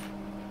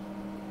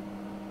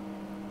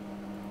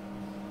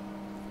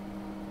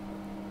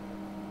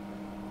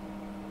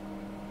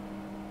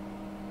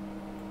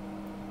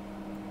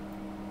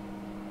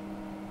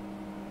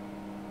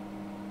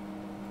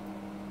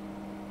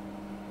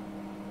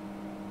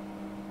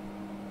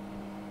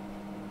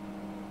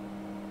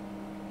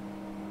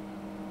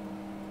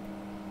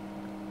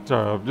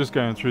 Sorry, I'm just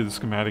going through the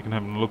schematic and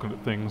having a look at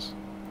things.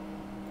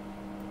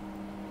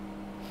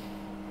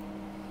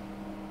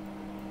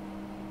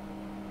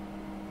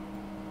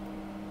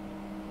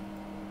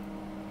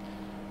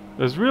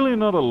 There's really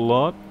not a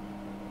lot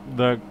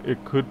that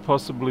it could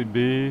possibly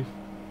be.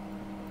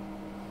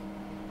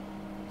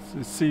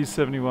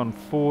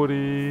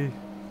 C7140.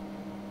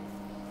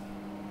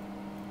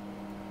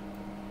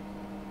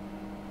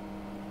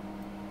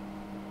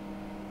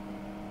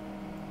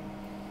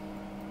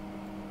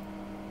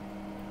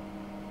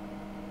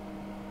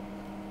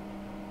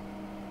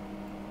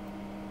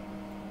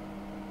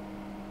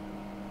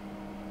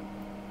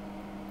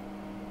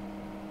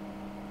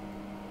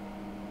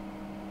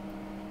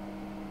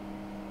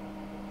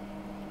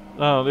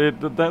 Oh,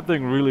 that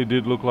thing really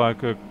did look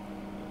like a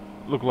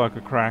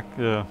crack.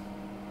 Yeah.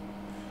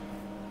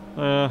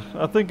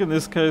 I think in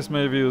this case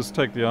maybe it was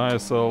take the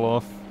ISL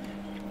off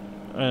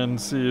and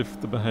see if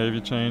the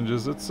behavior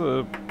changes. It's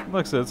like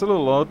I said, it's a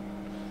little odd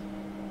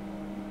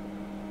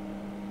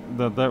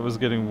that was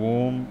getting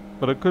warm,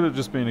 but it could have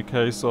just been a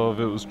case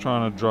of it was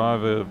trying to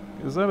drive a.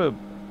 Is that a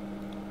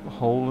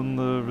hole in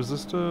the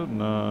resistor?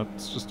 No,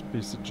 it's just a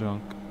piece of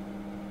junk.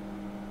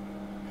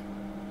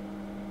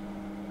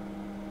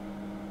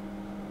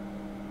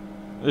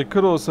 It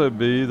could also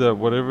be that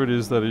whatever it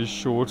is that is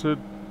shorted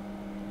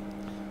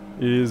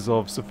is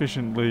of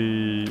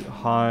sufficiently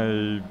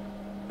high,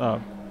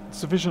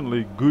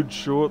 sufficiently good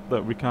short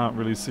that we can't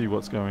really see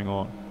what's going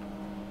on.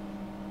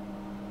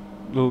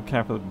 Little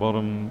cap at the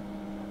bottom.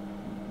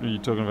 Are you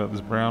talking about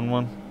this brown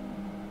one?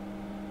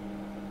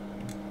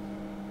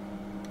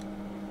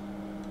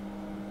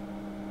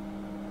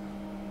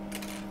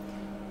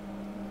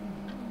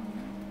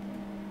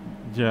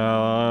 Yeah,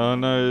 I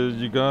know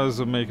you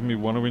guys are making me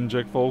want to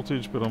inject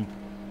voltage, but I'm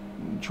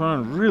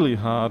trying really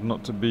hard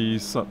not to be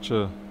such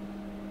a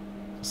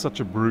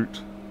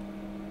brute.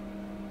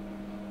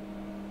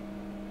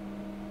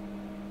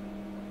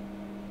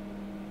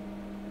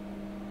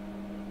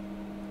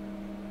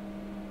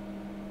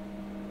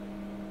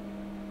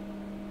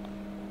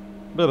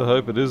 Better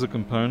hope it is a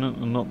component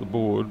and not the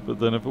board, but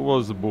then if it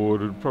was the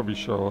board, it would probably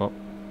show up.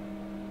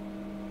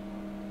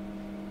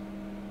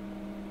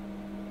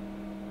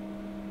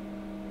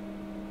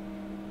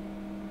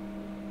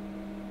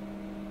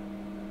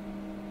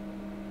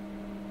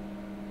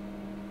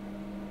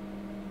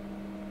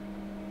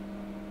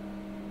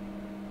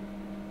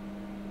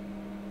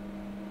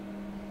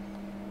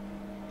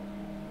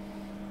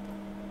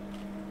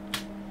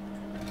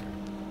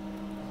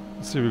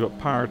 See, we've got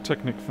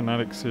Pyrotechnic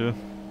Fanatics here.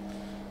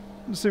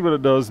 Let's see what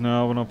it does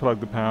now when I plug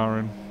the power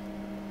in.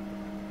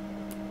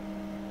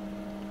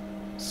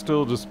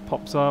 Still just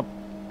pops up,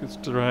 Gets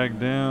dragged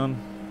down.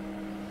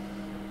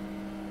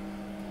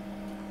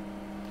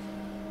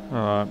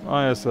 Alright,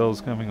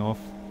 ISL's coming off.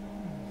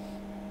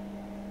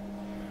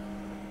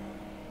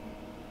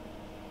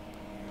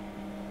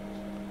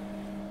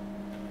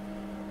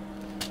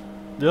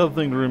 The other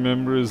thing to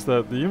remember is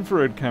that the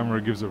infrared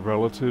camera gives it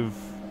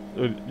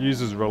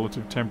uses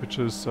relative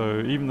temperatures, so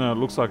even though it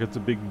looks like it's a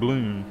big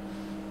bloom,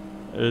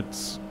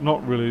 it's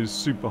not really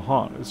super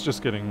hot, it's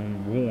just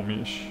getting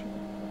warmish.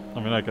 I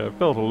mean, okay, it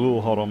felt a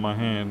little hot on my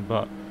hand,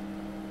 but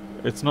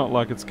it's not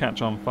like it's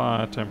catch on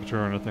fire temperature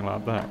or anything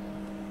like that.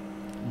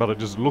 But it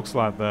just looks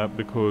like that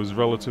because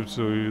relative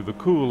to the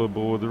cooler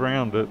board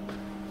around it,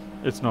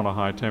 it's not a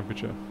high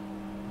temperature.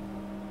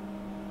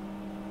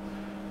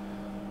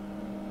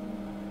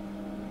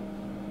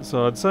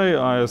 So I'd say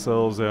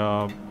ISL's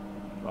our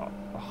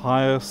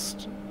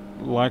highest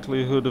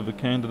likelihood of a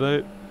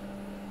candidate,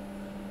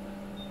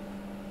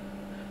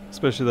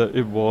 especially that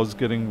it was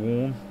getting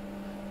warm.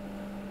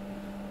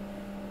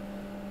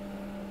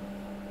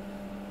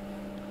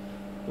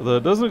 Although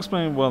it doesn't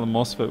explain why the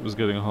MOSFET was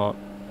getting hot,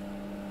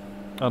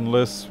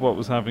 unless what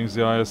was happening is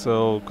the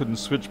ISL couldn't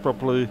switch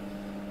properly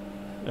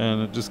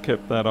and it just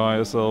kept that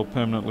ISL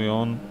permanently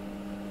on.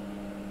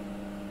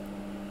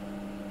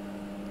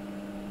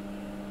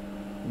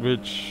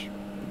 Which,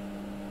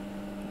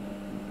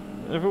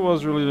 if it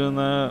was really doing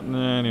that,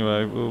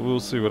 anyway, we'll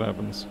see what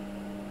happens.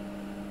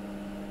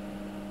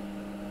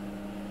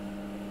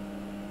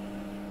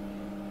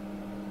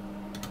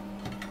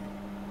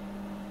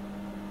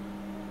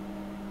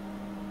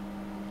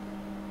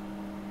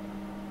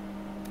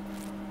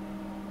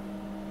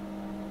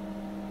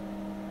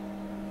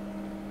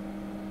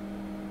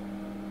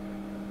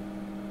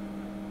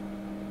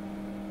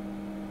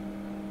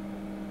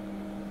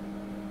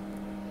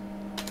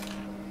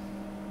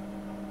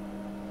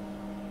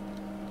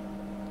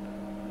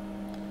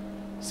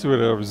 See what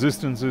our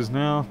resistance is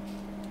now.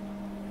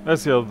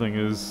 That's the other thing,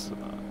 is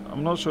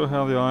I'm not sure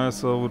how the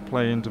ISL would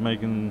play into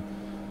making...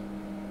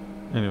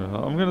 Anyway,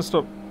 I'm going to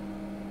stop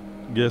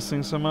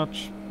guessing so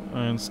much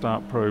and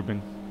start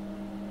probing.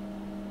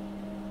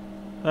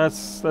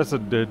 That's a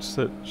dead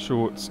set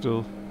short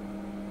still,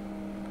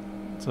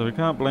 so we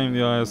can't blame the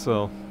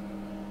ISL.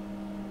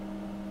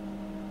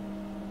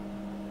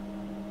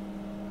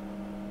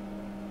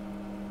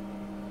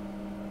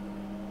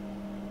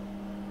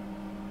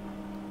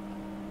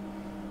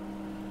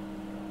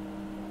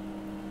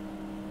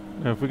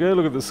 Now if we go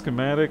look at the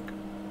schematic,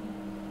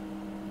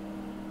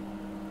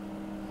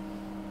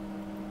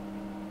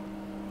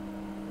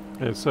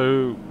 yeah,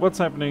 so what's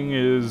happening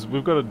is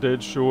we've got a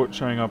dead short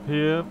showing up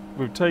here.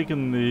 We've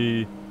taken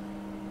the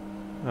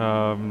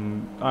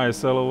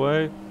ISL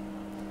away,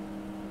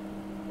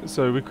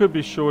 so we could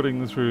be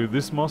shorting through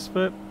this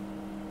MOSFET,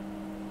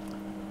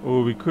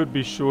 or we could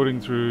be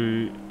shorting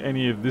through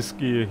any of this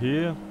gear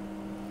here.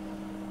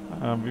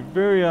 We're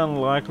very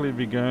unlikely to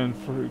be going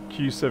for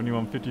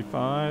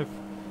Q7155.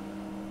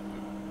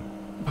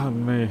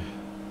 Pardon me.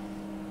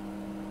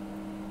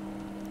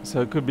 So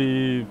it could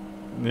be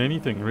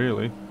anything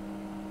really.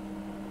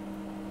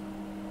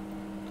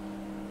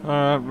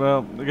 Alright,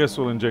 well, I guess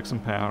we'll inject some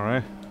power,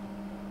 eh?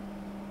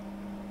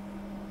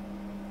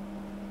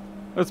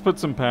 Let's put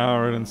some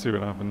power in and see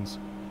what happens.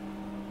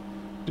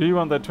 Do you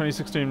want that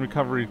 2016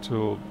 recovery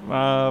tool?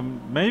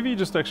 Maybe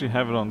just actually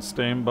have it on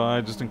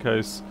standby just in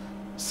case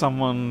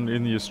someone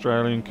in the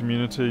Australian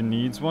community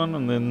needs one,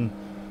 and then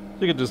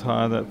you could just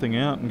hire that thing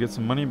out and get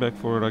some money back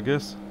for it, I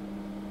guess.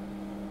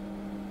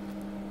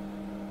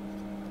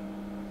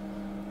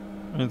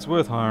 I mean, it's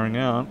worth hiring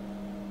out,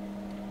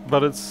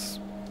 but it's...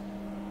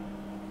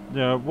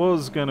 yeah, it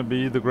was going to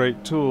be the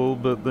great tool,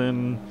 but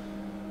then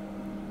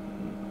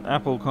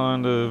Apple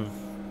kind of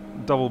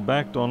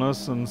double-backed on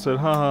us and said,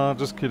 haha,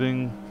 just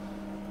kidding,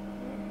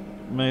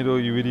 made all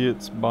you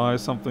idiots buy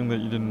something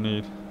that you didn't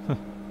need.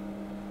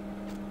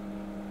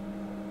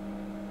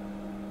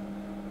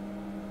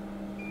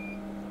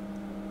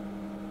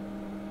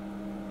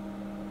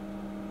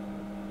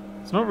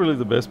 It's not really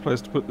the best place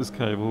to put this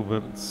cable,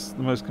 but it's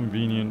the most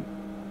convenient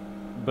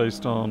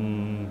based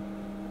on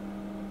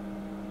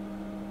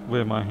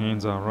where my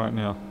hands are right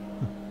now.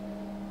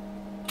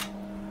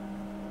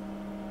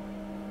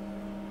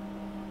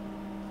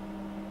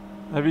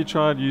 Have you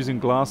tried using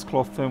glass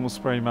cloth thermal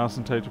spray mouse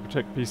and tape to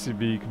protect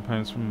PCB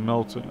components from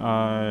melting?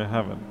 I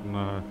haven't,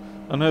 no.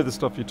 I know the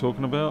stuff you're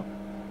talking about.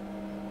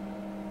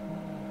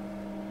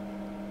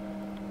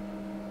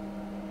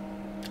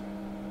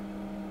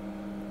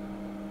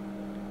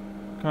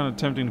 Kind of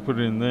tempting to put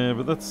it in there,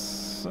 but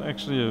that's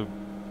actually a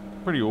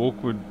pretty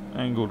awkward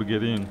angle to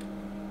get in.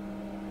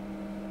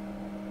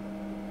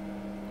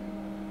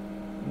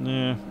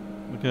 Yeah,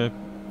 okay.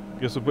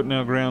 Guess we're putting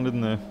our ground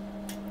in there.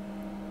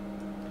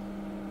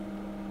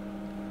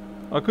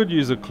 I could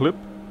use a clip,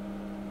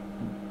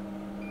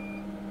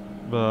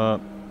 but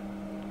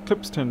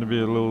clips tend to be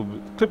a little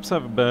bit... clips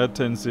have a bad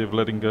tendency of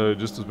letting go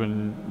just as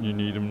when you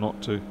need them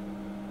not to.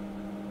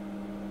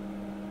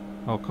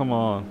 Oh, come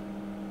on.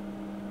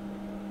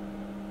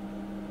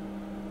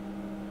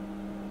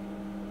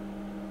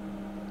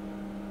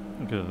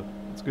 Okay,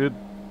 That's good.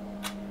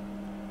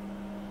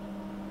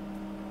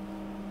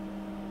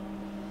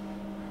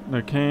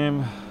 No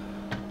cam.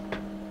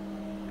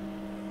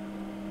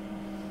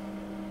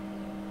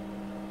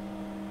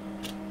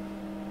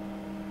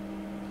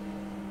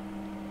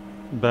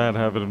 Bad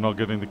habit of not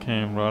getting the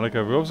cam right.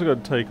 Okay, we've also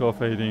got to take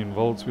off 18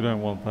 volts. We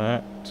don't want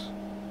that.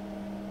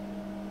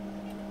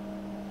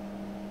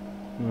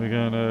 We're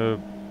going to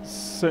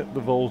set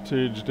the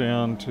voltage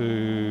down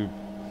to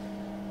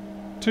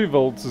 2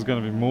 volts is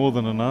going to be more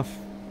than enough.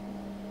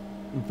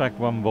 In fact,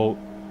 1 volt,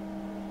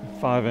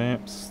 5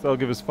 amps. That'll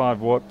give us 5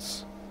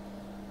 watts.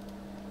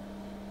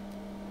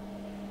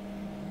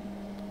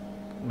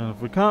 And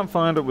if we can't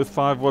find it with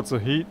 5 watts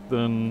of heat,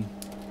 then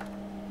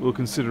we'll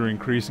consider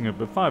increasing it,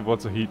 but 5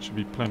 watts of heat should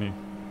be plenty.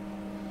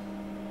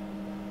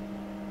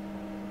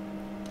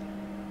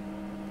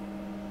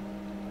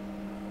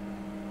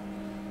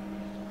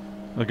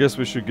 I guess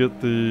we should get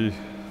the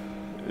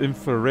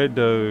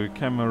Infraredo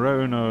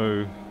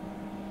Camerono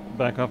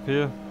back up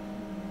here.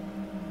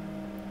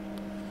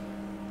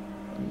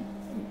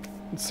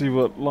 Let's see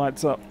what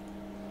lights up.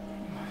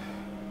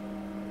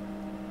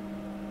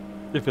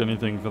 If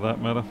anything, for that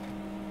matter.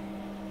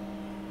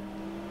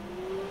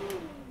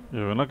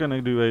 Yeah, we're not going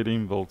to do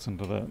 18 volts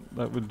into that.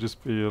 That would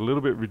just be a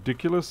little bit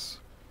ridiculous.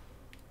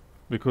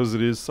 Because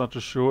it is such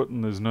a short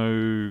and there's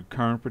no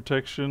current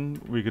protection,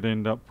 we could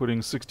end up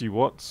putting 60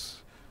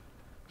 watts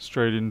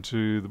straight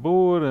into the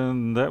board,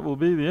 and that will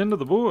be the end of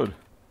the board.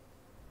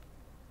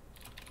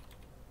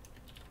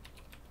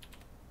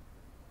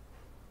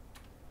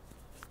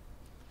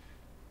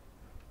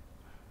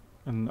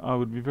 And I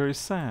would be very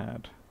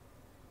sad.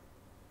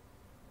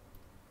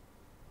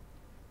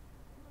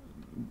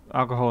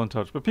 Alcohol and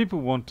touch, but people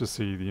want to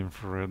see the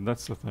infrared,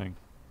 that's the thing.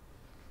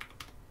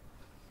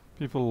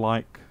 People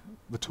like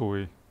the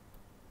toy.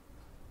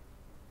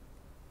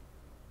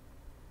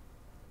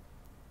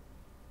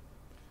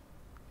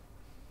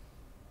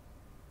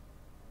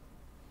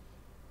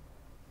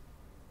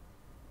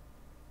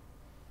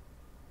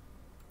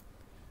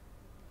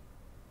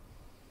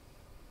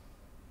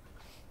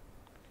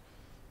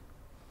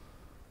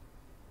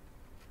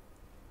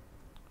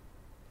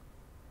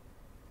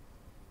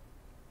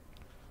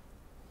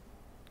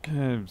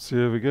 Okay, so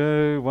here we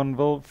go, 1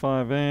 volt,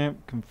 5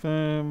 amp,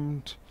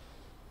 confirmed.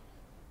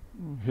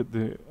 Hit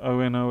the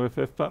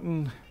ONOFF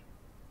button.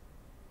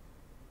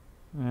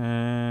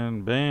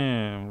 And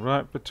bam,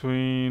 right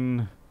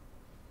between...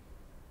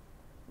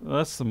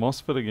 That's the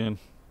MOSFET again.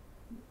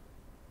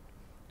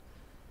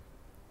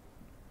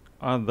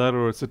 Either that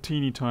or it's a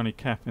teeny tiny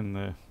cap in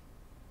there.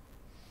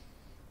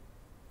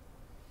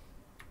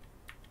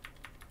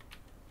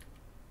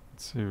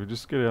 Let's see, we'll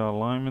just get our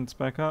alignments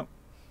back up.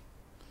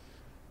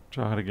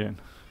 Try it again.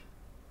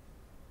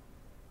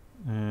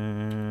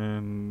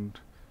 And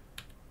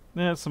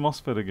yeah, it's the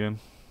MOSFET again.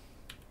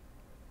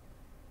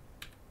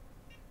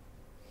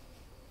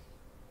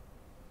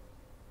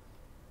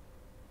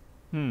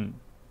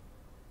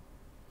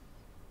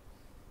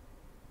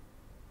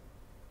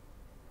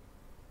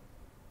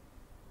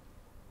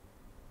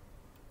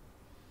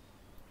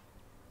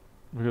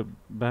 We got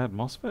bad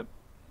MOSFET.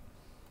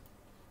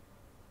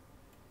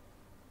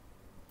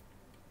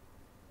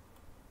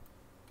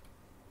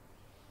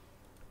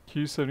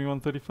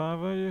 Q7135,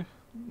 are you?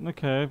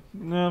 Okay.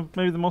 No,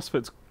 maybe the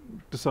MOSFET's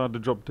decided to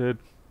drop dead.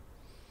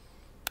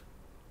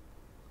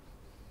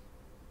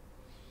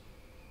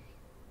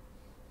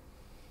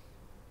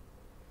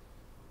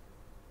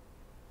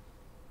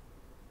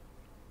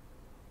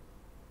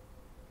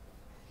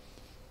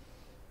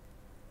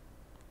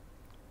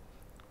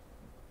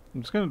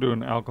 I'm just going to do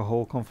an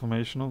alcohol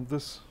confirmation of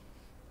this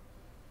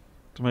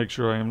to make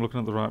sure I am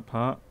looking at the right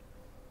part.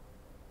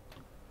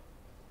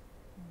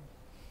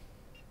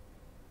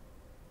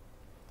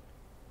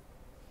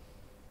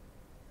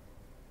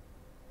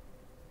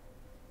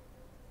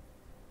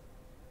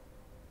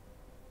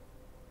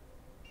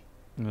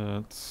 Yeah,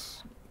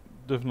 it's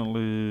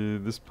definitely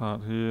this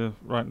part here,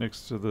 right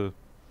next to the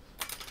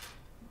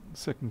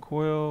second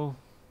coil.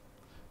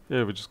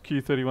 Yeah, which is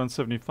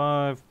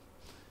Q3175.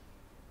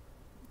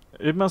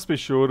 It must be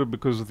shorter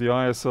because with the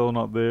ISL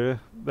not there,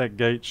 that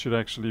gate should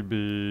actually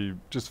be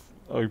just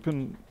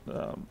open.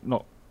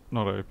 Not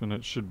open,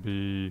 it should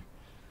be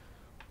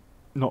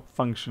not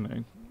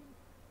functioning.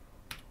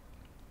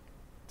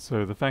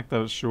 So the fact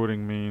that it's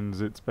shorting means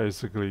it's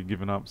basically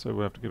given up, so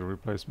we'll have to get a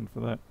replacement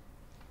for that.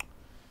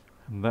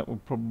 And that will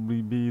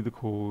probably be the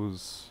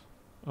cause.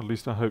 At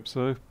least I hope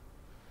so.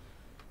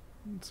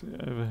 Let's see,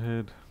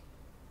 overhead.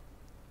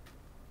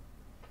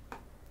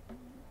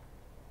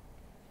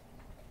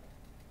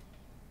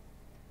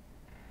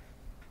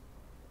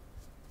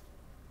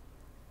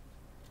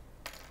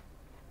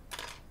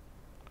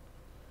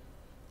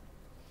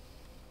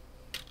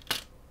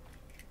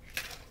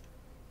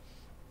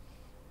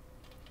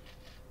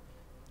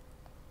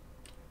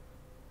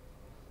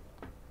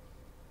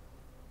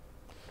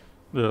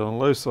 Yeah, on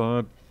low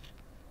side.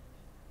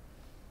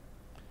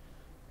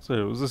 So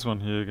it was this one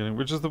here again,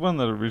 which is the one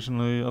that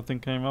originally I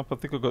think came up. I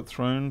think I got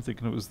thrown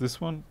thinking it was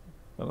this one,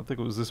 but I think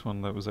it was this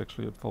one that was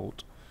actually at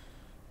fault.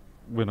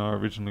 when I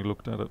originally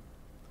looked at it.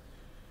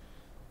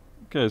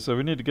 Okay, so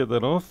we need to get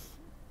that off.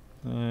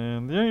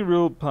 And the only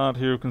real part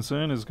here of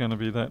concern is going to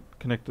be that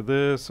connector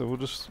there, so we'll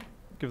just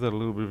give that a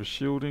little bit of a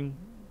shielding.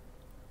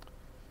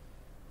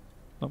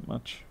 Not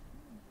much.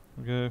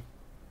 Okay.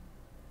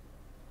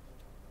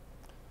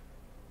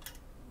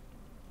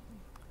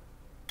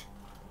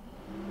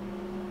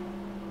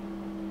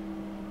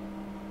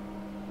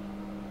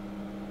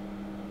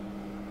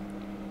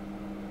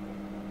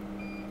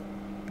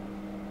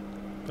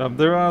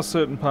 There are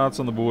certain parts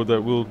on the board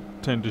that will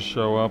tend to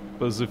show up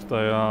as if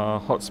they are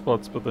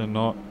hotspots, but they're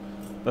not.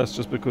 That's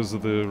just because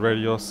of the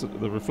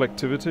the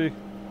reflectivity.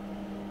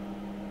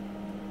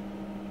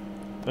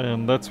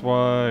 And that's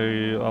why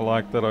I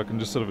like that I can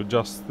just sort of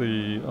adjust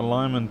the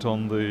alignment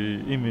on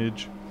the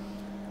image.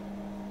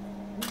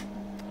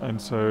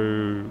 And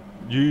so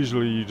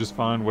usually you just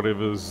find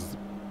whatever's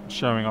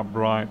showing up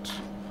bright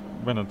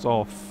when it's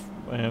off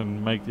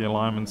and make the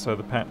alignment so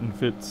the pattern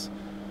fits.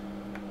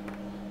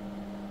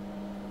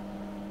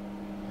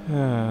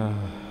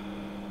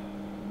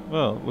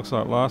 Well, it looks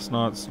like last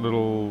night's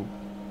little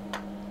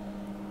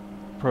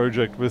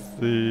project with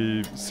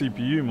the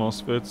CPU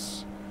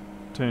MOSFETs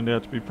turned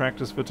out to be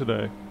practice for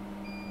today.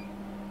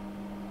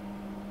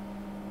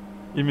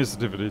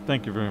 Emissivity,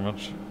 thank you very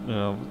much.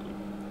 Yeah,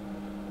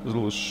 it was a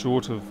little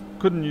short of...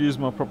 couldn't use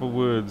my proper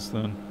words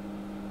then.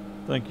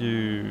 Thank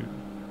you,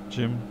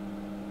 Jim.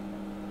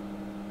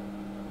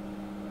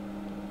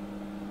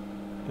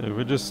 Okay,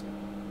 we're just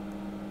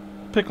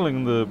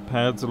pickling the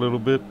pads a little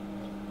bit.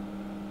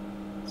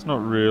 It's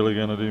not really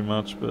going to do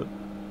much, but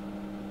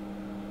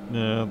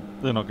yeah,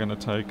 they're not going to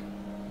take.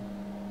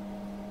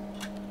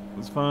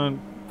 It's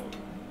fine.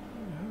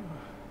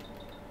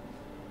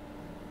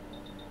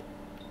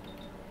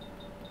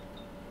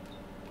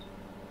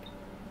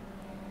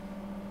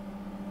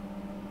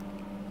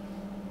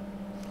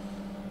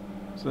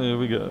 So there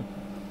we go.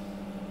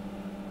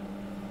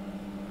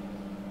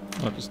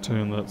 I'll just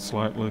turn that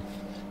slightly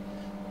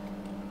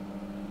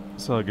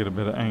so I get a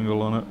better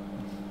angle on it.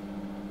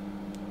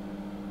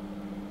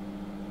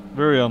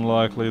 Very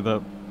unlikely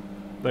that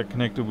that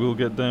connector will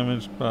get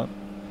damaged, but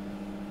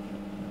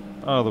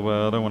either way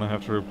I don't want to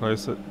have to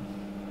replace it.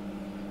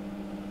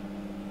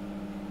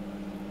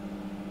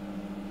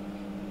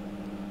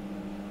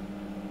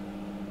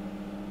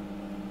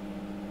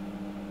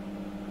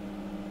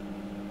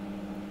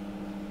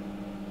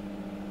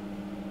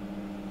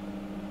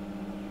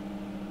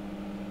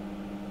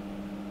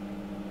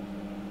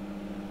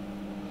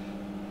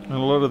 In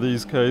a lot of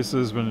these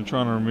cases, when you're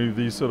trying to remove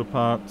these sort of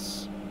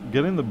parts,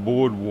 getting the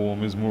board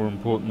warm is more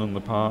important than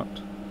the part.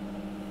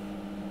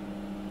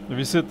 If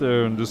you sit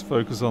there and just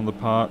focus on the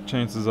part,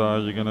 chances are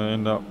you're going to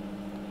end up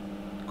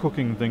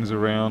cooking things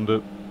around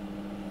it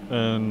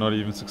and not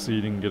even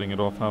succeeding getting it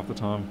off half the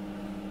time.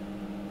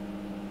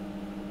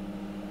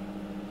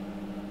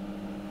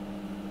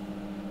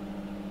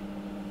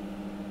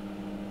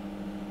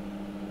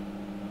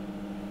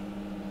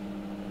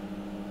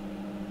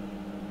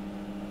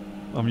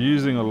 I'm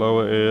using a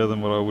lower air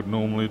than what I would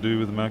normally do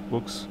with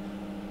MacBooks.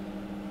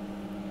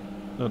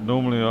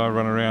 Normally I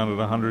run around at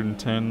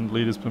 110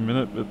 litres per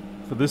minute, but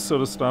for this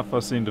sort of stuff I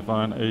seem to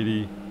find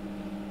 80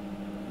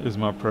 is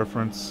my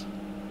preference.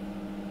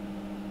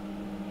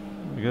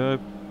 There we go.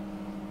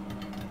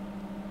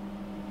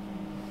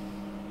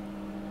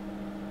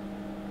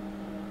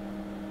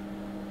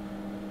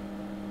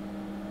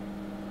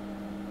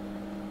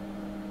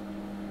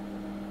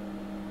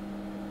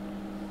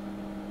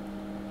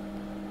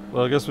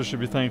 Well, I guess we should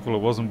be thankful it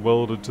wasn't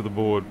welded to the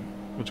board,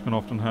 which can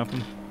often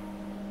happen.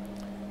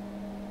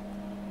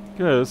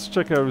 Okay, let's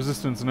check our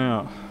resistance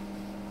now.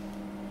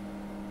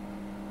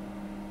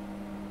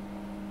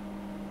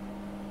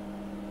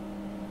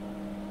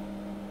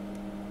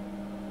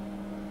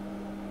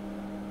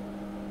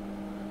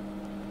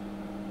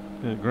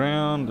 Okay,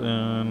 ground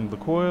and the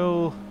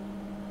coil.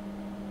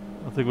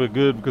 I think we're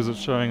good because it's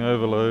showing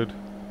overload.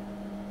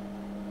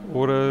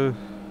 Auto.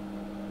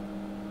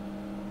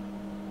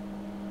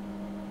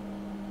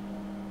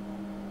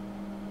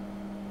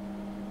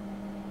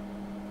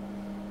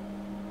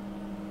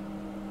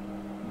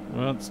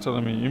 Well, it's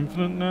telling me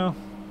infinite now.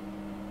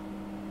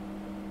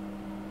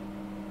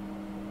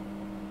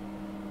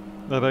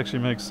 That actually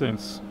makes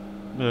sense.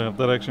 Yeah,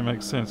 that actually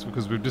makes sense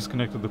because we've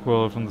disconnected the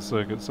coil from the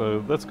circuit,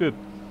 so that's good.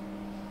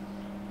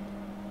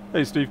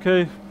 Hey, Steve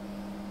K.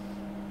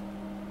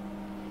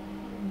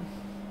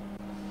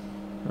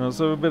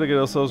 So we better get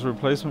ourselves a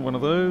replacement one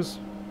of those.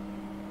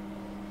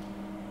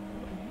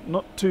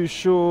 Not too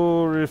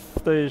sure if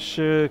they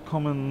share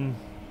common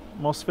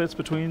MOSFETs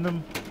between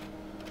them,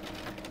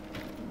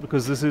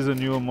 because this is a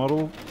newer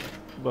model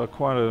by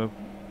quite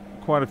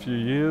a few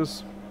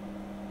years.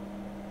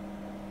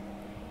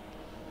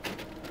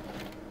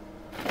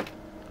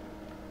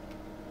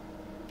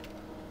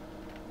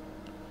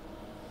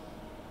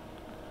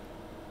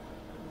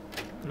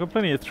 I've got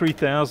plenty of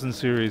 3000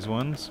 series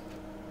ones.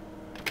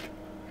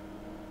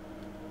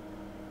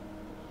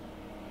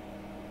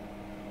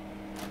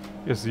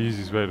 I guess the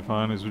easiest way to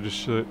find is we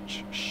just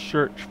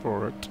search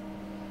for it.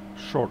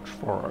 Search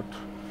for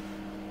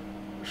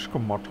it.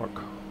 Schematic.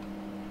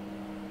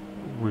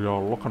 We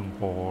are looking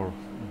for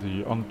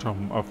the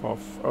Untum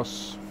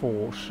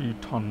FFS4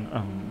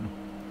 C10N.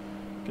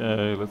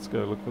 Okay, let's go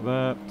look for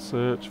that.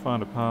 Search,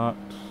 find a part.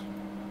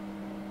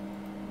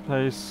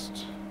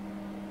 Paste.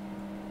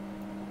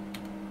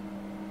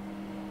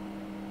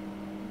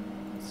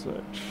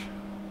 Search.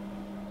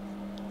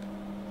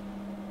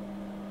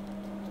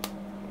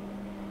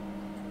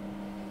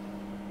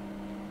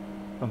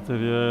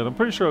 $138. I'm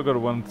pretty sure I got a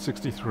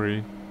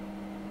 163.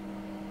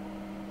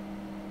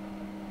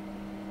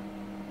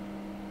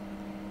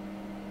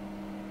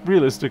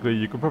 Realistically,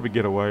 you could probably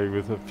get away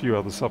with a few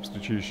other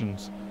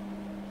substitutions.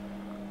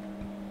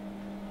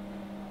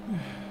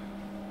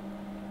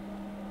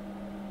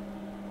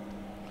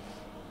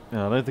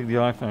 Yeah, I don't think the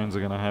iPhones are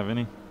going to have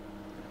any.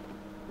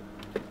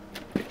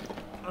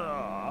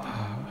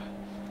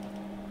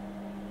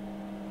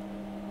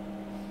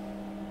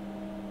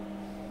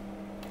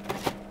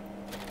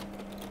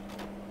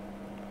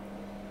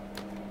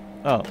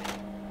 Oh.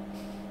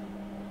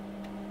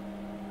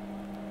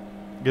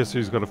 Guess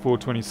who's got a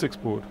 426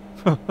 board?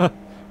 I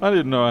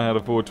didn't know I had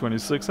a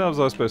 426. How was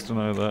I supposed to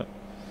know that?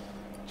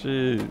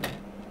 Gee.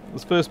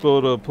 This first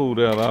board I pulled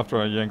out after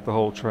I yanked the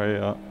whole tray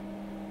out.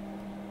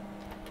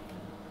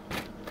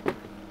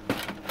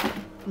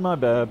 My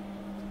bad.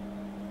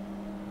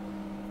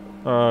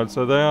 Alright,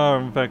 so they are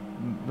in fact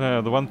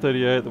the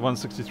 138, the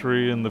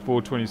 163 and the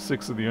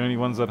 426 are the only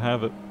ones that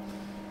have it.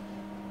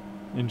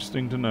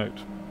 Interesting to note.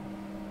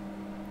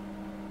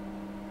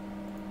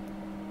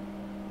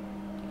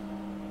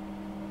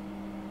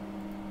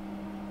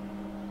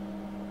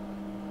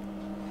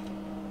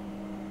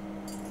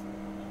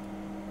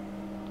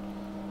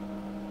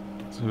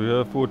 So we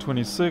have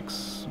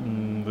 426,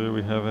 and there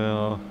we have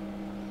our...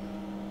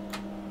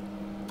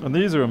 And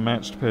these are a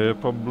matched pair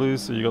probably,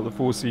 so you got the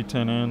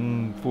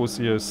 4C10N,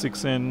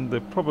 4C06N,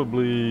 they're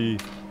probably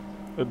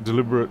a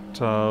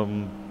deliberate,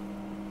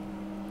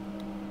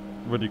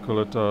 what do you call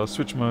it,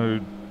 switch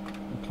mode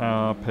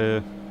power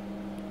pair.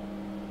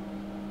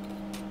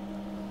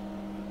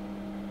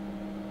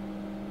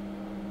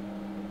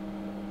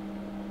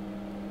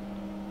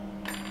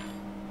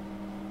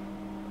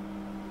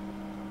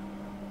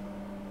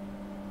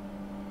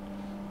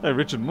 Hey,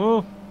 Richard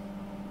Moore.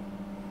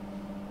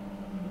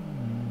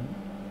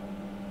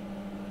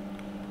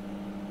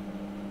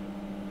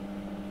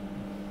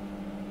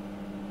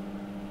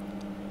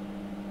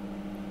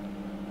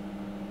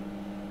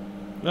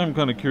 I'm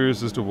kind of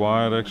curious as to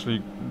why it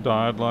actually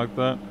died like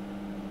that.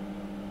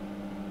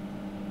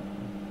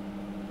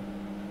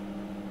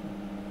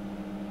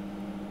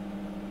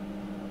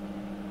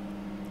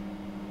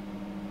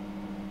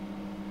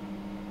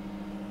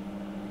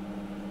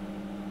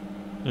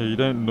 Yeah, you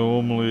don't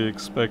normally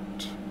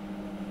expect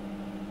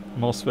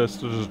MOSFETs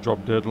to just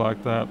drop dead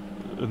like that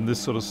in this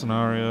sort of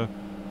scenario.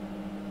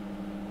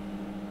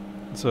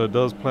 So it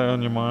does play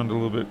on your mind a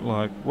little bit,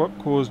 like, what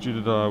caused you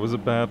to die? Was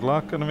it bad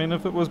luck? And I mean,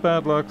 if it was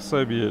bad luck,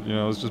 so be it, you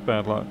know, it was just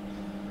bad luck.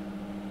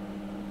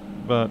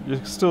 But you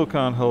still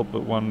can't help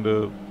but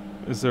wonder,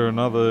 is there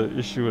another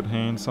issue at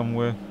hand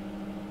somewhere?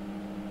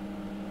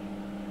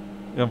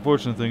 The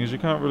unfortunate thing is you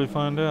can't really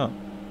find out.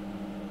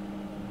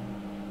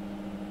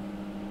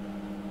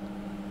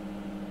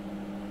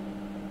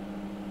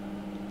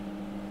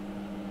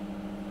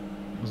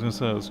 I was going to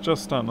say, it's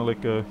just starting to let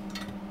go.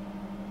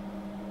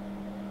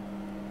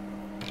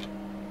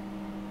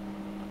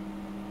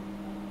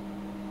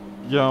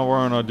 Yeah,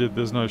 Warren, I did.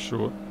 There's no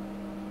short.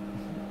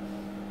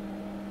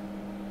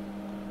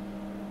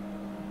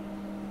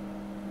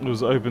 It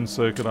was open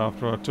circuit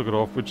after I took it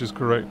off, which is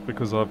correct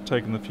because I've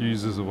taken the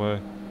fuses away.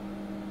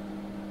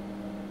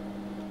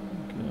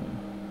 Okay.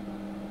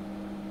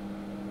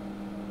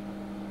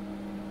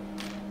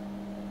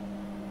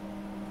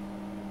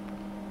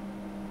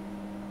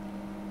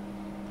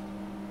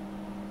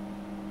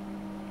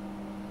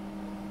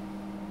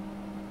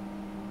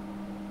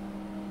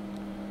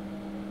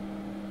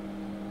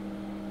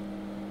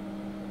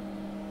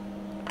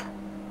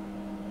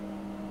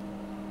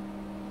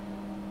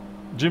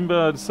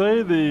 Jimbo, I'd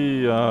say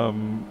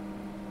the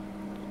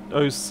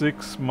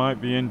 06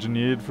 might be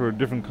engineered for a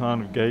different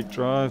kind of gate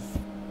drive,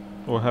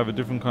 or have a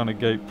different kind of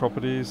gate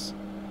properties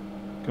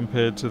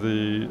compared to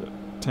the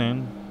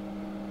 10.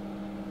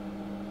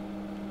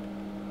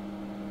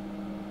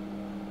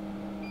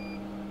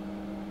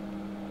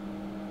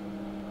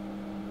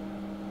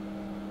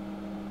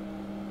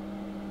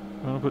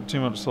 I don't put too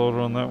much solder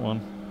on that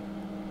one.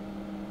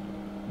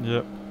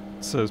 Yep,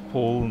 it says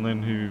Paul, and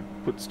then who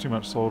puts too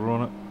much solder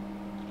on it.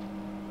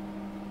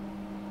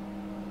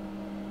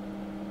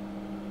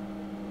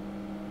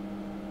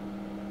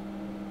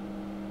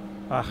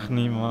 Ach,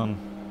 niemand.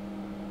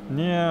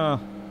 Yeah.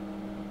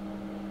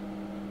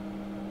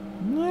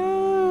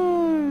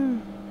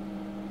 No.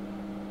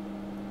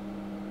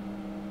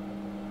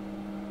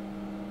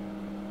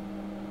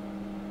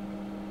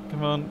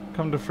 Come on,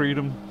 come to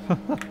freedom.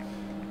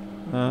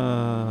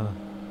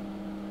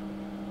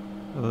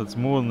 That's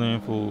more than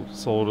ample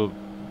solder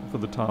for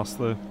the task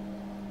there.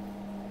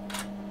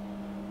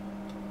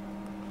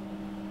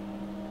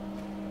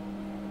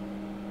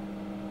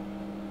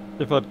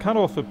 If I'd cut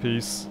off a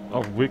piece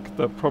of wick,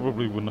 that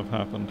probably wouldn't have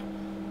happened.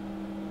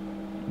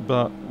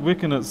 But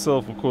wick in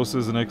itself, of course,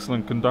 is an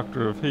excellent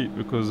conductor of heat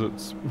because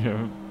it's, you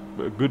know,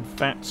 a good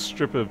fat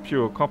strip of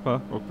pure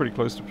copper, or pretty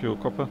close to pure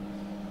copper.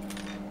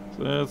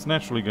 So it's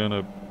naturally going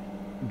to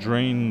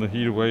drain the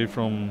heat away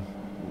from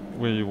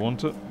where you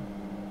want it.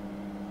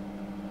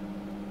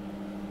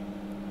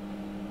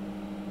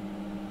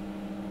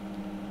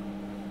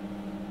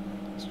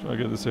 Let's try to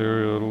get this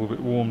area a little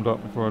bit warmed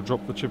up before I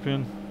drop the chip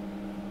in.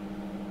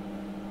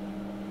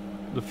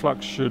 The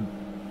flux should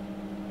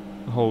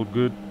hold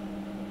good.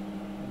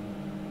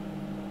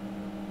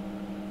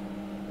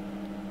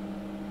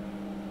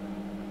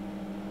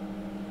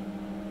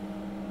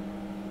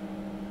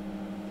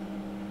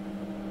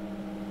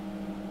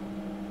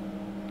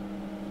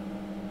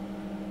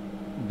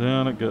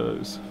 Down it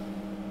goes.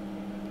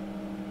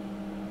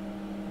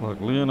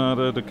 Like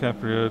Leonardo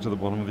DiCaprio to the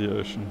bottom of the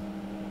ocean.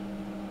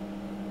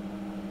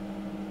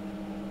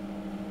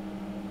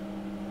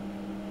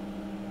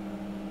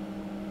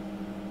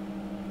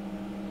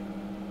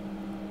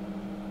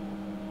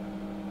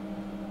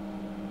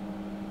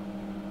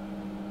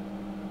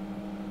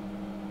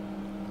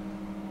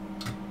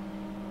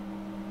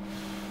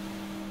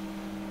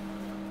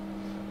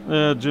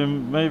 Yeah,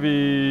 Jim,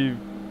 maybe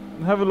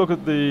have a look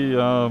at the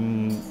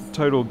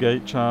total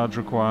gate charge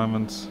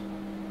requirements,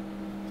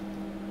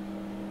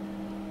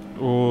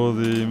 or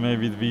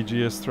maybe the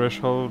VGS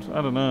threshold.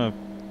 I don't know,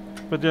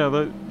 but yeah,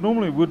 there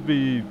normally would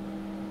be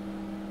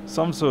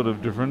some sort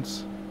of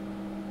difference.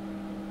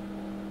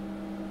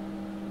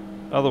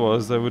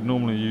 Otherwise, they would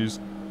normally use,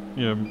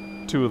 you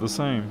know, two of the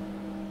same.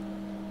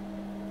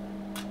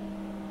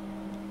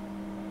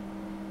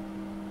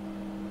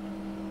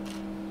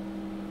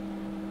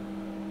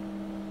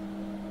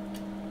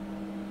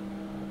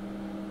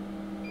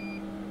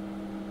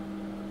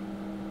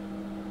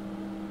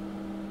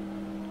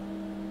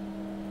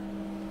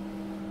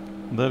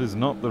 That is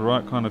not the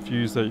right kind of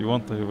fuse that you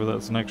want there, where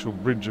that's an actual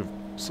bridge of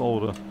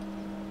solder.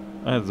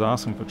 That's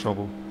asking for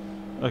trouble.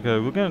 Okay,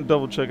 we're going to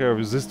double check our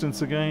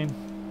resistance again.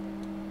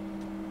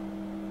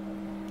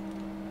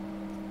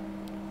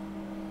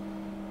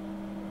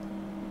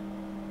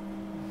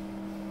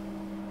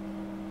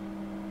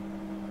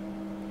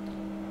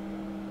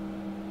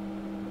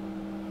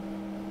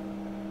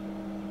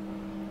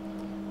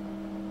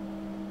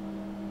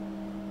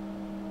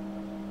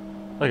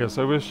 Okay,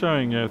 so we're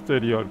showing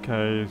 30 odd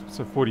K,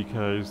 so 40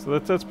 K, so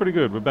that's pretty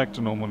good. We're back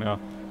to normal now.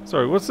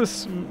 Sorry, what's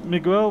this,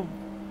 Miguel?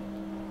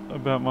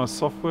 About my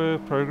software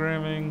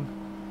programming?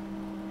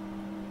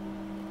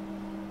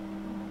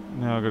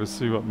 Now I've got to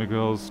see what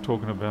Miguel's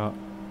talking about.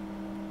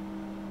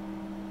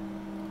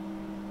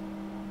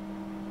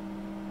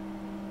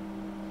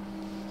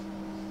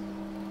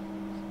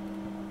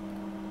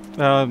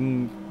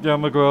 Yeah,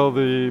 Miguel,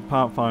 the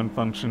part find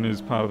function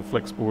is part of the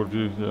flexboard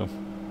view, yeah.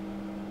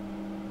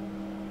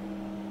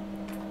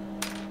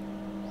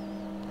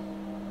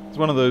 It's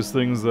one of those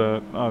things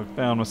that I've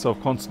found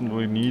myself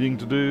constantly needing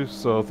to do,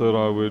 so I thought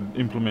I would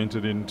implement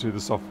it into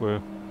the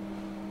software.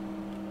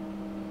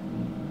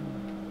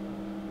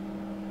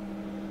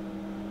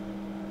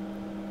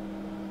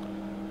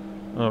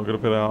 Oh, we've got to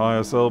put our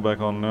ISL back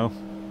on now.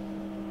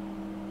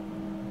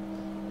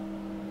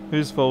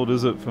 Whose fault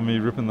is it for me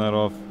ripping that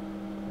off?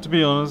 To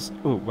be honest,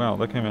 oh wow,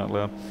 that came out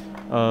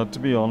loud. To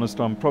be honest,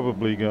 I'm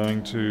probably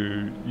going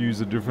to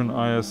use a different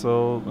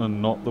ISL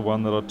and not the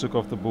one that I took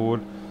off the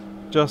board,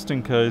 just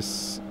in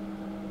case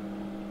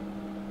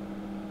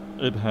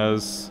it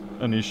has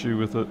an issue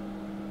with it.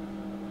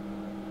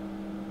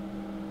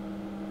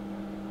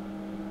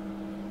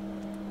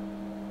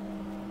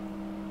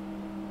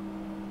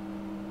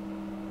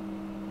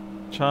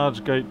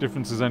 Charge gate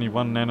difference is only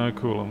 1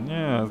 nanocoulomb.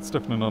 Yeah, it's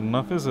definitely not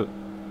enough, is it?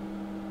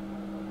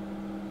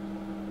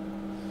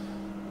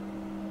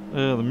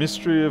 Yeah, the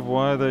mystery of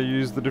why they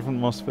use the different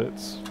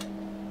MOSFETs.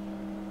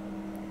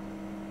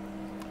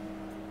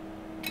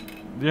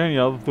 The only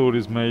other thought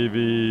is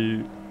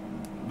maybe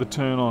the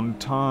turn on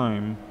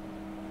time,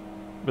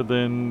 but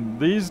then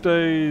these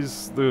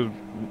days the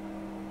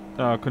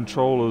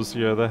controllers,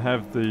 yeah, they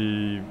have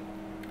the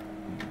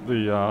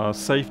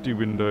safety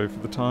window for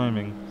the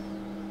timing.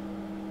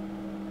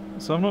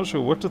 So I'm not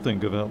sure what to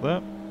think about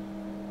that,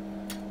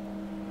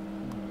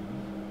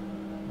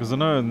 because I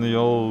know in the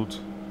old,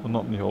 well,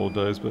 not in the old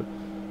days, but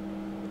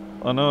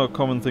I know a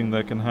common thing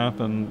that can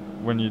happen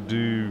when you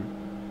do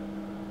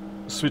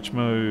switch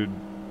mode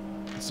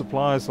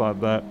supplies like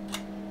that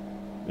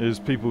is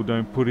people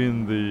don't put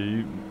in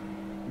the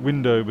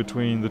window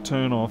between the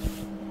turn off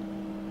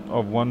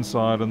of one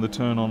side and the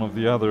turn on of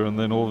the other, and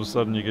then all of a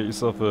sudden you get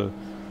yourself a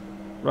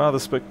rather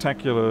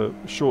spectacular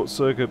short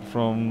circuit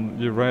from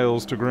your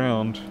rails to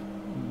ground,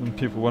 and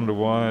people wonder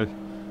why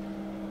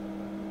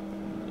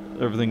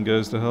everything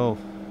goes to hell.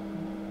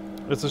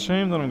 It's a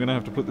shame that I'm going to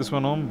have to put this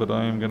one on, but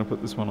I am going to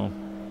put this one on.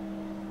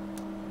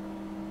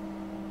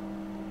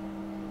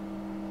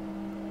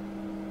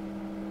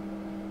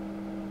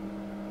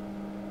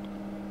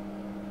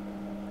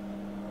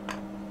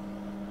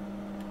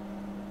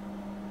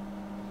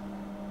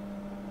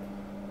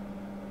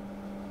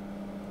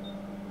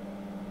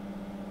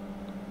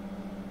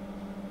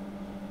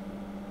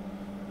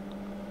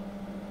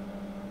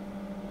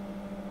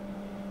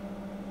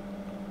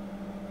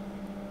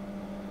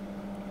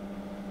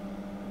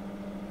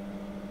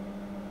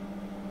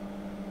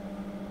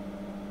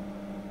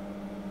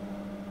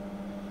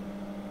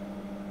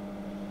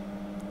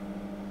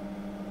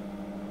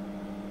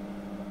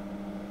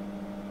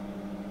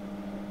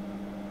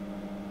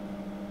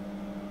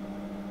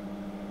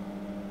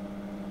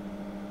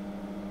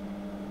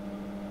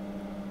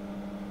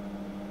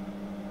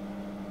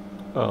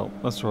 Oh,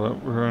 that's right,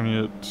 we're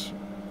only at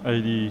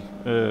 80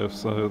 F,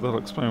 so that'll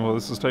explain why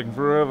this is taking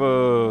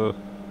forever.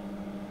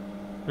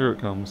 Here it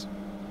comes.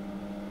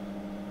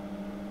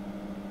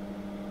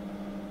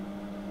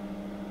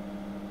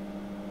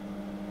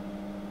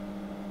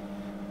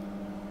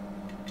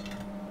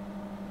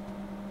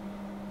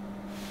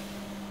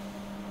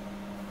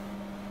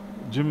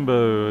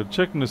 Jimbo,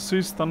 checking the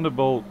Asus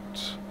Thunderbolt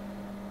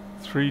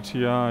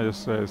 3Ti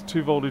yesterday. There's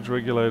 2 voltage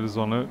regulators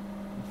on it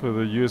for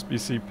the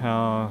USB-C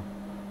power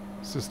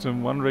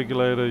system. One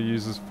regulator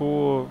uses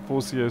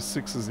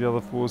 4C06 as the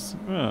other 4.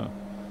 Yeah.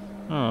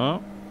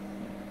 Alright.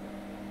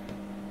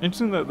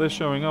 Interesting that they're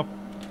showing up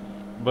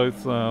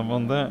both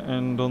on that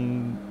and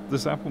on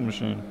this Apple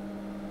machine.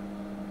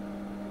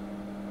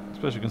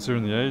 Especially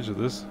considering the age of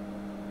this.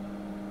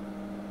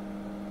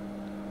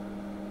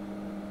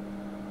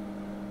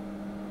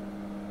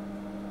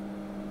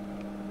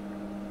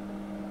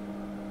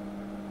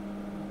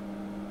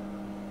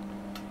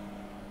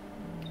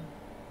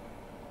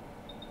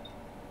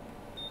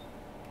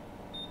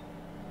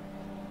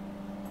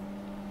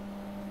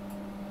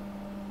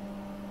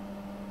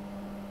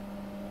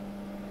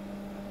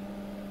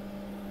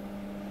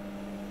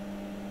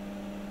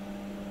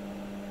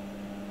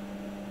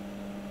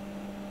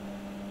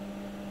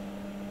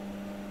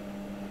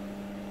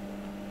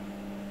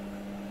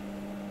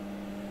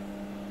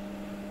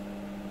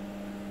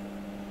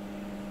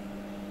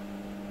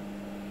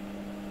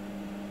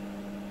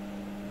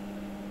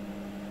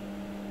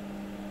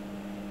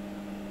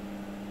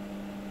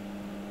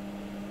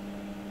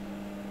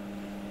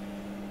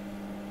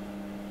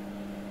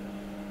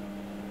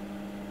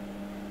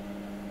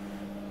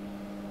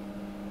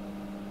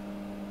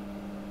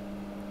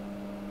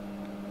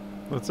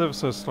 That's ever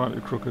so slightly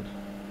crooked.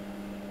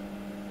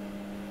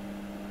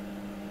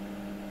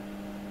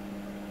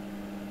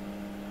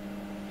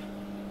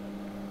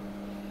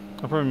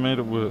 I probably made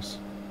it worse.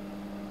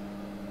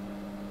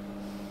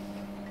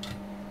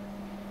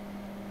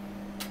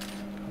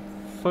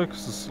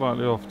 Focus is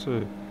slightly off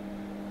too.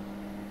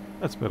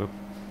 That's better.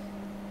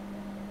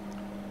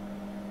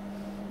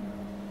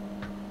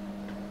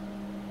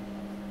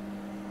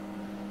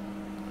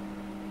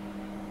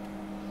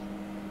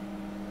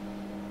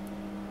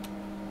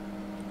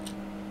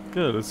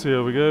 Good, let's see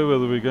how we go,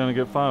 whether we're going to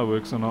get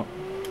fireworks or not.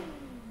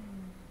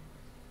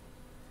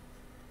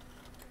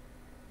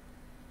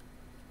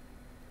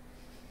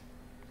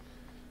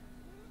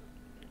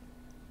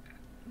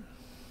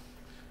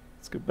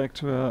 Let's get back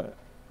to our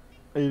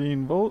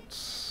 18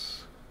 volts.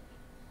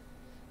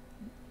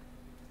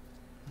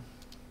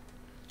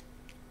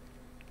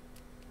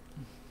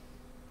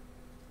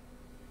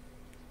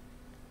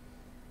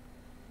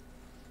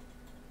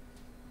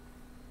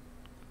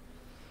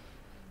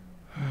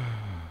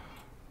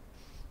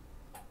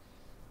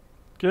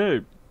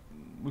 Okay,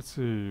 let's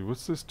see,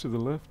 what's this to the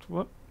left?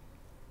 What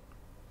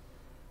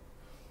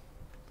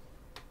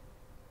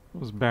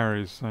was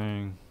Barry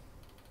saying?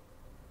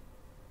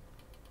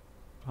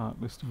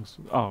 Part listings.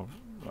 Oh,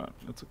 right,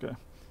 that's okay.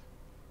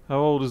 How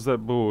old is that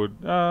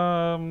board?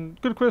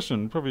 Good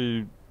question.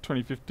 Probably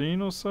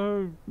 2015 or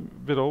so.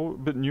 Bit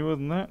old, bit newer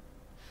than that.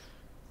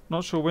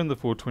 Not sure when the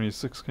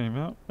 426 came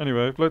out.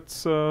 Anyway, let's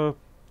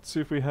see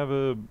if we have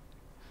a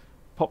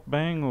pop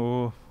bang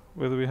or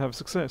whether we have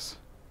success.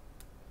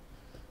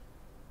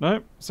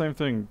 Nope, same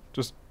thing.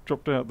 Just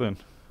dropped out then.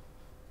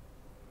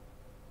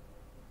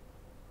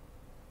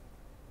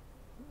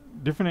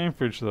 Different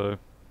amperage though.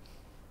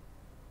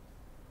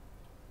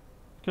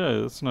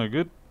 Okay, that's no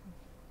good.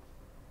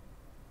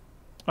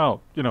 Oh,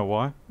 you know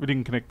why? We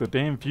didn't connect the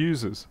damn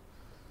fuses.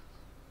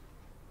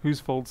 Whose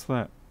fault's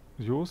that?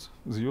 Is yours?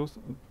 Is it yours?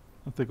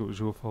 I think it was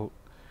your fault.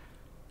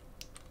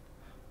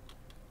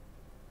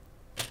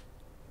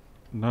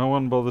 No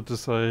one bothered to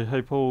say,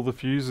 hey Paul, the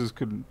fuses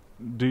could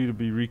do to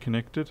be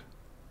reconnected.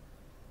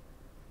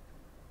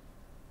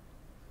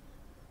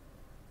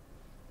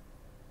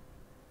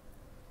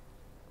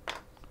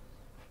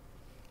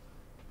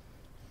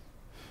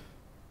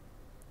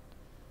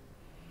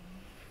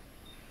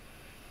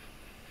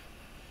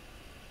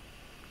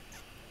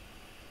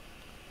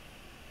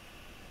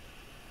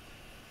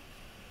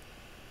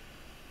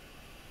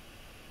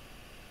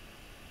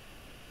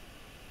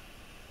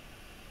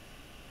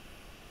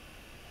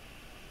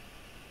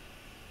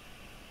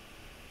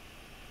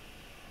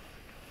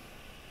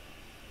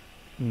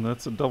 And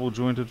that's a double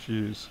jointed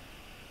fuse.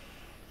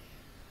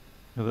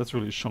 Yeah, that's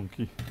really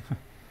shonky.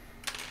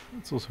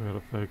 It's also out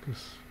of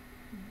focus.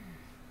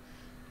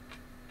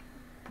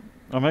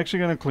 I'm actually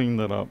going to clean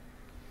that up.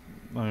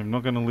 I'm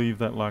not going to leave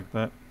that like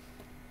that.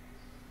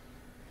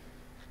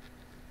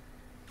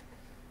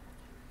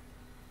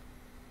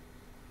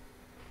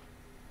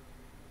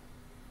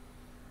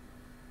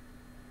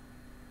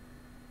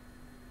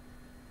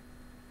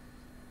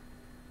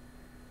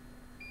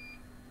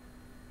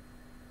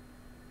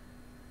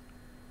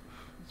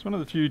 It's one of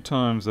the few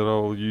times that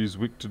I'll use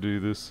Wick to do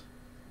this.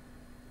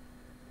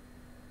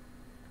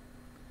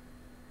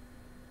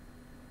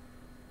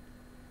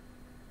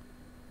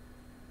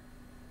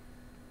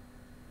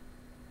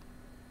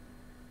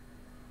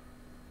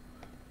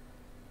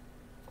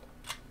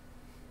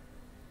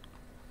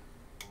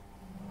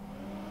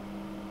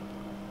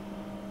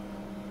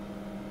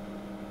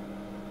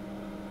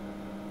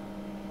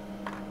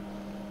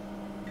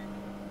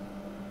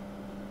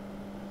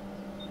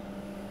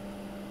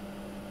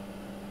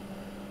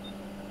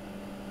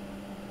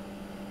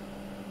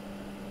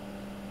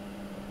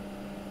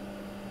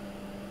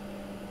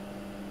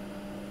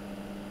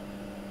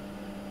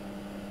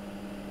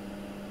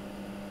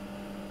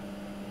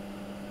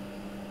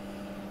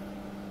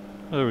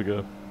 There we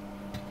go.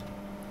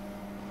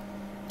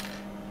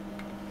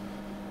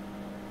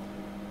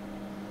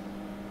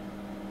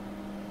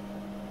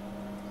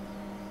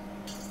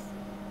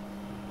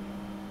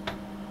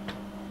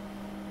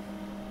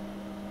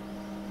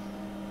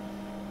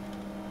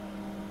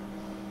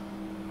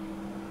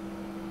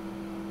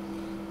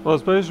 Well, I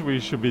suppose we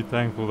should be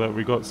thankful that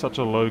we got such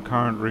a low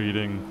current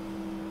reading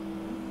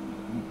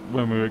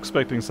when we were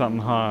expecting something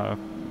higher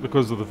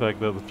because of the fact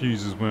that the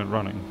fuses weren't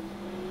running.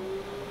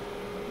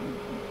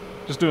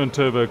 Just doing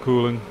turbo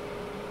cooling.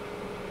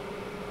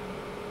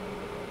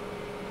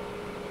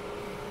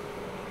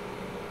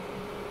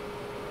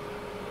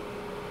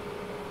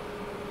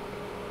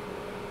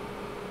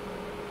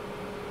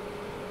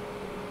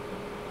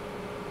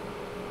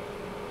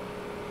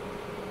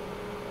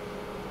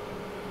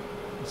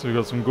 So we've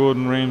got some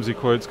Gordon Ramsay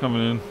quotes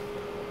coming in.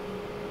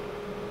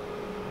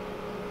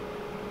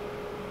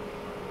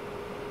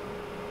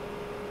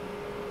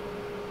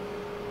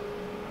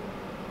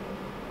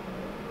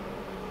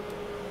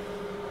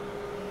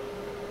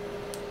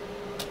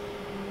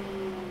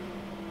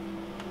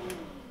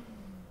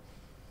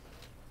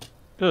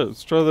 Yeah,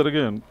 let's try that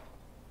again.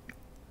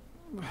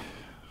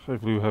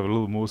 Hopefully we'll have a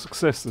little more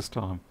success this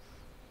time.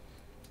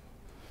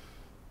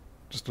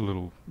 Just a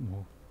little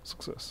more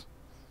success.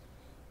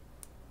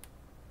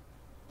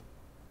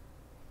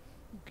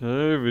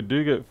 Okay, we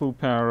do get full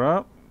power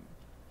up.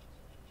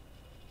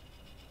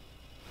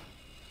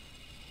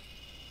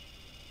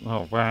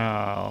 Oh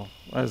wow,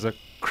 that is a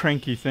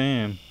cranky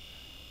fan.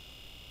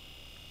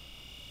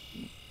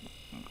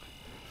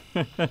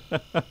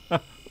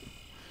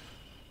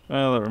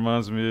 Well, that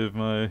reminds me of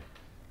it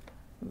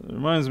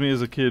reminds me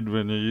as a kid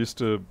when you used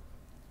to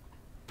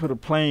put a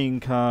playing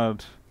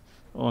card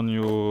on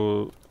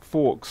your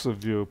forks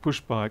of your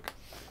push bike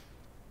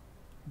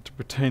to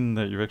pretend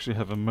that you actually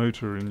have a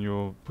motor in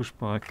your push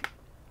bike,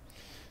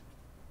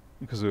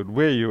 because it would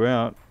wear you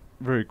out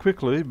very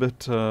quickly,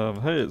 but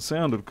hey, it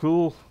sounded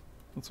cool.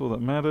 That's all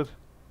that mattered.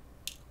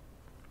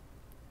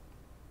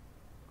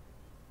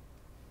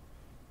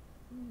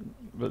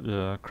 But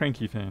yeah,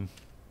 cranky fan.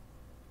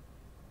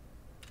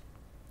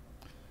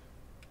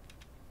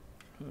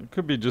 It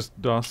could be just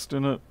dust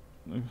in it.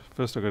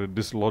 First I've got to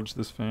dislodge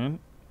this fan.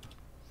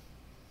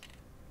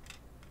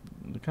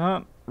 You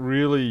can't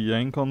really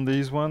yank on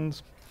these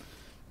ones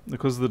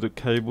because of the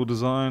cable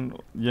design.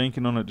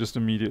 Yanking on it just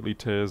immediately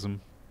tears them.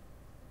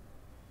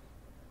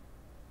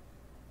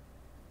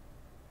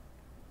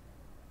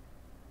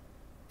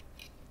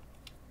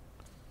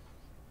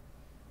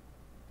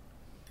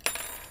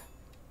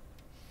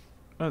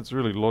 That's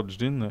really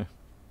lodged in there.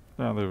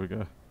 Ah, there we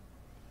go.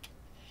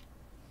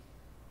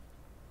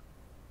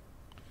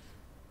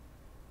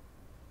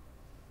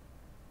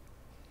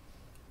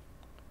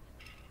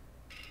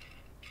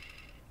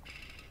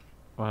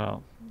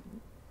 Wow.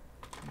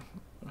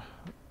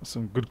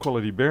 Some good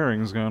quality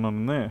bearings going on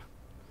in there.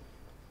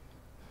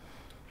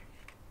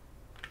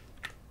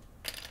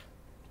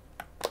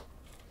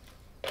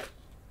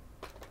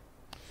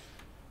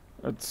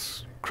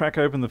 Let's crack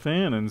open the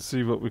fan and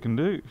see what we can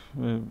do.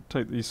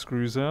 Take these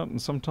screws out,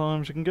 and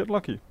sometimes you can get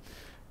lucky.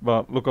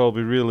 But look, I'll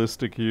be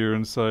realistic here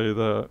and say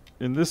that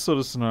in this sort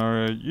of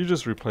scenario, you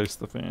just replace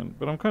the fan.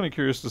 But I'm kind of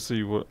curious to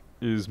see what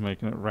is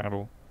making it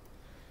rattle.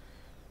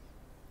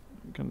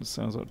 It kind of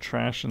sounds like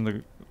trash in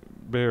the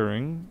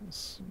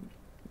bearings.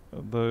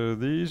 Though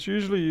these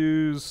usually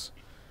use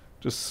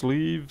just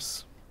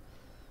sleeves.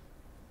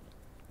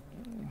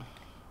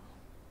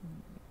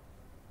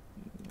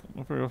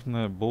 Not very often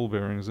they have ball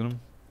bearings in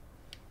them.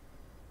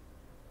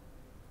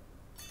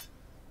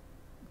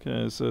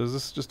 Okay, so is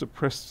this just a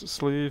pressed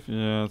sleeve?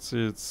 Yeah,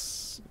 see,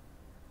 it's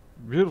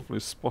beautifully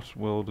spot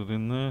welded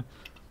in there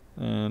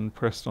and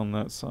pressed on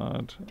that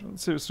side.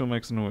 Let's see if it still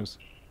makes a noise.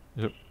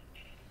 Yep.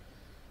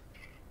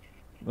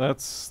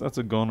 That's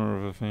a goner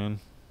of a fan.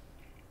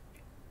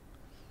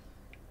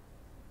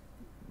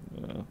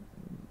 Yeah,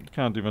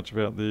 can't do much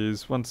about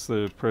these. Once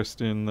they're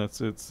pressed in,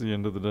 that's it. It's the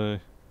end of the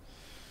day.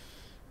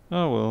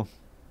 Oh well.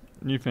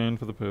 New fan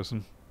for the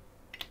person.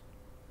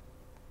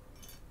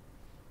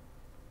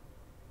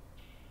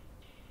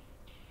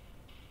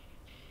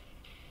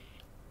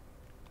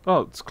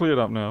 Oh, it's cleared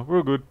up now. We're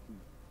all good.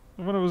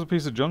 I thought it was a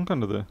piece of junk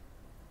under there.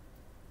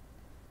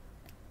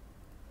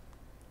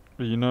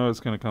 But you know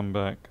it's going to come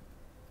back.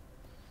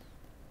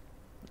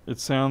 It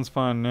sounds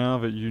fine now,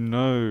 but you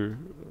know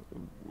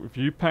if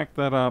you pack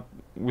that up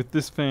with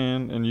this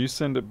fan and you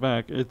send it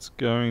back, it's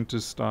going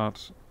to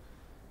start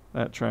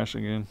that trash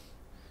again.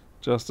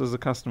 Just as the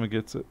customer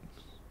gets it.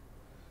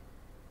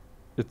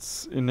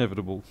 It's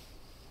inevitable.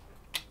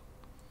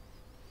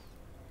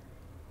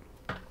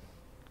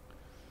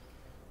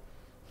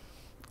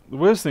 The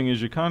worst thing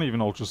is you can't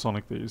even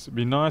ultrasonic these. It'd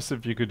be nice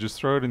if you could just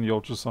throw it in the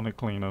ultrasonic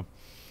cleaner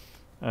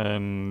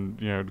and,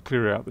 you know,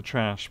 clear out the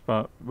trash.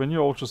 But when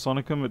you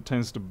ultrasonic them, it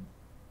tends to...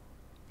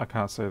 I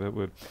can't say that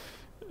word.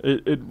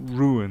 It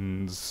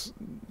ruins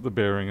the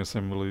bearing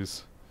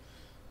assemblies.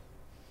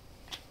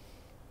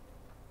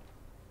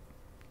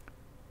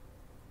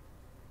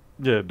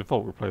 Yeah,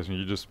 default replacement,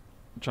 you just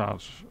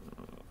charge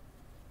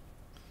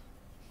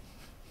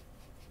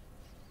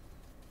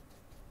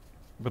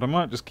But I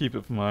might just keep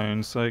it for my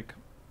own sake.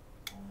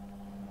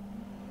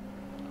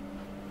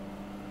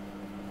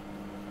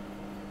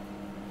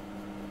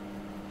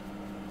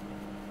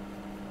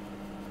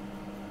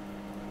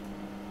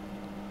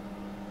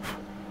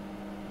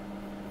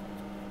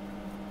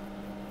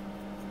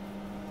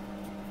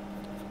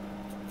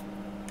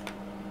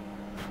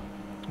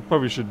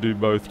 Probably should do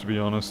both, to be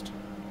honest.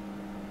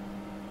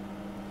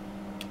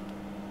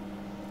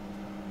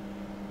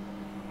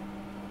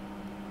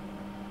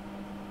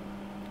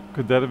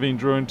 Could that have been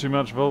drawing too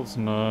much volts?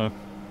 No.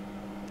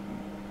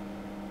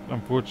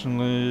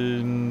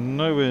 Unfortunately,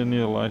 nowhere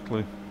near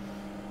likely.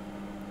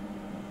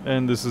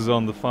 And this is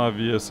on the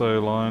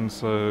 5VSO line,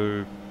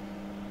 so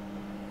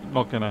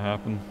not going to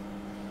happen.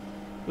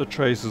 The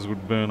traces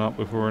would burn up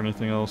before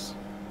anything else.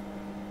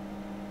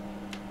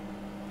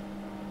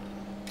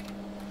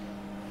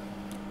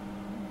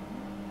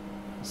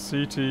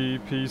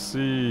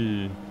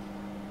 CTPC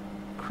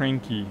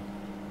Cranky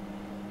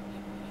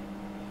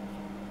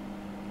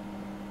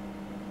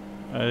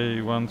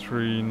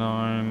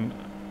A139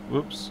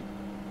 whoops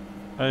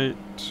 8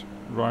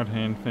 right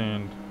hand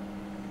fan.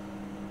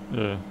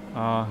 Yeah,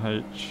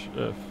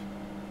 RHF.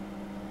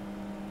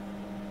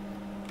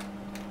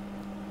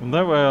 And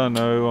that way I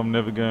know I'm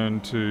never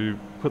going to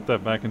put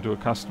that back into a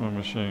customer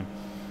machine.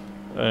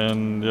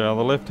 And yeah,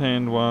 the left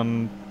hand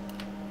one,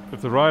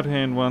 if the right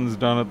hand one's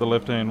done it, the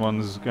left hand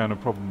one's going to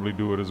probably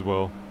do it as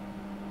well.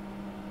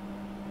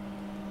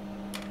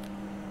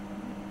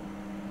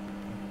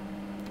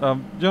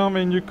 Yeah, I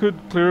mean, you could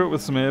clear it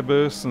with some air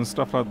bursts and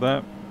stuff like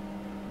that,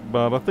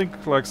 but I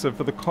think, like I said,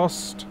 for the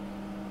cost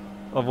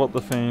of what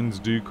the fans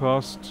do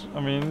cost,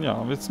 I mean,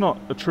 yeah, it's not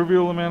a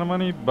trivial amount of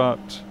money,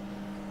 but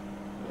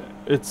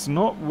it's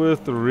not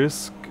worth the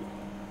risk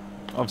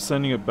of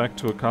sending it back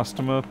to a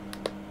customer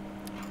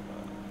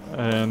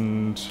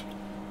and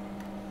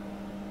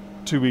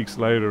 2 weeks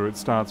later it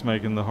starts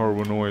making the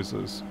horrible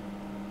noises.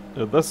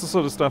 Yeah, that's the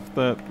sort of stuff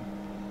that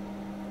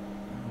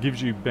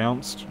gives you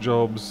bounced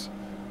jobs,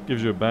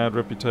 gives you a bad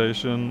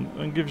reputation,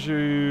 and gives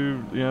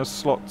you, you know,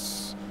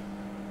 slots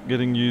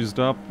getting used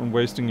up and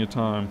wasting your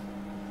time.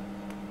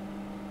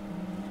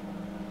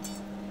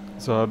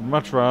 So I'd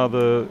much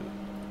rather,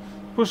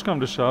 push come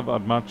to shove,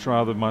 I'd much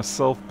rather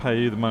myself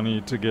pay the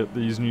money to get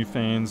these new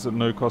fans at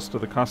no cost to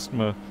the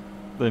customer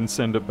than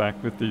send it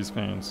back with these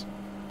fans.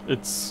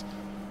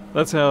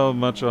 That's how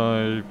much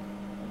I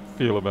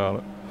feel about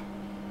it.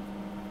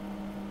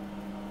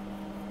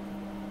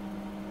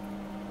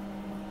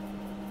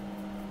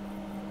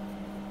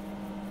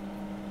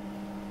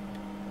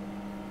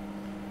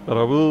 But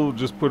I will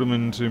just put them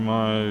into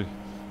my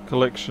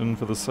collection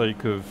for the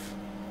sake of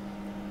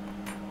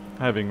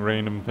having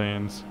random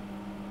fans.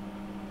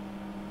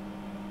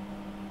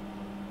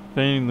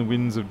 Fanning the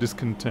winds of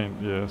discontent,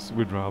 yes,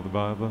 we'd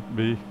rather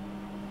be.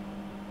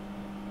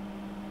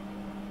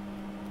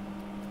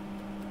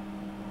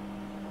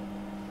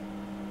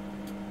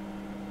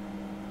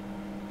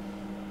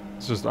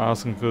 It's just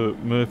asking for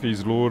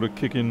Murphy's Law to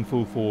kick in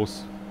full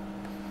force.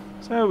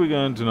 So how are we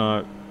going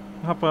tonight?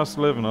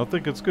 11:30. I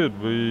think it's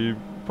good. We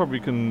probably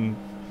can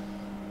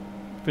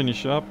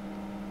finish up.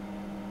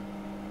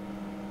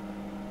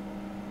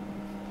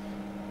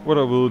 What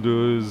I will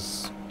do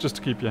is, just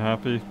to keep you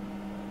happy,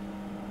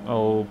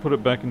 I'll put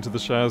it back into the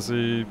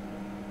chassis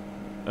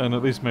and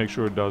at least make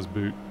sure it does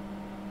boot.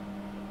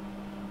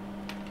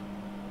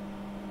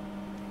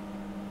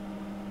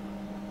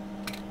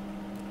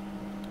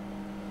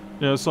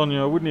 Yeah,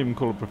 Sonia, I wouldn't even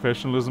call it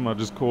professionalism, I'd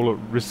just call it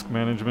risk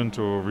management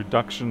or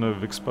reduction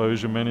of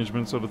exposure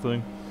management sort of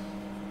thing.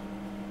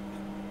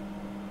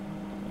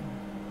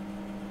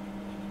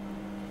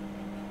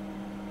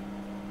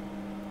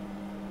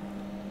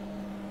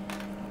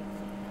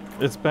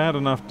 It's bad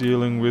enough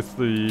dealing with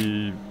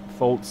the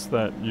faults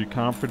that you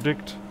can't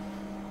predict,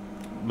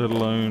 let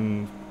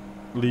alone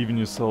leaving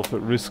yourself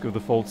at risk of the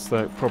faults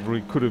that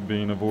probably could have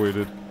been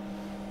avoided.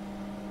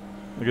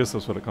 I guess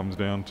that's what it comes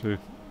down to.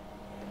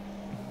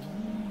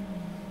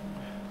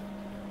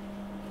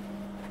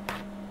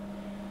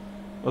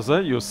 Was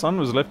that your son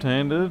was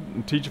left-handed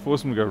and teacher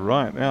forced him to go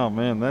right? Oh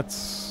man,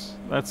 that's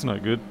no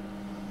good.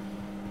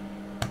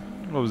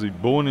 What was he,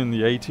 born in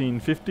the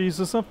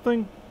 1850s or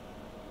something?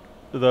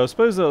 Though I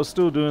suppose they were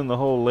still doing the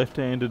whole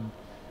left-handed,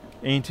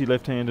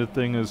 anti-left-handed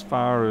thing as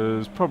far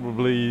as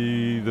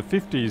probably the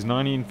 50s,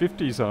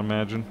 1950s I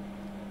imagine.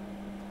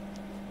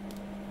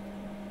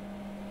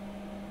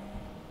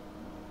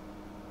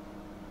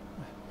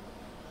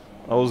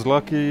 I was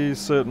lucky,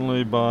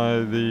 certainly by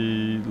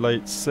the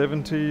late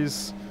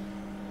 70s.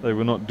 They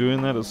were not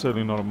doing that, it's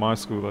certainly not at my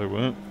school they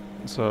weren't.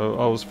 So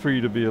I was free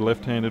to be a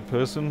left-handed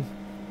person.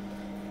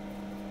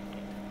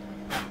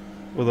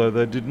 Although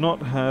they did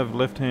not have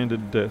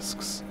left-handed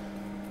desks,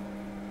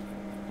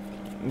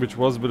 which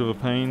was a bit of a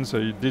pain, so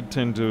you did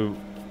tend to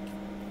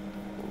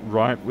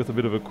write with a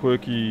bit of a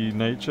quirky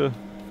nature.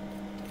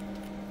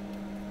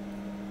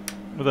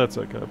 But that's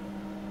okay.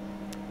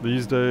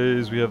 These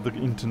days we have the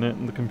internet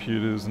and the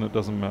computers and it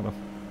doesn't matter.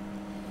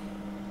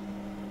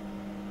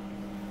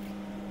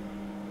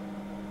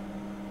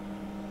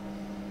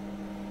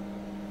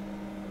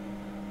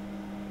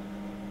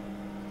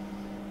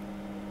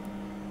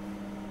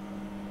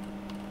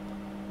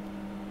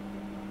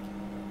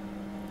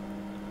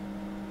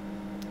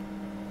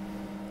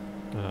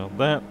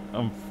 That,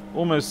 I'm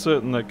almost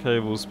certain that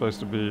cable is supposed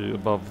to be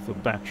above the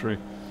battery.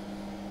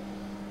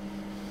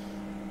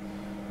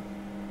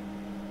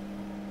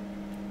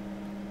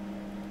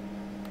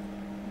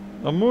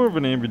 I'm more of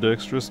an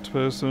ambidextrous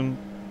person.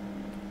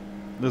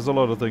 There's a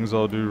lot of things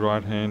I'll do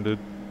right-handed.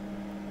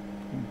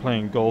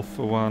 Playing golf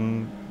for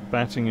one,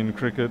 batting in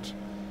cricket.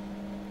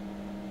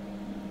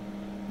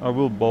 I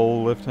will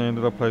bowl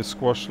left-handed, I play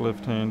squash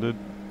left-handed.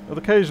 But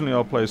occasionally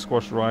I'll play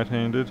squash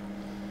right-handed,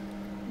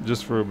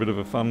 just for a bit of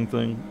a fun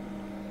thing.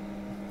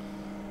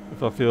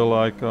 If I feel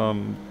like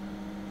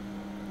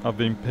I've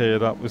been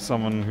paired up with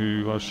someone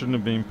who I shouldn't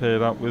have been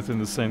paired up with in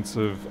the sense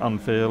of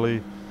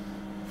unfairly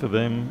for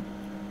them,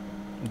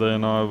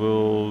 then I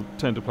will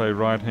tend to play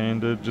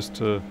right-handed just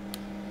to,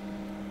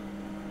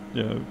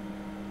 you know,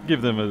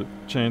 give them a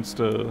chance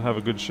to have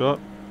a good shot,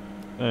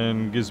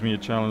 and gives me a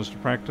challenge to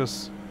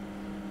practice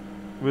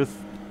with.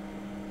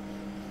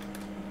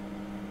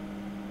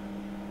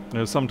 You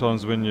know,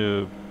 sometimes when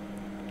you're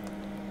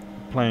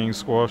playing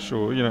squash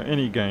or, you know,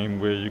 any game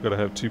where you've got to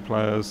have two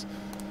players,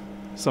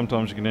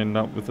 sometimes you can end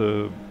up with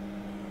a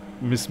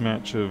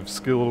mismatch of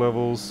skill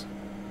levels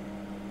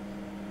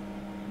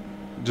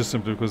just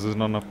simply because there's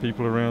not enough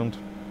people around.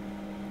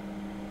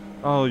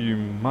 Oh, you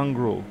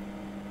mongrel.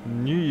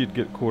 Knew you'd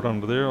get caught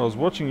under there. I was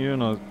watching you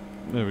and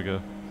there we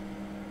go.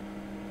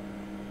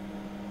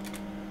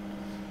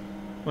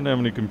 Wonder how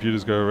many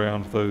computers go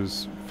around with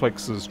those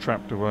flexes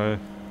trapped away.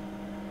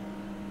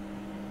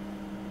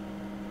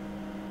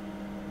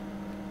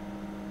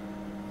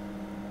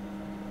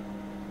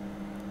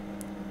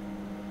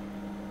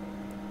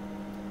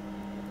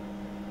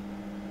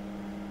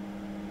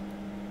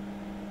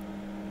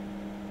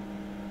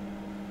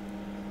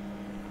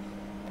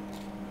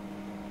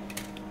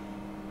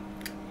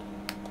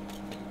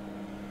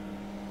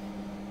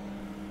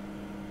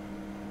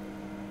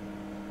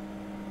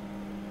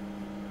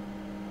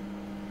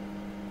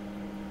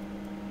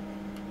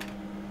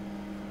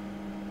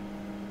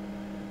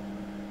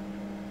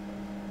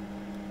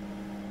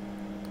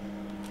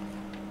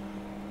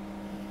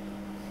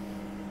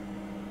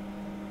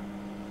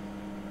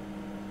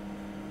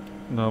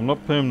 No, I'm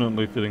not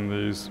permanently fitting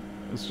these.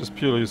 It's just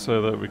purely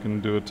so that we can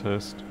do a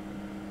test.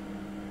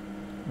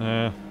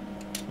 Nah,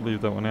 leave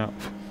that one out.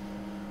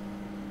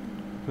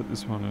 Put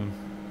this one in.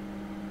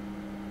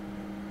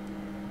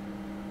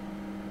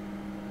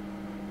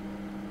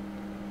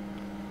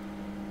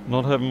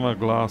 Not having my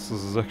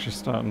glasses is actually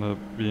starting to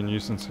be a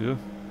nuisance here.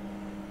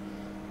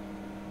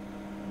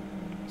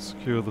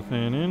 Secure the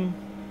fan in.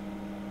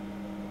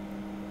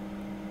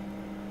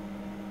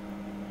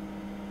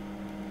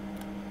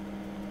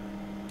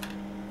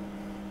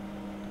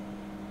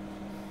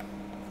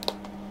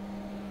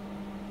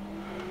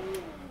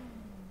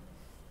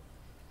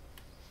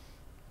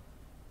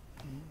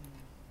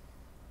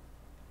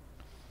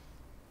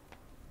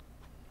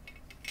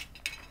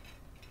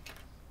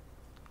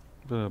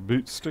 The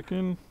boot stick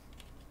in.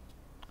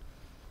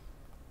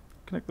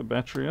 Connect the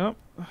battery up.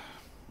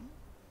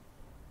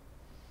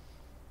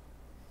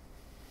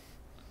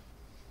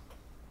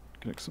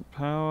 Connect some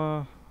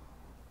power.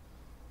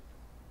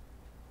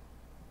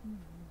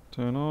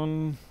 Turn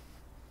on.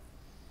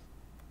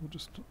 We'll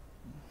just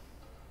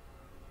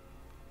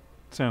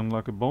sound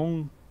like a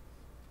bong.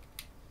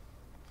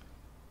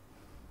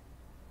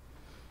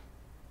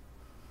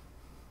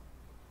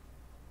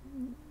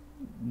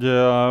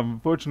 Yeah,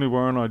 unfortunately,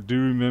 Warren, I do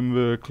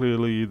remember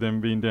clearly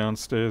them being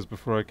downstairs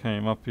before I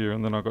came up here,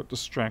 and then I got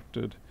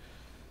distracted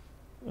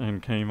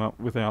and came up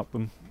without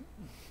them.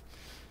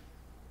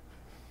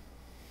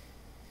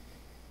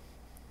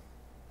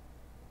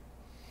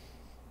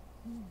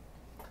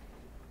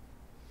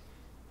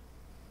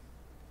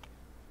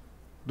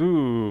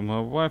 Dude, my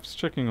wife's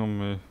checking on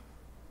me.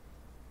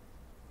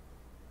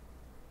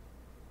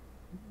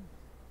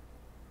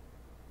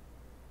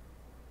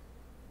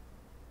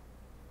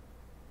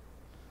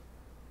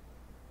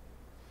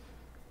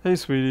 Hey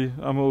sweetie,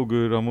 I'm all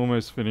good, I'm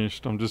almost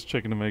finished. I'm just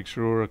checking to make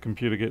sure a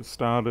computer gets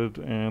started,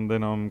 and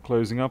then I'm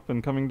closing up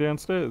and coming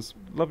downstairs.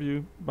 Love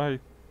you, bye.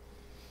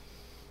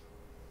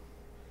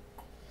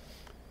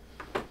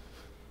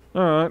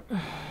 Alright,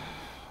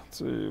 let's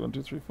see, 1,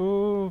 2, 3,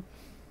 4.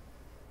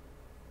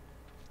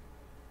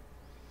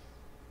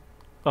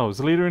 Oh, is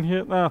Alita in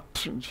here? Ah,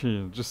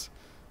 gee, just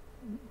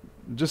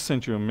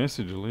sent you a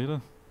message, Alita.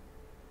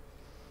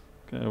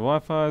 Okay,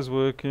 Wi-Fi is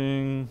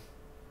working.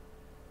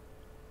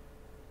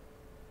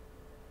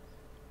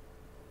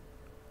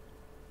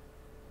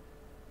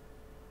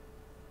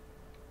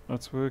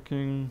 That's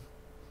working.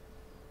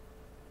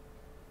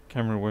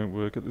 Camera won't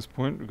work at this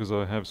point because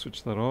I have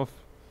switched that off.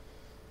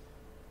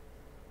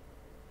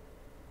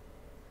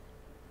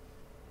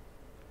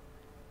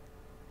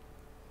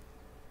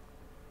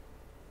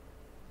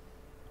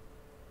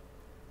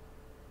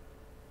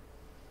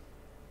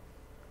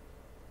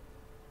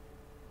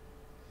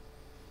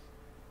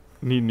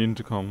 Need an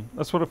intercom.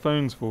 That's what a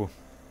phone's for.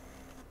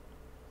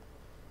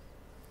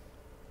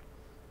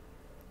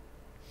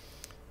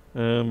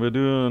 And we're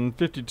doing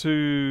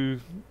 52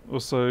 or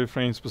so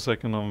frames per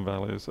second on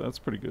values, so that's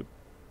pretty good.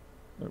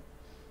 Oh.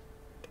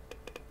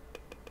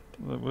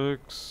 That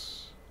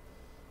works.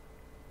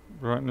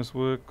 Brightness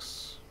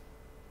works.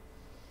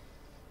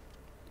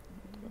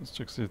 Let's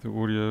check see if the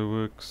audio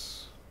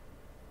works.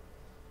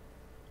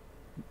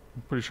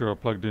 I'm pretty sure I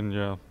plugged in,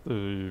 yeah,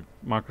 the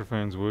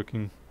microphone's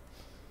working.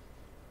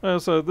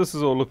 So this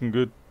is all looking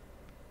good.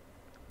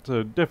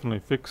 So definitely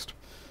fixed.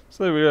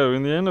 So there we go.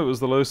 In the end, it was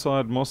the low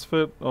side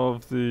MOSFET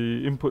of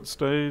the input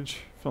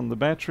stage from the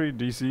battery,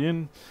 DC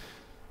in.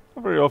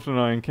 Very often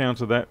I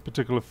encounter that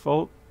particular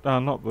fault.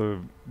 Not the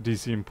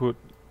DC input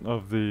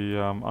of the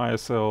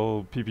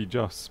ISL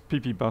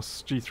PP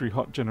bus G3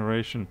 hot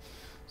generation.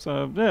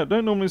 So yeah,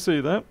 don't normally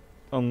see that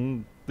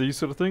on these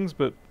sort of things,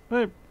 but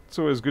hey, it's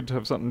always good to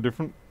have something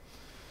different.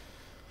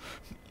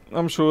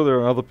 I'm sure there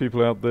are other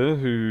people out there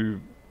who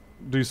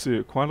do see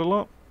it quite a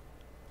lot.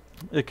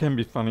 It can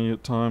be funny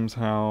at times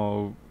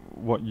how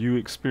what you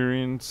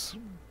experience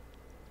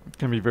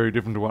can be very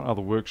different to what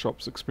other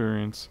workshops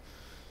experience.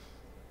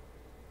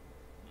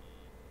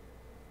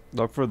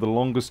 Like for the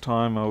longest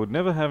time I would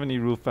never have any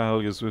real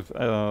failures with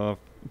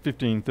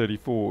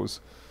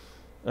 1534s,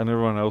 and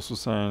everyone else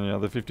was saying, yeah,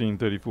 the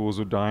 1534s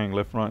were dying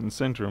left, right and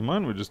centre, and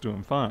mine were just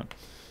doing fine.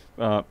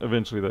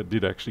 Eventually that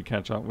did actually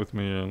catch up with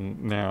me,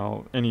 and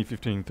now any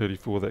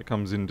 1534 that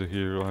comes into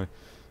here, I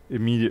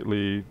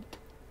immediately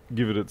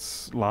give it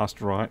its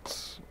last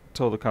rites,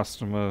 tell the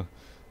customer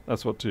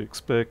that's what to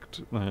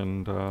expect,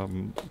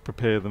 and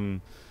prepare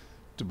them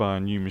to buy a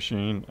new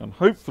machine, and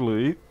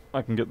hopefully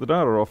I can get the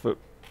data off it,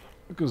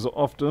 because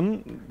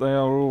often they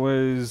are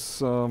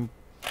always won't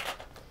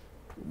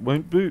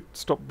boot,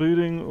 stop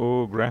booting,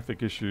 or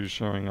graphic issues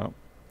showing up.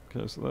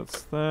 Okay, so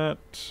that's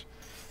that.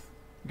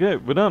 Okay,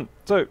 we're done.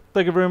 So,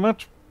 thank you very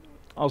much.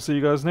 I'll see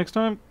you guys next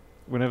time,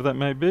 whenever that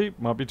may be.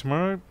 Might be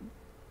tomorrow.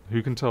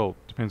 Who can tell?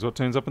 Depends what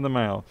turns up in the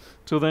mail.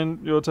 Till then,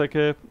 you all take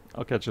care.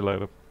 I'll catch you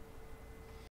later.